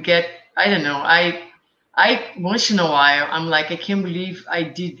think we get, I don't know, I once in a while, I'm like, I can't believe I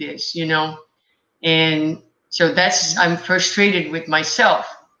did this, you know? And so that's, I'm frustrated with myself.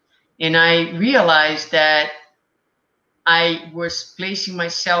 And I realized that I was placing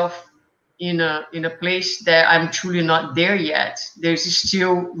myself in a place that I'm truly not there yet. There's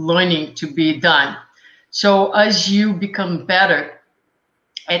still learning to be done. So as you become better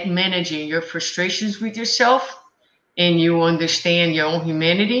at managing your frustrations with yourself and you understand your own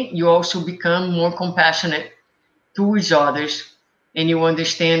humanity, you also become more compassionate towards others. And you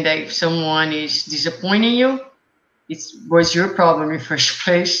understand that if someone is disappointing you, it was your problem in the first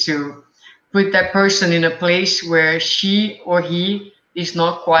place to put that person in a place where she or he is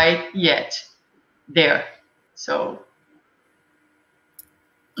not quite yet there. So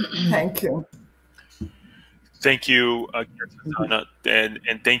Thank you. Thank you, SUZANA,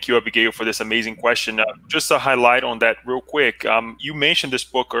 and thank you, Abigail, for this amazing question. Just a highlight on that real quick. You mentioned this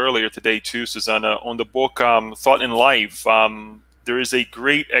book earlier today too, SUZANA. On the book Thought in Life, there is a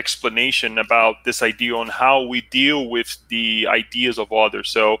great explanation about this idea on how we deal with the ideas of others.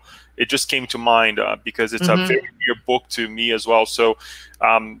 So it just came to mind because it's a very dear book to me as well. So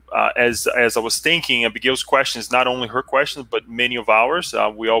as I was thinking, Abigail's question is not only her question, but many of ours.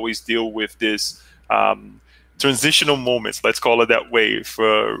 We always deal with this transitional moments, let's call it that way,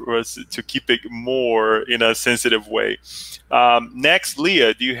 for us to keep it more in a sensitive way. Next,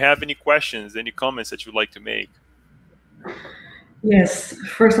 Leah, do you have any questions, any comments that you'd like to make? Yes,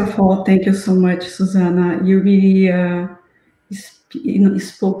 first of all, thank you so much, SUZANA. You really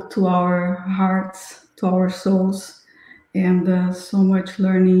spoke to our hearts, to our souls, and so much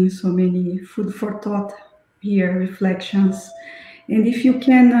learning, so many food for thought here, reflections. And if you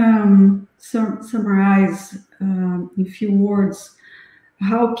can summarize in few words,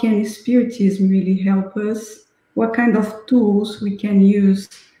 how can Spiritism really help us? What kind of tools we can use,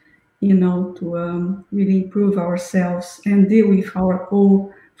 to really improve ourselves and deal with our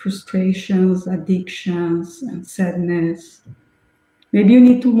own frustrations, addictions, and sadness? Maybe you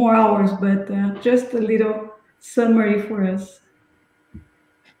need 2 more hours, but just a little summary for us.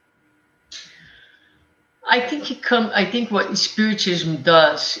 I think what Spiritism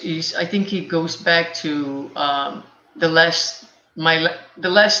does is, I think it goes back to the last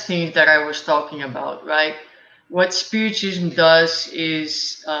thing that I was talking about, right? What Spiritism does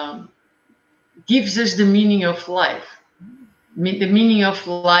is gives us the meaning of life. The meaning of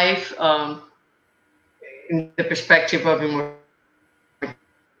life in the perspective of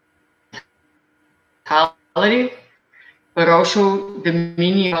immortality, but also the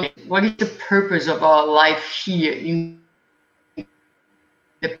meaning of what is the purpose of our life here in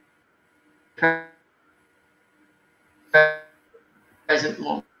the present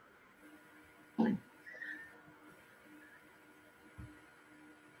moment.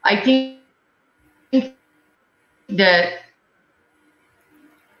 I think that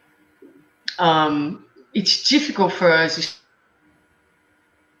it's difficult for us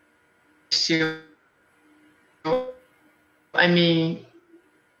to, I mean,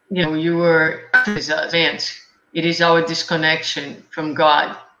 you were advanced. It is our disconnection from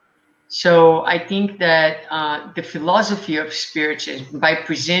God. So I think that the philosophy of Spiritism, by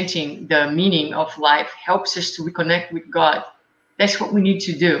presenting the meaning of life, helps us to reconnect with God. That's what we need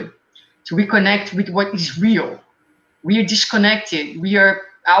to do, to reconnect with what is real. We are disconnected.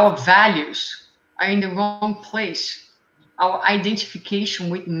 Our values are in the wrong place. Our identification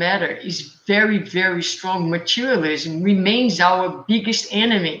with matter is very, very strong. Materialism remains our biggest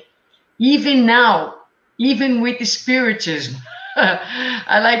enemy. Even now, even with the Spiritism,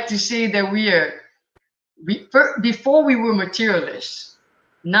 I like to say that before we were materialists,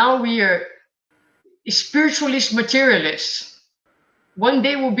 now we are spiritualist materialists. One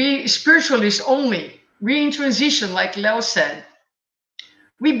day we'll be spiritualists only. We're in transition, like Leo said.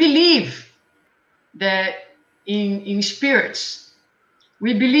 We believe that in spirits.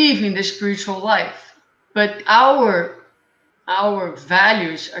 We believe in the spiritual life, but our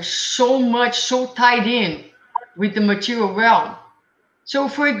values are so tied in with the material realm. So,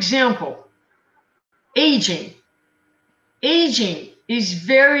 for example, aging is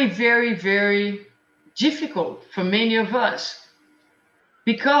very, very, very difficult for many of us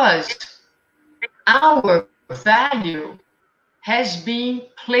because our value has been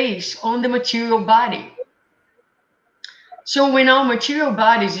placed on the material body. So when our material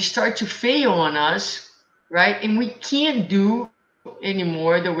bodies start to fail on us, right, and we can't do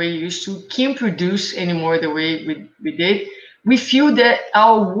anymore the way we used to, can't produce anymore the way we did, we feel that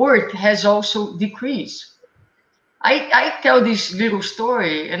our worth has also decreased. I tell this little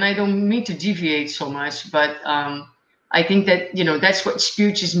story, and I don't mean to deviate so much, but I think that, you know, that's what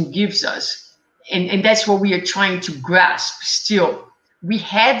Spiritism gives us. And that's what we are trying to grasp still. We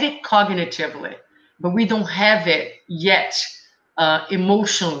have it cognitively, but we don't have it yet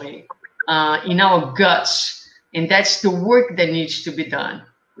emotionally in our guts. And that's the work that needs to be done,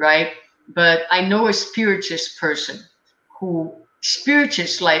 right? But I know a spiritist person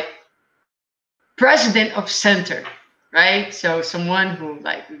spiritist, like president of center, right? So someone who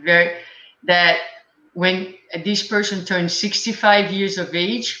like that when this person turns 65 years of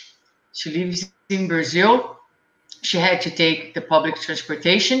age, she lives in Brazil, she had to take the public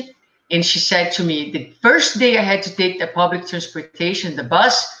transportation. And she said to me, the first day I had to take the public transportation, the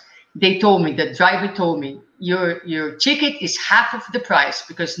bus, the driver told me, your ticket is half of the price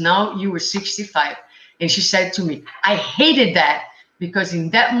because now you were 65. And she said to me, I hated that because in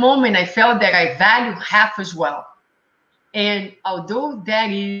that moment I felt that I value half as well. And although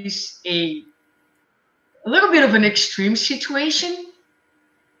that is a little bit of an extreme situation,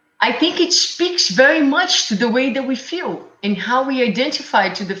 I think it speaks very much to the way that we feel and how we identify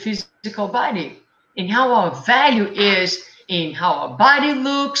to the physical body and how our value is in how our body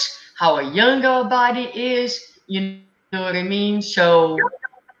looks, how young our body is, you know what I mean? So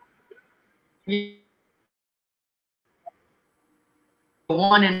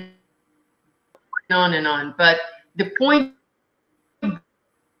on and on and on. But the point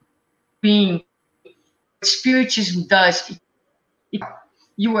being, Spiritism does,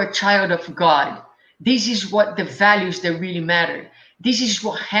 you are a child of God. This is what the values that really matter. This is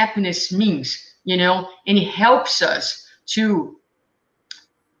what happiness means, you know, and it helps us, it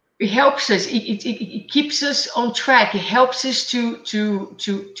keeps us on track. It helps us to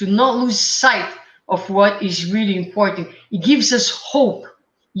not lose sight of what is really important. It gives us hope.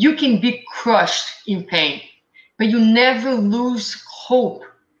 You can be crushed in pain, but you never lose hope,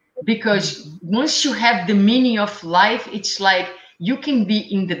 because once you have the meaning of life, it's like you can be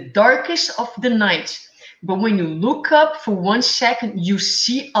in the darkest of the night, but when you look up for 1 second, you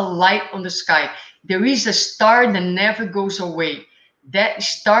see a light on the sky. There is a star that never goes away. That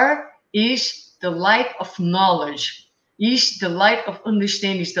star is the light of knowledge, is the light of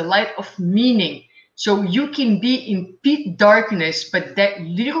understanding, is the light of meaning. So you can be in pitch darkness, but that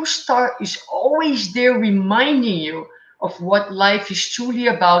little star is always there reminding you of what life is truly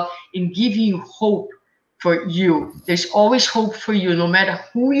about and giving you hope for you. There's always hope for you, no matter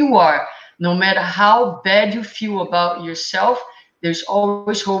who you are, no matter how bad you feel about yourself, there's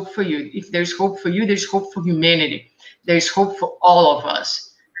always hope for you. If there's hope for you, there's hope for humanity. There's hope for all of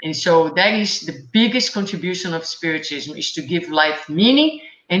us. And so that is the biggest contribution of Spiritism, is to give life meaning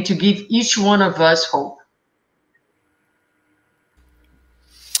and to give each one of us hope.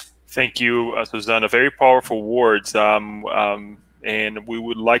 Thank you, SUZANA. Very powerful words. And we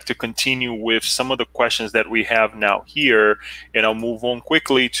would like to continue with some of the questions that we have now here. And I'll move on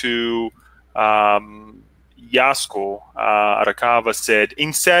quickly to Yasko Aracava said,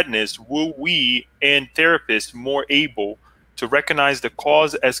 in sadness, will we and therapists more able to recognize the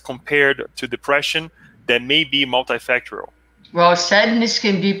cause as compared to depression that may be multifactorial? Well, sadness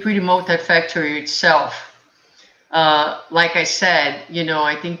can be pretty multifactorial itself. like I said,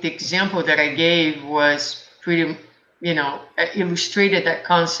 I think the example that I gave was pretty, illustrated that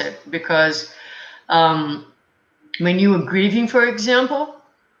concept, because when you were grieving, for example,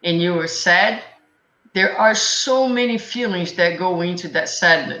 and you were sad, there are so many feelings that go into that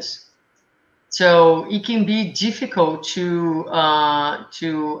sadness. So it can be difficult to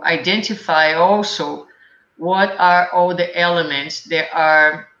identify also what are all the elements that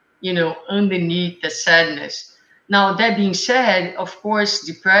are, underneath the sadness. Now, that being said, of course,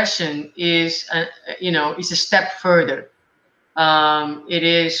 depression is, is a step further. It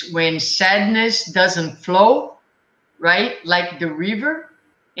is when sadness doesn't flow, right? Like the river,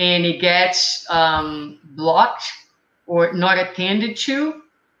 and it gets blocked or not attended to.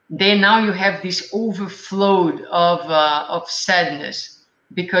 Then now you have this overflow of sadness,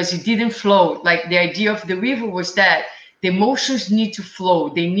 because it didn't flow. Like the idea of the river was that the emotions need to flow,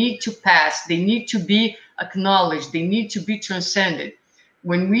 they need to pass, they need to be acknowledged, they need to be transcended.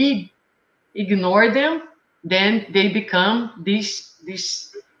 When we ignore them, then they become this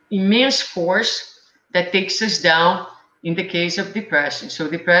immense force that takes us down in the case of depression. So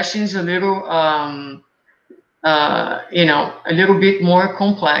depression is a little a little bit more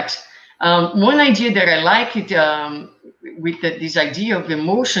complex. One idea that I like it with this idea of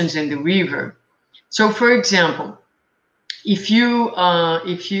emotions in the river. So, for example, if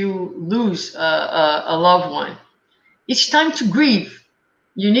you lose a loved one, it's time to grieve.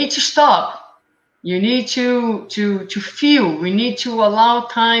 You need to stop. You need to feel. We need to allow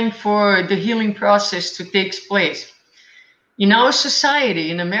time for the healing process to take place. In our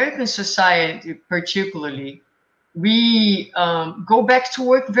society, in American society particularly, we go back to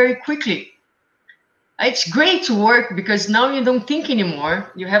work very quickly. It's great to work because now you don't think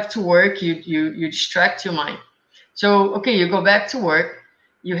anymore. You have to work, you distract your mind. So, okay, you go back to work.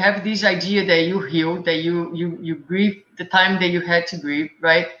 You have this idea that you healed, that you grieve the time that you had to grieve,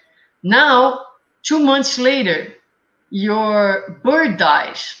 right? Now, 2 months later, your bird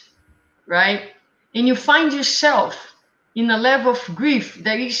dies, right? And you find yourself in a level of grief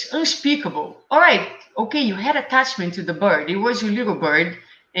that is unspeakable. All right, okay, you had attachment to the bird. It was your little bird.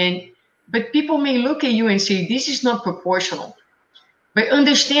 But people may look at you and say, this is not proportional. But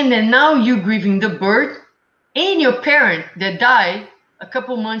understand that now you're grieving the bird and your parent that died a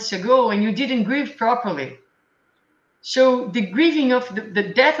couple months ago, and you didn't grieve properly. So the grieving of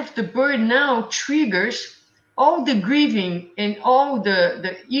the death of the bird now triggers all the grieving and all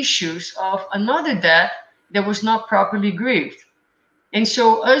the issues of another death that was not properly grieved. And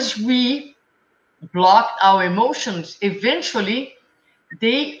so as we blocked our emotions, eventually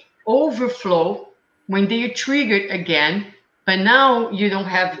they overflow when they are triggered again. But now you don't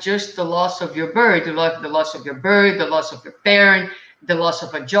have just the loss of your bird, the loss of your bird, the loss of your parent, the loss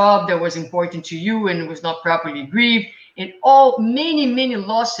of a job that was important to you and was not properly grieved, and many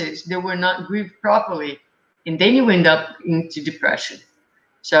losses that were not grieved properly. And then you end up into depression.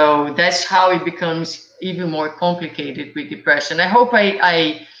 So that's how it becomes even more complicated with depression. I hope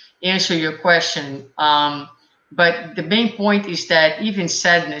I answer your question. But the main point is that even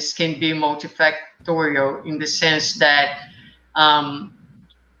sadness can be multifactorial in the sense that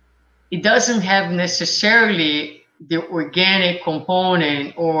it doesn't have necessarily the organic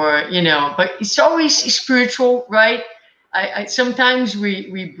component or, but it's always spiritual, right? Sometimes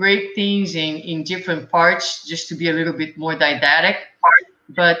we break things in different parts just to be a little bit more didactic,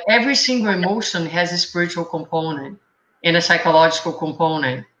 but every single emotion has a spiritual component and a psychological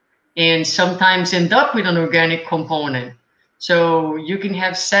component, and sometimes end up with an organic component. So you can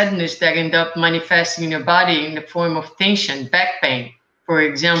have sadness that end up manifesting in your body in the form of tension, back pain, for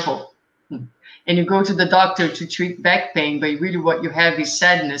example. And you go to the doctor to treat back pain, but really what you have is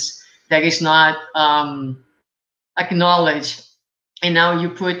sadness that is not acknowledged. And now you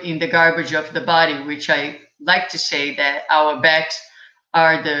put in the garbage of the body, which I like to say that our backs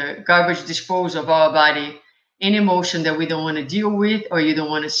are the garbage disposal of our body. Any emotion that we don't want to deal with or you don't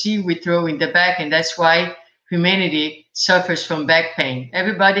want to see, we throw in the back. And that's why humanity suffers from back pain.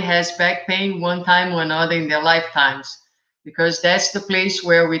 Everybody has back pain one time or another in their lifetimes, because that's the place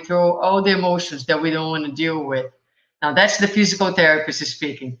where we throw all the emotions that we don't want to deal with. Now, that's the physical therapist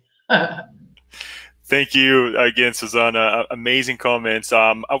speaking. Thank you again, SUZANA. Amazing comments.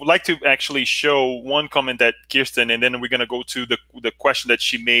 I would like to actually show one comment that Kirsten, and then we're going to go to the question that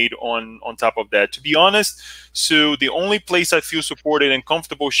she made on top of that. To be honest, Sue, the only place I feel supported and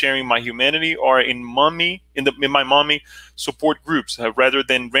comfortable sharing my humanity are in my mommy support groups rather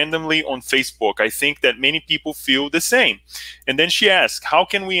than randomly on Facebook. I think that many people feel the same. And then she asked, how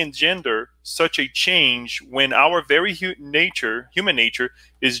can we engender such a change when our very human nature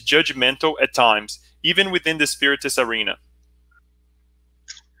is judgmental at times, even within the Spiritist arena?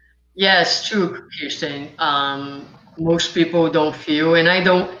 Yes, true, Kirsten. Most people don't feel, and I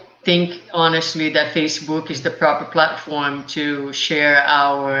don't think honestly that Facebook is the proper platform to share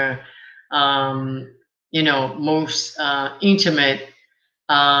our, um, most intimate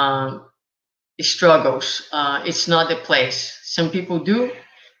um, struggles. It's not the place. Some people do,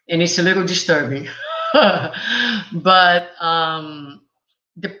 and it's a little disturbing. But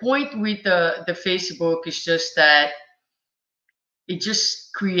the point with the Facebook is just that it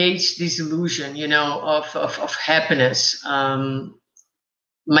just creates this illusion, of happiness.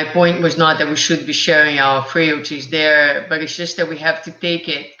 My point was not that we should be sharing our frailties there, but it's just that we have to take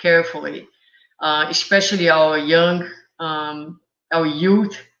it carefully, especially our youth,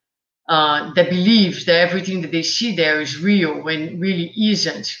 that believes that everything that they see there is real when really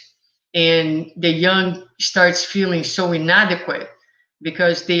isn't. And the young starts feeling so inadequate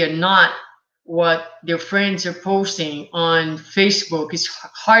because they are not what their friends are posting on Facebook. It's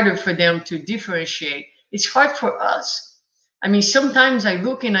harder for them to differentiate. It's hard for us. I mean, sometimes I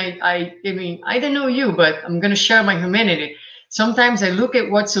look and I mean, I don't know you, but I'm going to share my humanity. Sometimes I look at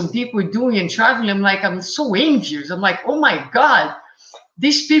what some people are doing and traveling. I'm so envious. I'm like, oh my God,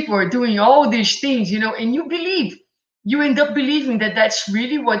 these people are doing all these things, and you end up believing that that's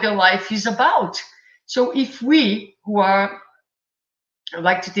really what their life is about. So if we, who are, I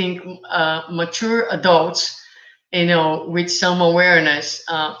like to think, mature adults, with some awareness,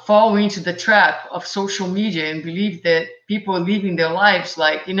 fall into the trap of social media and believe that people are living their lives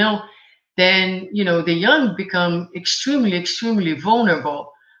like, then, the young become extremely, extremely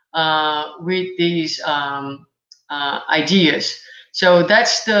vulnerable with these ideas. So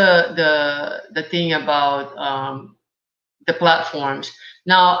that's the thing about the platforms.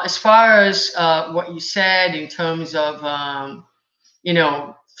 Now, as far as what you said in terms of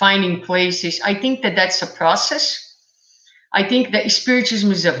finding places, I think that that's a process. I think that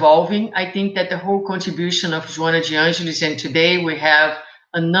Spiritism is evolving. I think that the whole contribution of Joana de Angelis, and today we have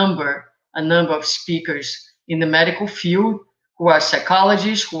a number of speakers in the medical field who are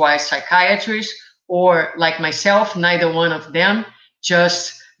psychologists, who are psychiatrists, or like myself, neither one of them,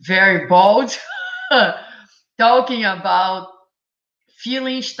 just very bold, talking about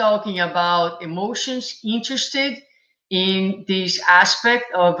feelings, talking about emotions, interested in this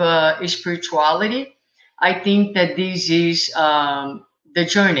aspect of spirituality. I think that this is the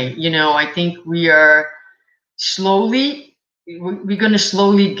journey. I think we're going to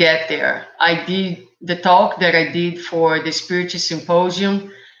slowly get there. I did the talk that I did for the Spiritist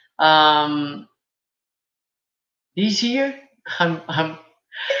Symposium this year.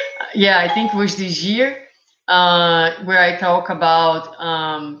 Yeah, I think it was this year, where I talk about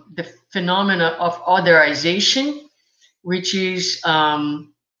the phenomena of otherization, which is, to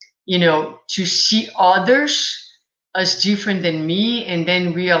see others as different than me, and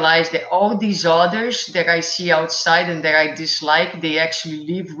then realize that all these others that I see outside and that I dislike, they actually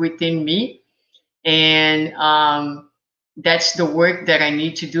live within me. And that's the work that I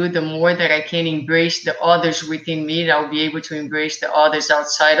need to do. The more that I can embrace the others within me, I'll be able to embrace the others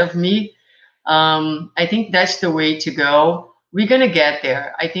outside of me. I think that's the way to go. We're going to get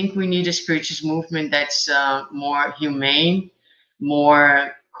there. I think we need a spiritual movement that's more humane,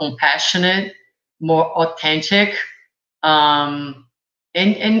 more compassionate, more authentic. And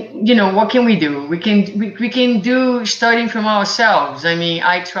what can we do? We can do starting from ourselves. I mean,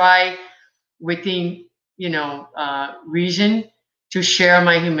 I try within reason to share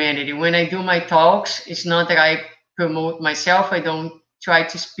my humanity. When I do my talks, it's not that I promote myself. I don't try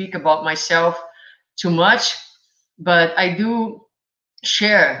to speak about myself too much, but I do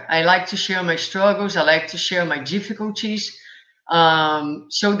share. I like to share my struggles. I like to share my difficulties,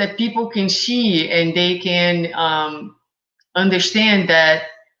 so that people can see and they can understand that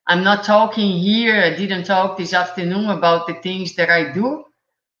I'm not talking here. I didn't talk this afternoon about the things that I do.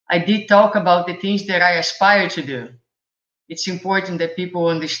 I did talk about the things that I aspire to do. It's important that people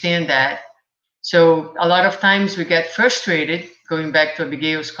understand that. So a lot of times we get frustrated, going back to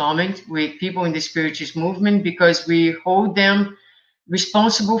Abigail's comment, with people in the Spiritist movement because we hold them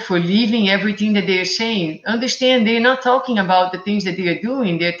responsible for living everything that they are saying. Understand, they're not talking about the things that they are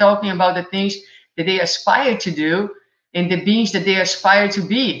doing. They're talking about the things that they aspire to do and the beings that they aspire to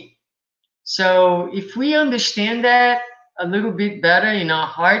be. So if we understand that a little bit better in our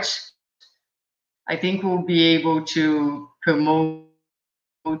hearts, I think we'll be able to promote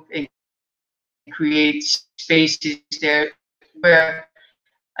and create spaces there where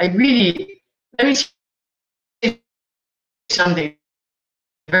I really, let me say something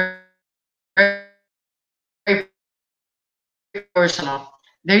very personal.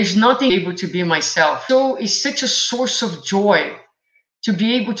 There is nothing able to be myself. So it's such a source of joy to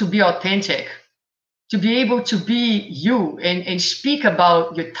be able to be authentic, to be able to be you and speak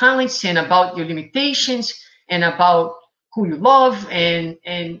about your talents and about your limitations and about who you love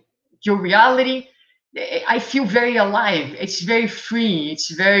and your reality. I feel very alive. It's very free.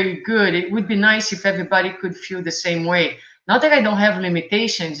 It's very good. It would be nice if everybody could feel the same way. Not that I don't have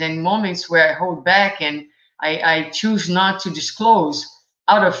limitations and moments where I hold back and I choose not to disclose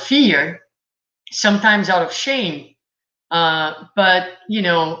out of fear, sometimes out of shame. But, you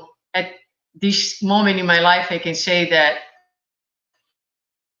know, at this moment in my life, I can say that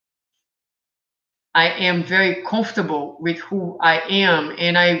I am very comfortable with who I am.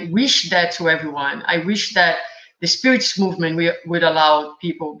 And I wish that to everyone. I wish that the spirits movement would allow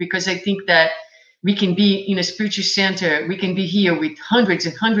people, because I think that we can be in a spiritual center. We can be here with hundreds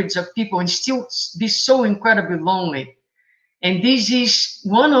and hundreds of people and still be so incredibly lonely. And this is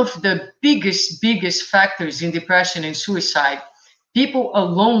one of the biggest factors in depression and suicide. People are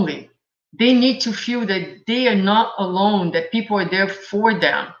lonely. They need to feel that they are not alone, that people are there for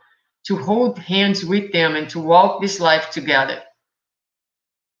them, to hold hands with them and to walk this life together.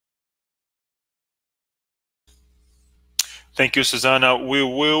 Thank you, Susanna. We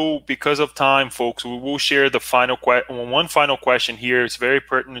will, because of time, folks, we will share the one final question here. It's very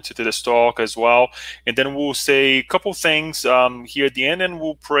pertinent to this talk as well. And then we'll say a couple things here at the end, and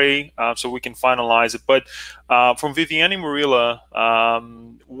we'll pray so we can finalize it. But from Viviane Murila,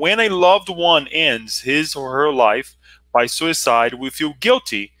 when a loved one ends his or her life by suicide, we feel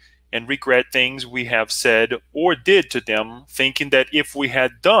guilty and regret things we have said or did to them, thinking that if we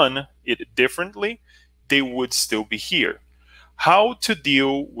had done it differently, they would still be here. How to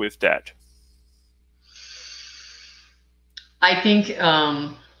deal with that? I think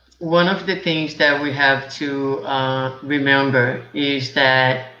one of the things that we have to remember is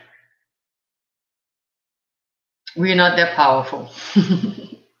that we're not that powerful.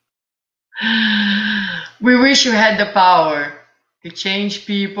 We wish we had the power to change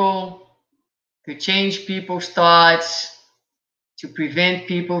people, to change people's thoughts, to prevent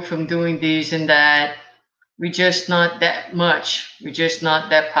people from doing this and that. We're just not that much. We're just not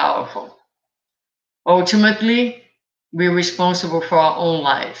that powerful. Ultimately, we're responsible for our own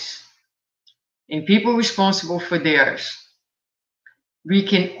lives, and people responsible for theirs. We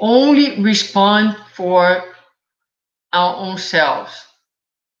can only respond for our own selves.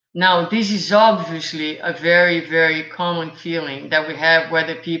 Now, this is obviously a very common feeling that we have,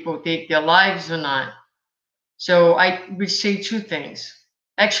 whether people take their lives or not. So I would say two things,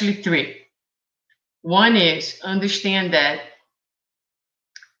 actually three. One is understand that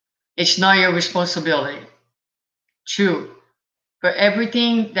it's not your responsibility. Two, for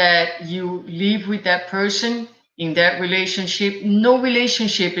everything that you live with that person in that relationship, no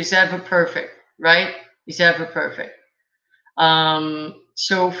relationship is ever perfect, right? Is ever perfect.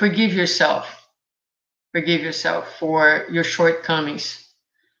 So forgive yourself. Forgive yourself for your shortcomings.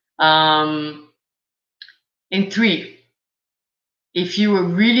 And three, if you are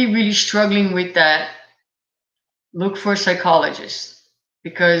really struggling with that, look for a psychologist,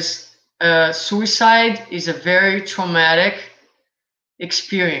 because suicide is a very traumatic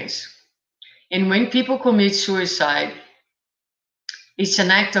experience. And when people commit suicide, it's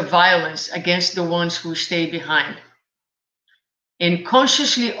an act of violence against the ones who stay behind. And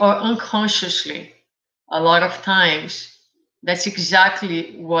consciously or unconsciously, a lot of times, that's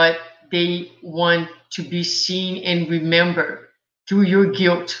exactly what they want to be seen and remembered, through your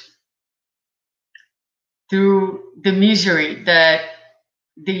guilt, through the misery that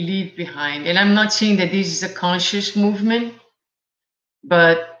they leave behind. And I'm not saying that this is a conscious movement,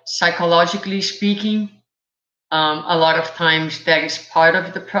 but psychologically speaking, a lot of times that is part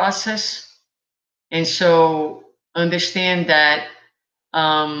of the process. And so understand that,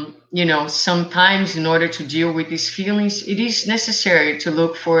 you know, sometimes in order to deal with these feelings, it is necessary to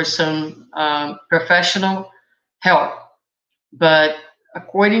look for some professional help. But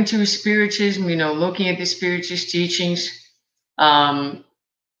according to Spiritism, you know, looking at the Spiritist teachings,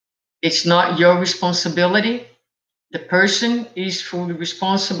 it's not your responsibility. The person is fully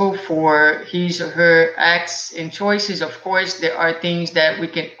responsible for his or her acts and choices. Of course, there are things that we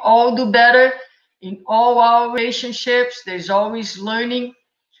can all do better in all our relationships. There's always learning,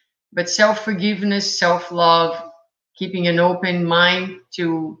 but self-forgiveness, self-love, keeping an open mind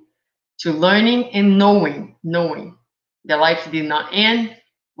to learning and knowing that life did not end.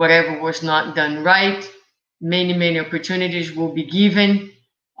 Whatever was not done right, many opportunities will be given.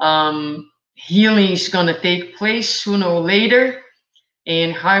 Healing is going to take place sooner or later,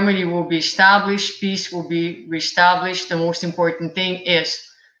 and harmony will be established, peace will be reestablished. The most important thing is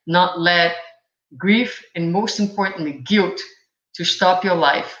not let grief and, most importantly, guilt to stop your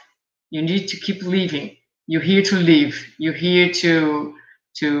life. You need to keep living. You're here to live. You're here to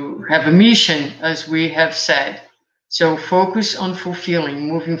have a mission, as we have said. So focus on fulfilling,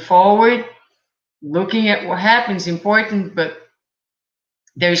 moving forward, looking at what happens, important, but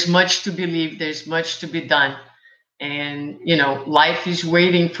there's much to believe, there's much to be done. And, you know, life is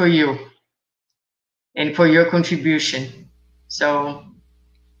waiting for you and for your contribution. So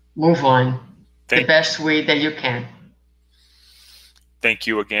move on the best way that you can. Thank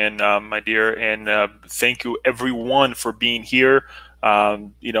you again, my dear, and thank you everyone for being here.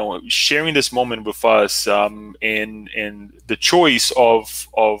 You know, sharing this moment with us, and the choice of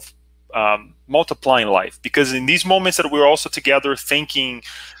multiplying life, because in these moments that we're also together thinking,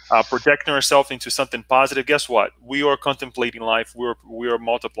 projecting ourselves into something positive, guess what? We are contemplating life. We are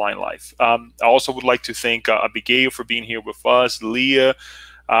multiplying life. I also would like to thank Abigail for being here with us, Leah.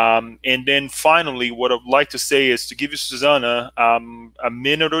 And then finally, what I'd like to say is to give you, SUZANA, a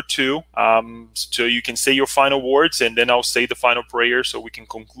minute or two, so you can say your final words, and then I'll say the final prayer so we can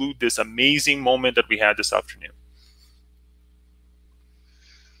conclude this amazing moment that we had this afternoon.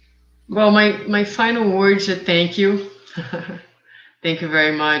 Well, my final words are thank you. Thank you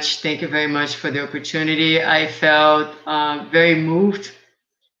very much. Thank you very much for the opportunity. I felt very moved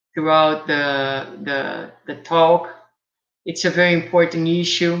throughout the talk. It's a very important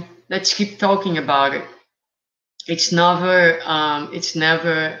issue. Let's keep talking about it. It's never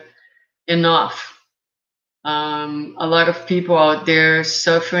enough. A lot of people out there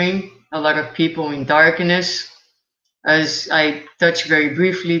suffering, a lot of people in darkness. As I touched very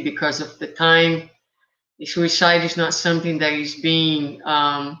briefly because of the time, suicide is not something that is being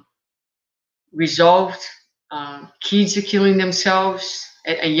resolved. Kids are killing themselves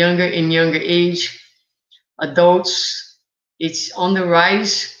at a younger and younger age. Adults, it's on the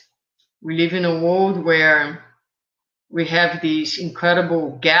rise. We live in a world where we have this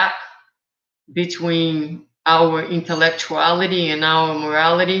incredible gap between our intellectuality and our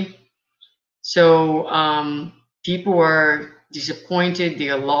morality. So people are disappointed, they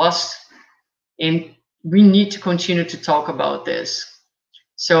are lost, and we need to continue to talk about this.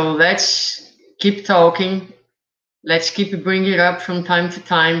 So let's keep talking. Let's keep bringing it up from time to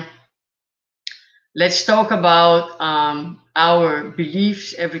time. Let's talk about our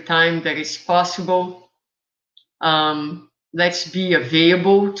beliefs every time that it's possible. Let's be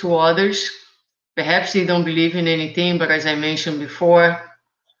available to others. Perhaps they don't believe in anything, but as I mentioned before,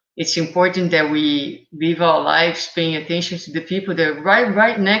 it's important that we live our lives paying attention to the people that are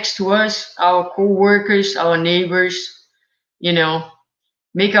right next to us, our co-workers, our neighbors, you know,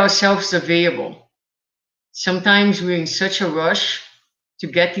 make ourselves available. Sometimes we're in such a rush to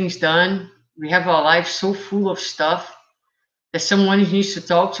get things done. We have our lives so full of stuff that someone needs to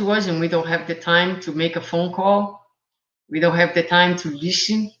talk to us and we don't have the time to make a phone call. We don't have the time to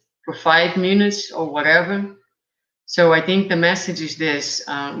listen for 5 minutes or whatever. So I think the message is this: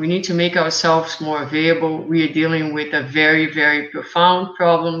 we need to make ourselves more available. We are dealing with a very, very profound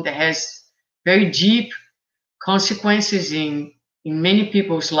problem that has very deep consequences in many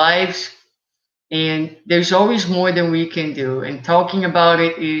people's lives. And there's always more than we can do. And talking about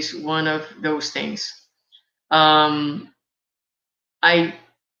it is one of those things. I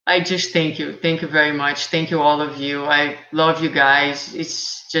just thank you. Thank you very much. Thank you, all of you. I love you guys.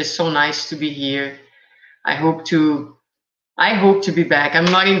 It's just so nice to be here. I hope to be back. I'm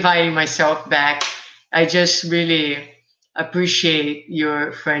not inviting myself back. I just really appreciate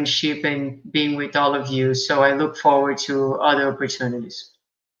your friendship and being with all of you. So I look forward to other opportunities.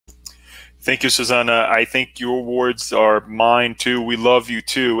 Thank you, SUZANA. I think your words are mine too. We love you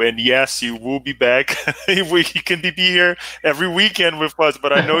too. And yes, you will be back. You can be here every weekend with us,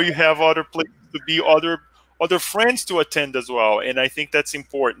 but I know you have other places to be, other friends to attend as well. And I think that's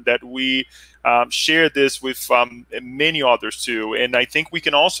important that we share this with many others too. And I think we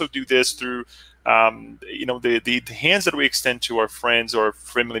can also do this through you know, the hands that we extend to our friends or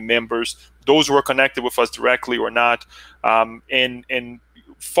family members, those who are connected with us directly or not, and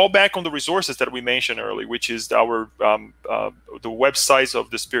fall back on the resources that we mentioned earlier, which is our the websites of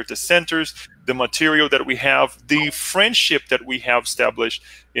the Spiritist centers, the material that we have, the friendship that we have established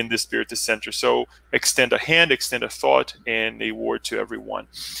in the Spiritist center. So extend a hand, extend a thought, and a word to everyone.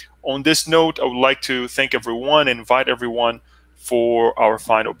 On this note, I would like to thank everyone, invite everyone for our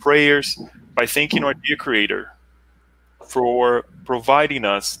final prayers by thanking our dear Creator for providing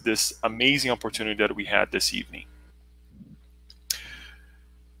us this amazing opportunity that we had this evening.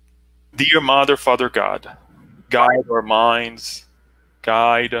 Dear Mother, Father God, guide our minds,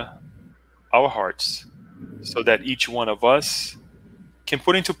 guide our hearts so that each one of us can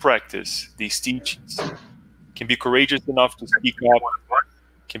put into practice these teachings, can be courageous enough to speak up,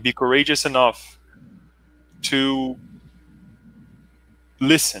 can be courageous enough to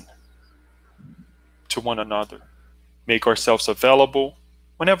listen to one another, make ourselves available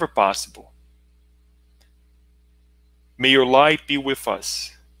whenever possible. May your light be with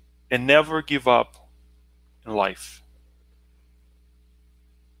us and never give up in life.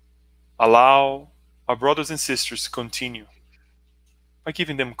 Allow our brothers and sisters to continue by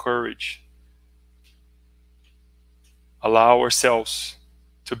giving them courage. Allow ourselves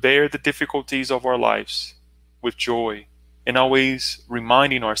to bear the difficulties of our lives with joy and always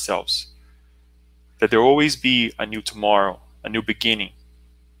reminding ourselves that there will always be a new tomorrow, a new beginning.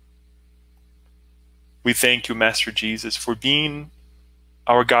 We thank you, Master Jesus, for being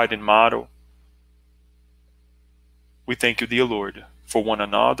our guide and model. We thank you, dear Lord, for one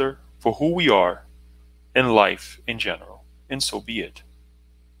another, for who we are, and life in general. And so be it.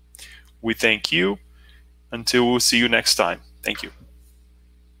 We thank you. Until we'll see you next time. Thank you.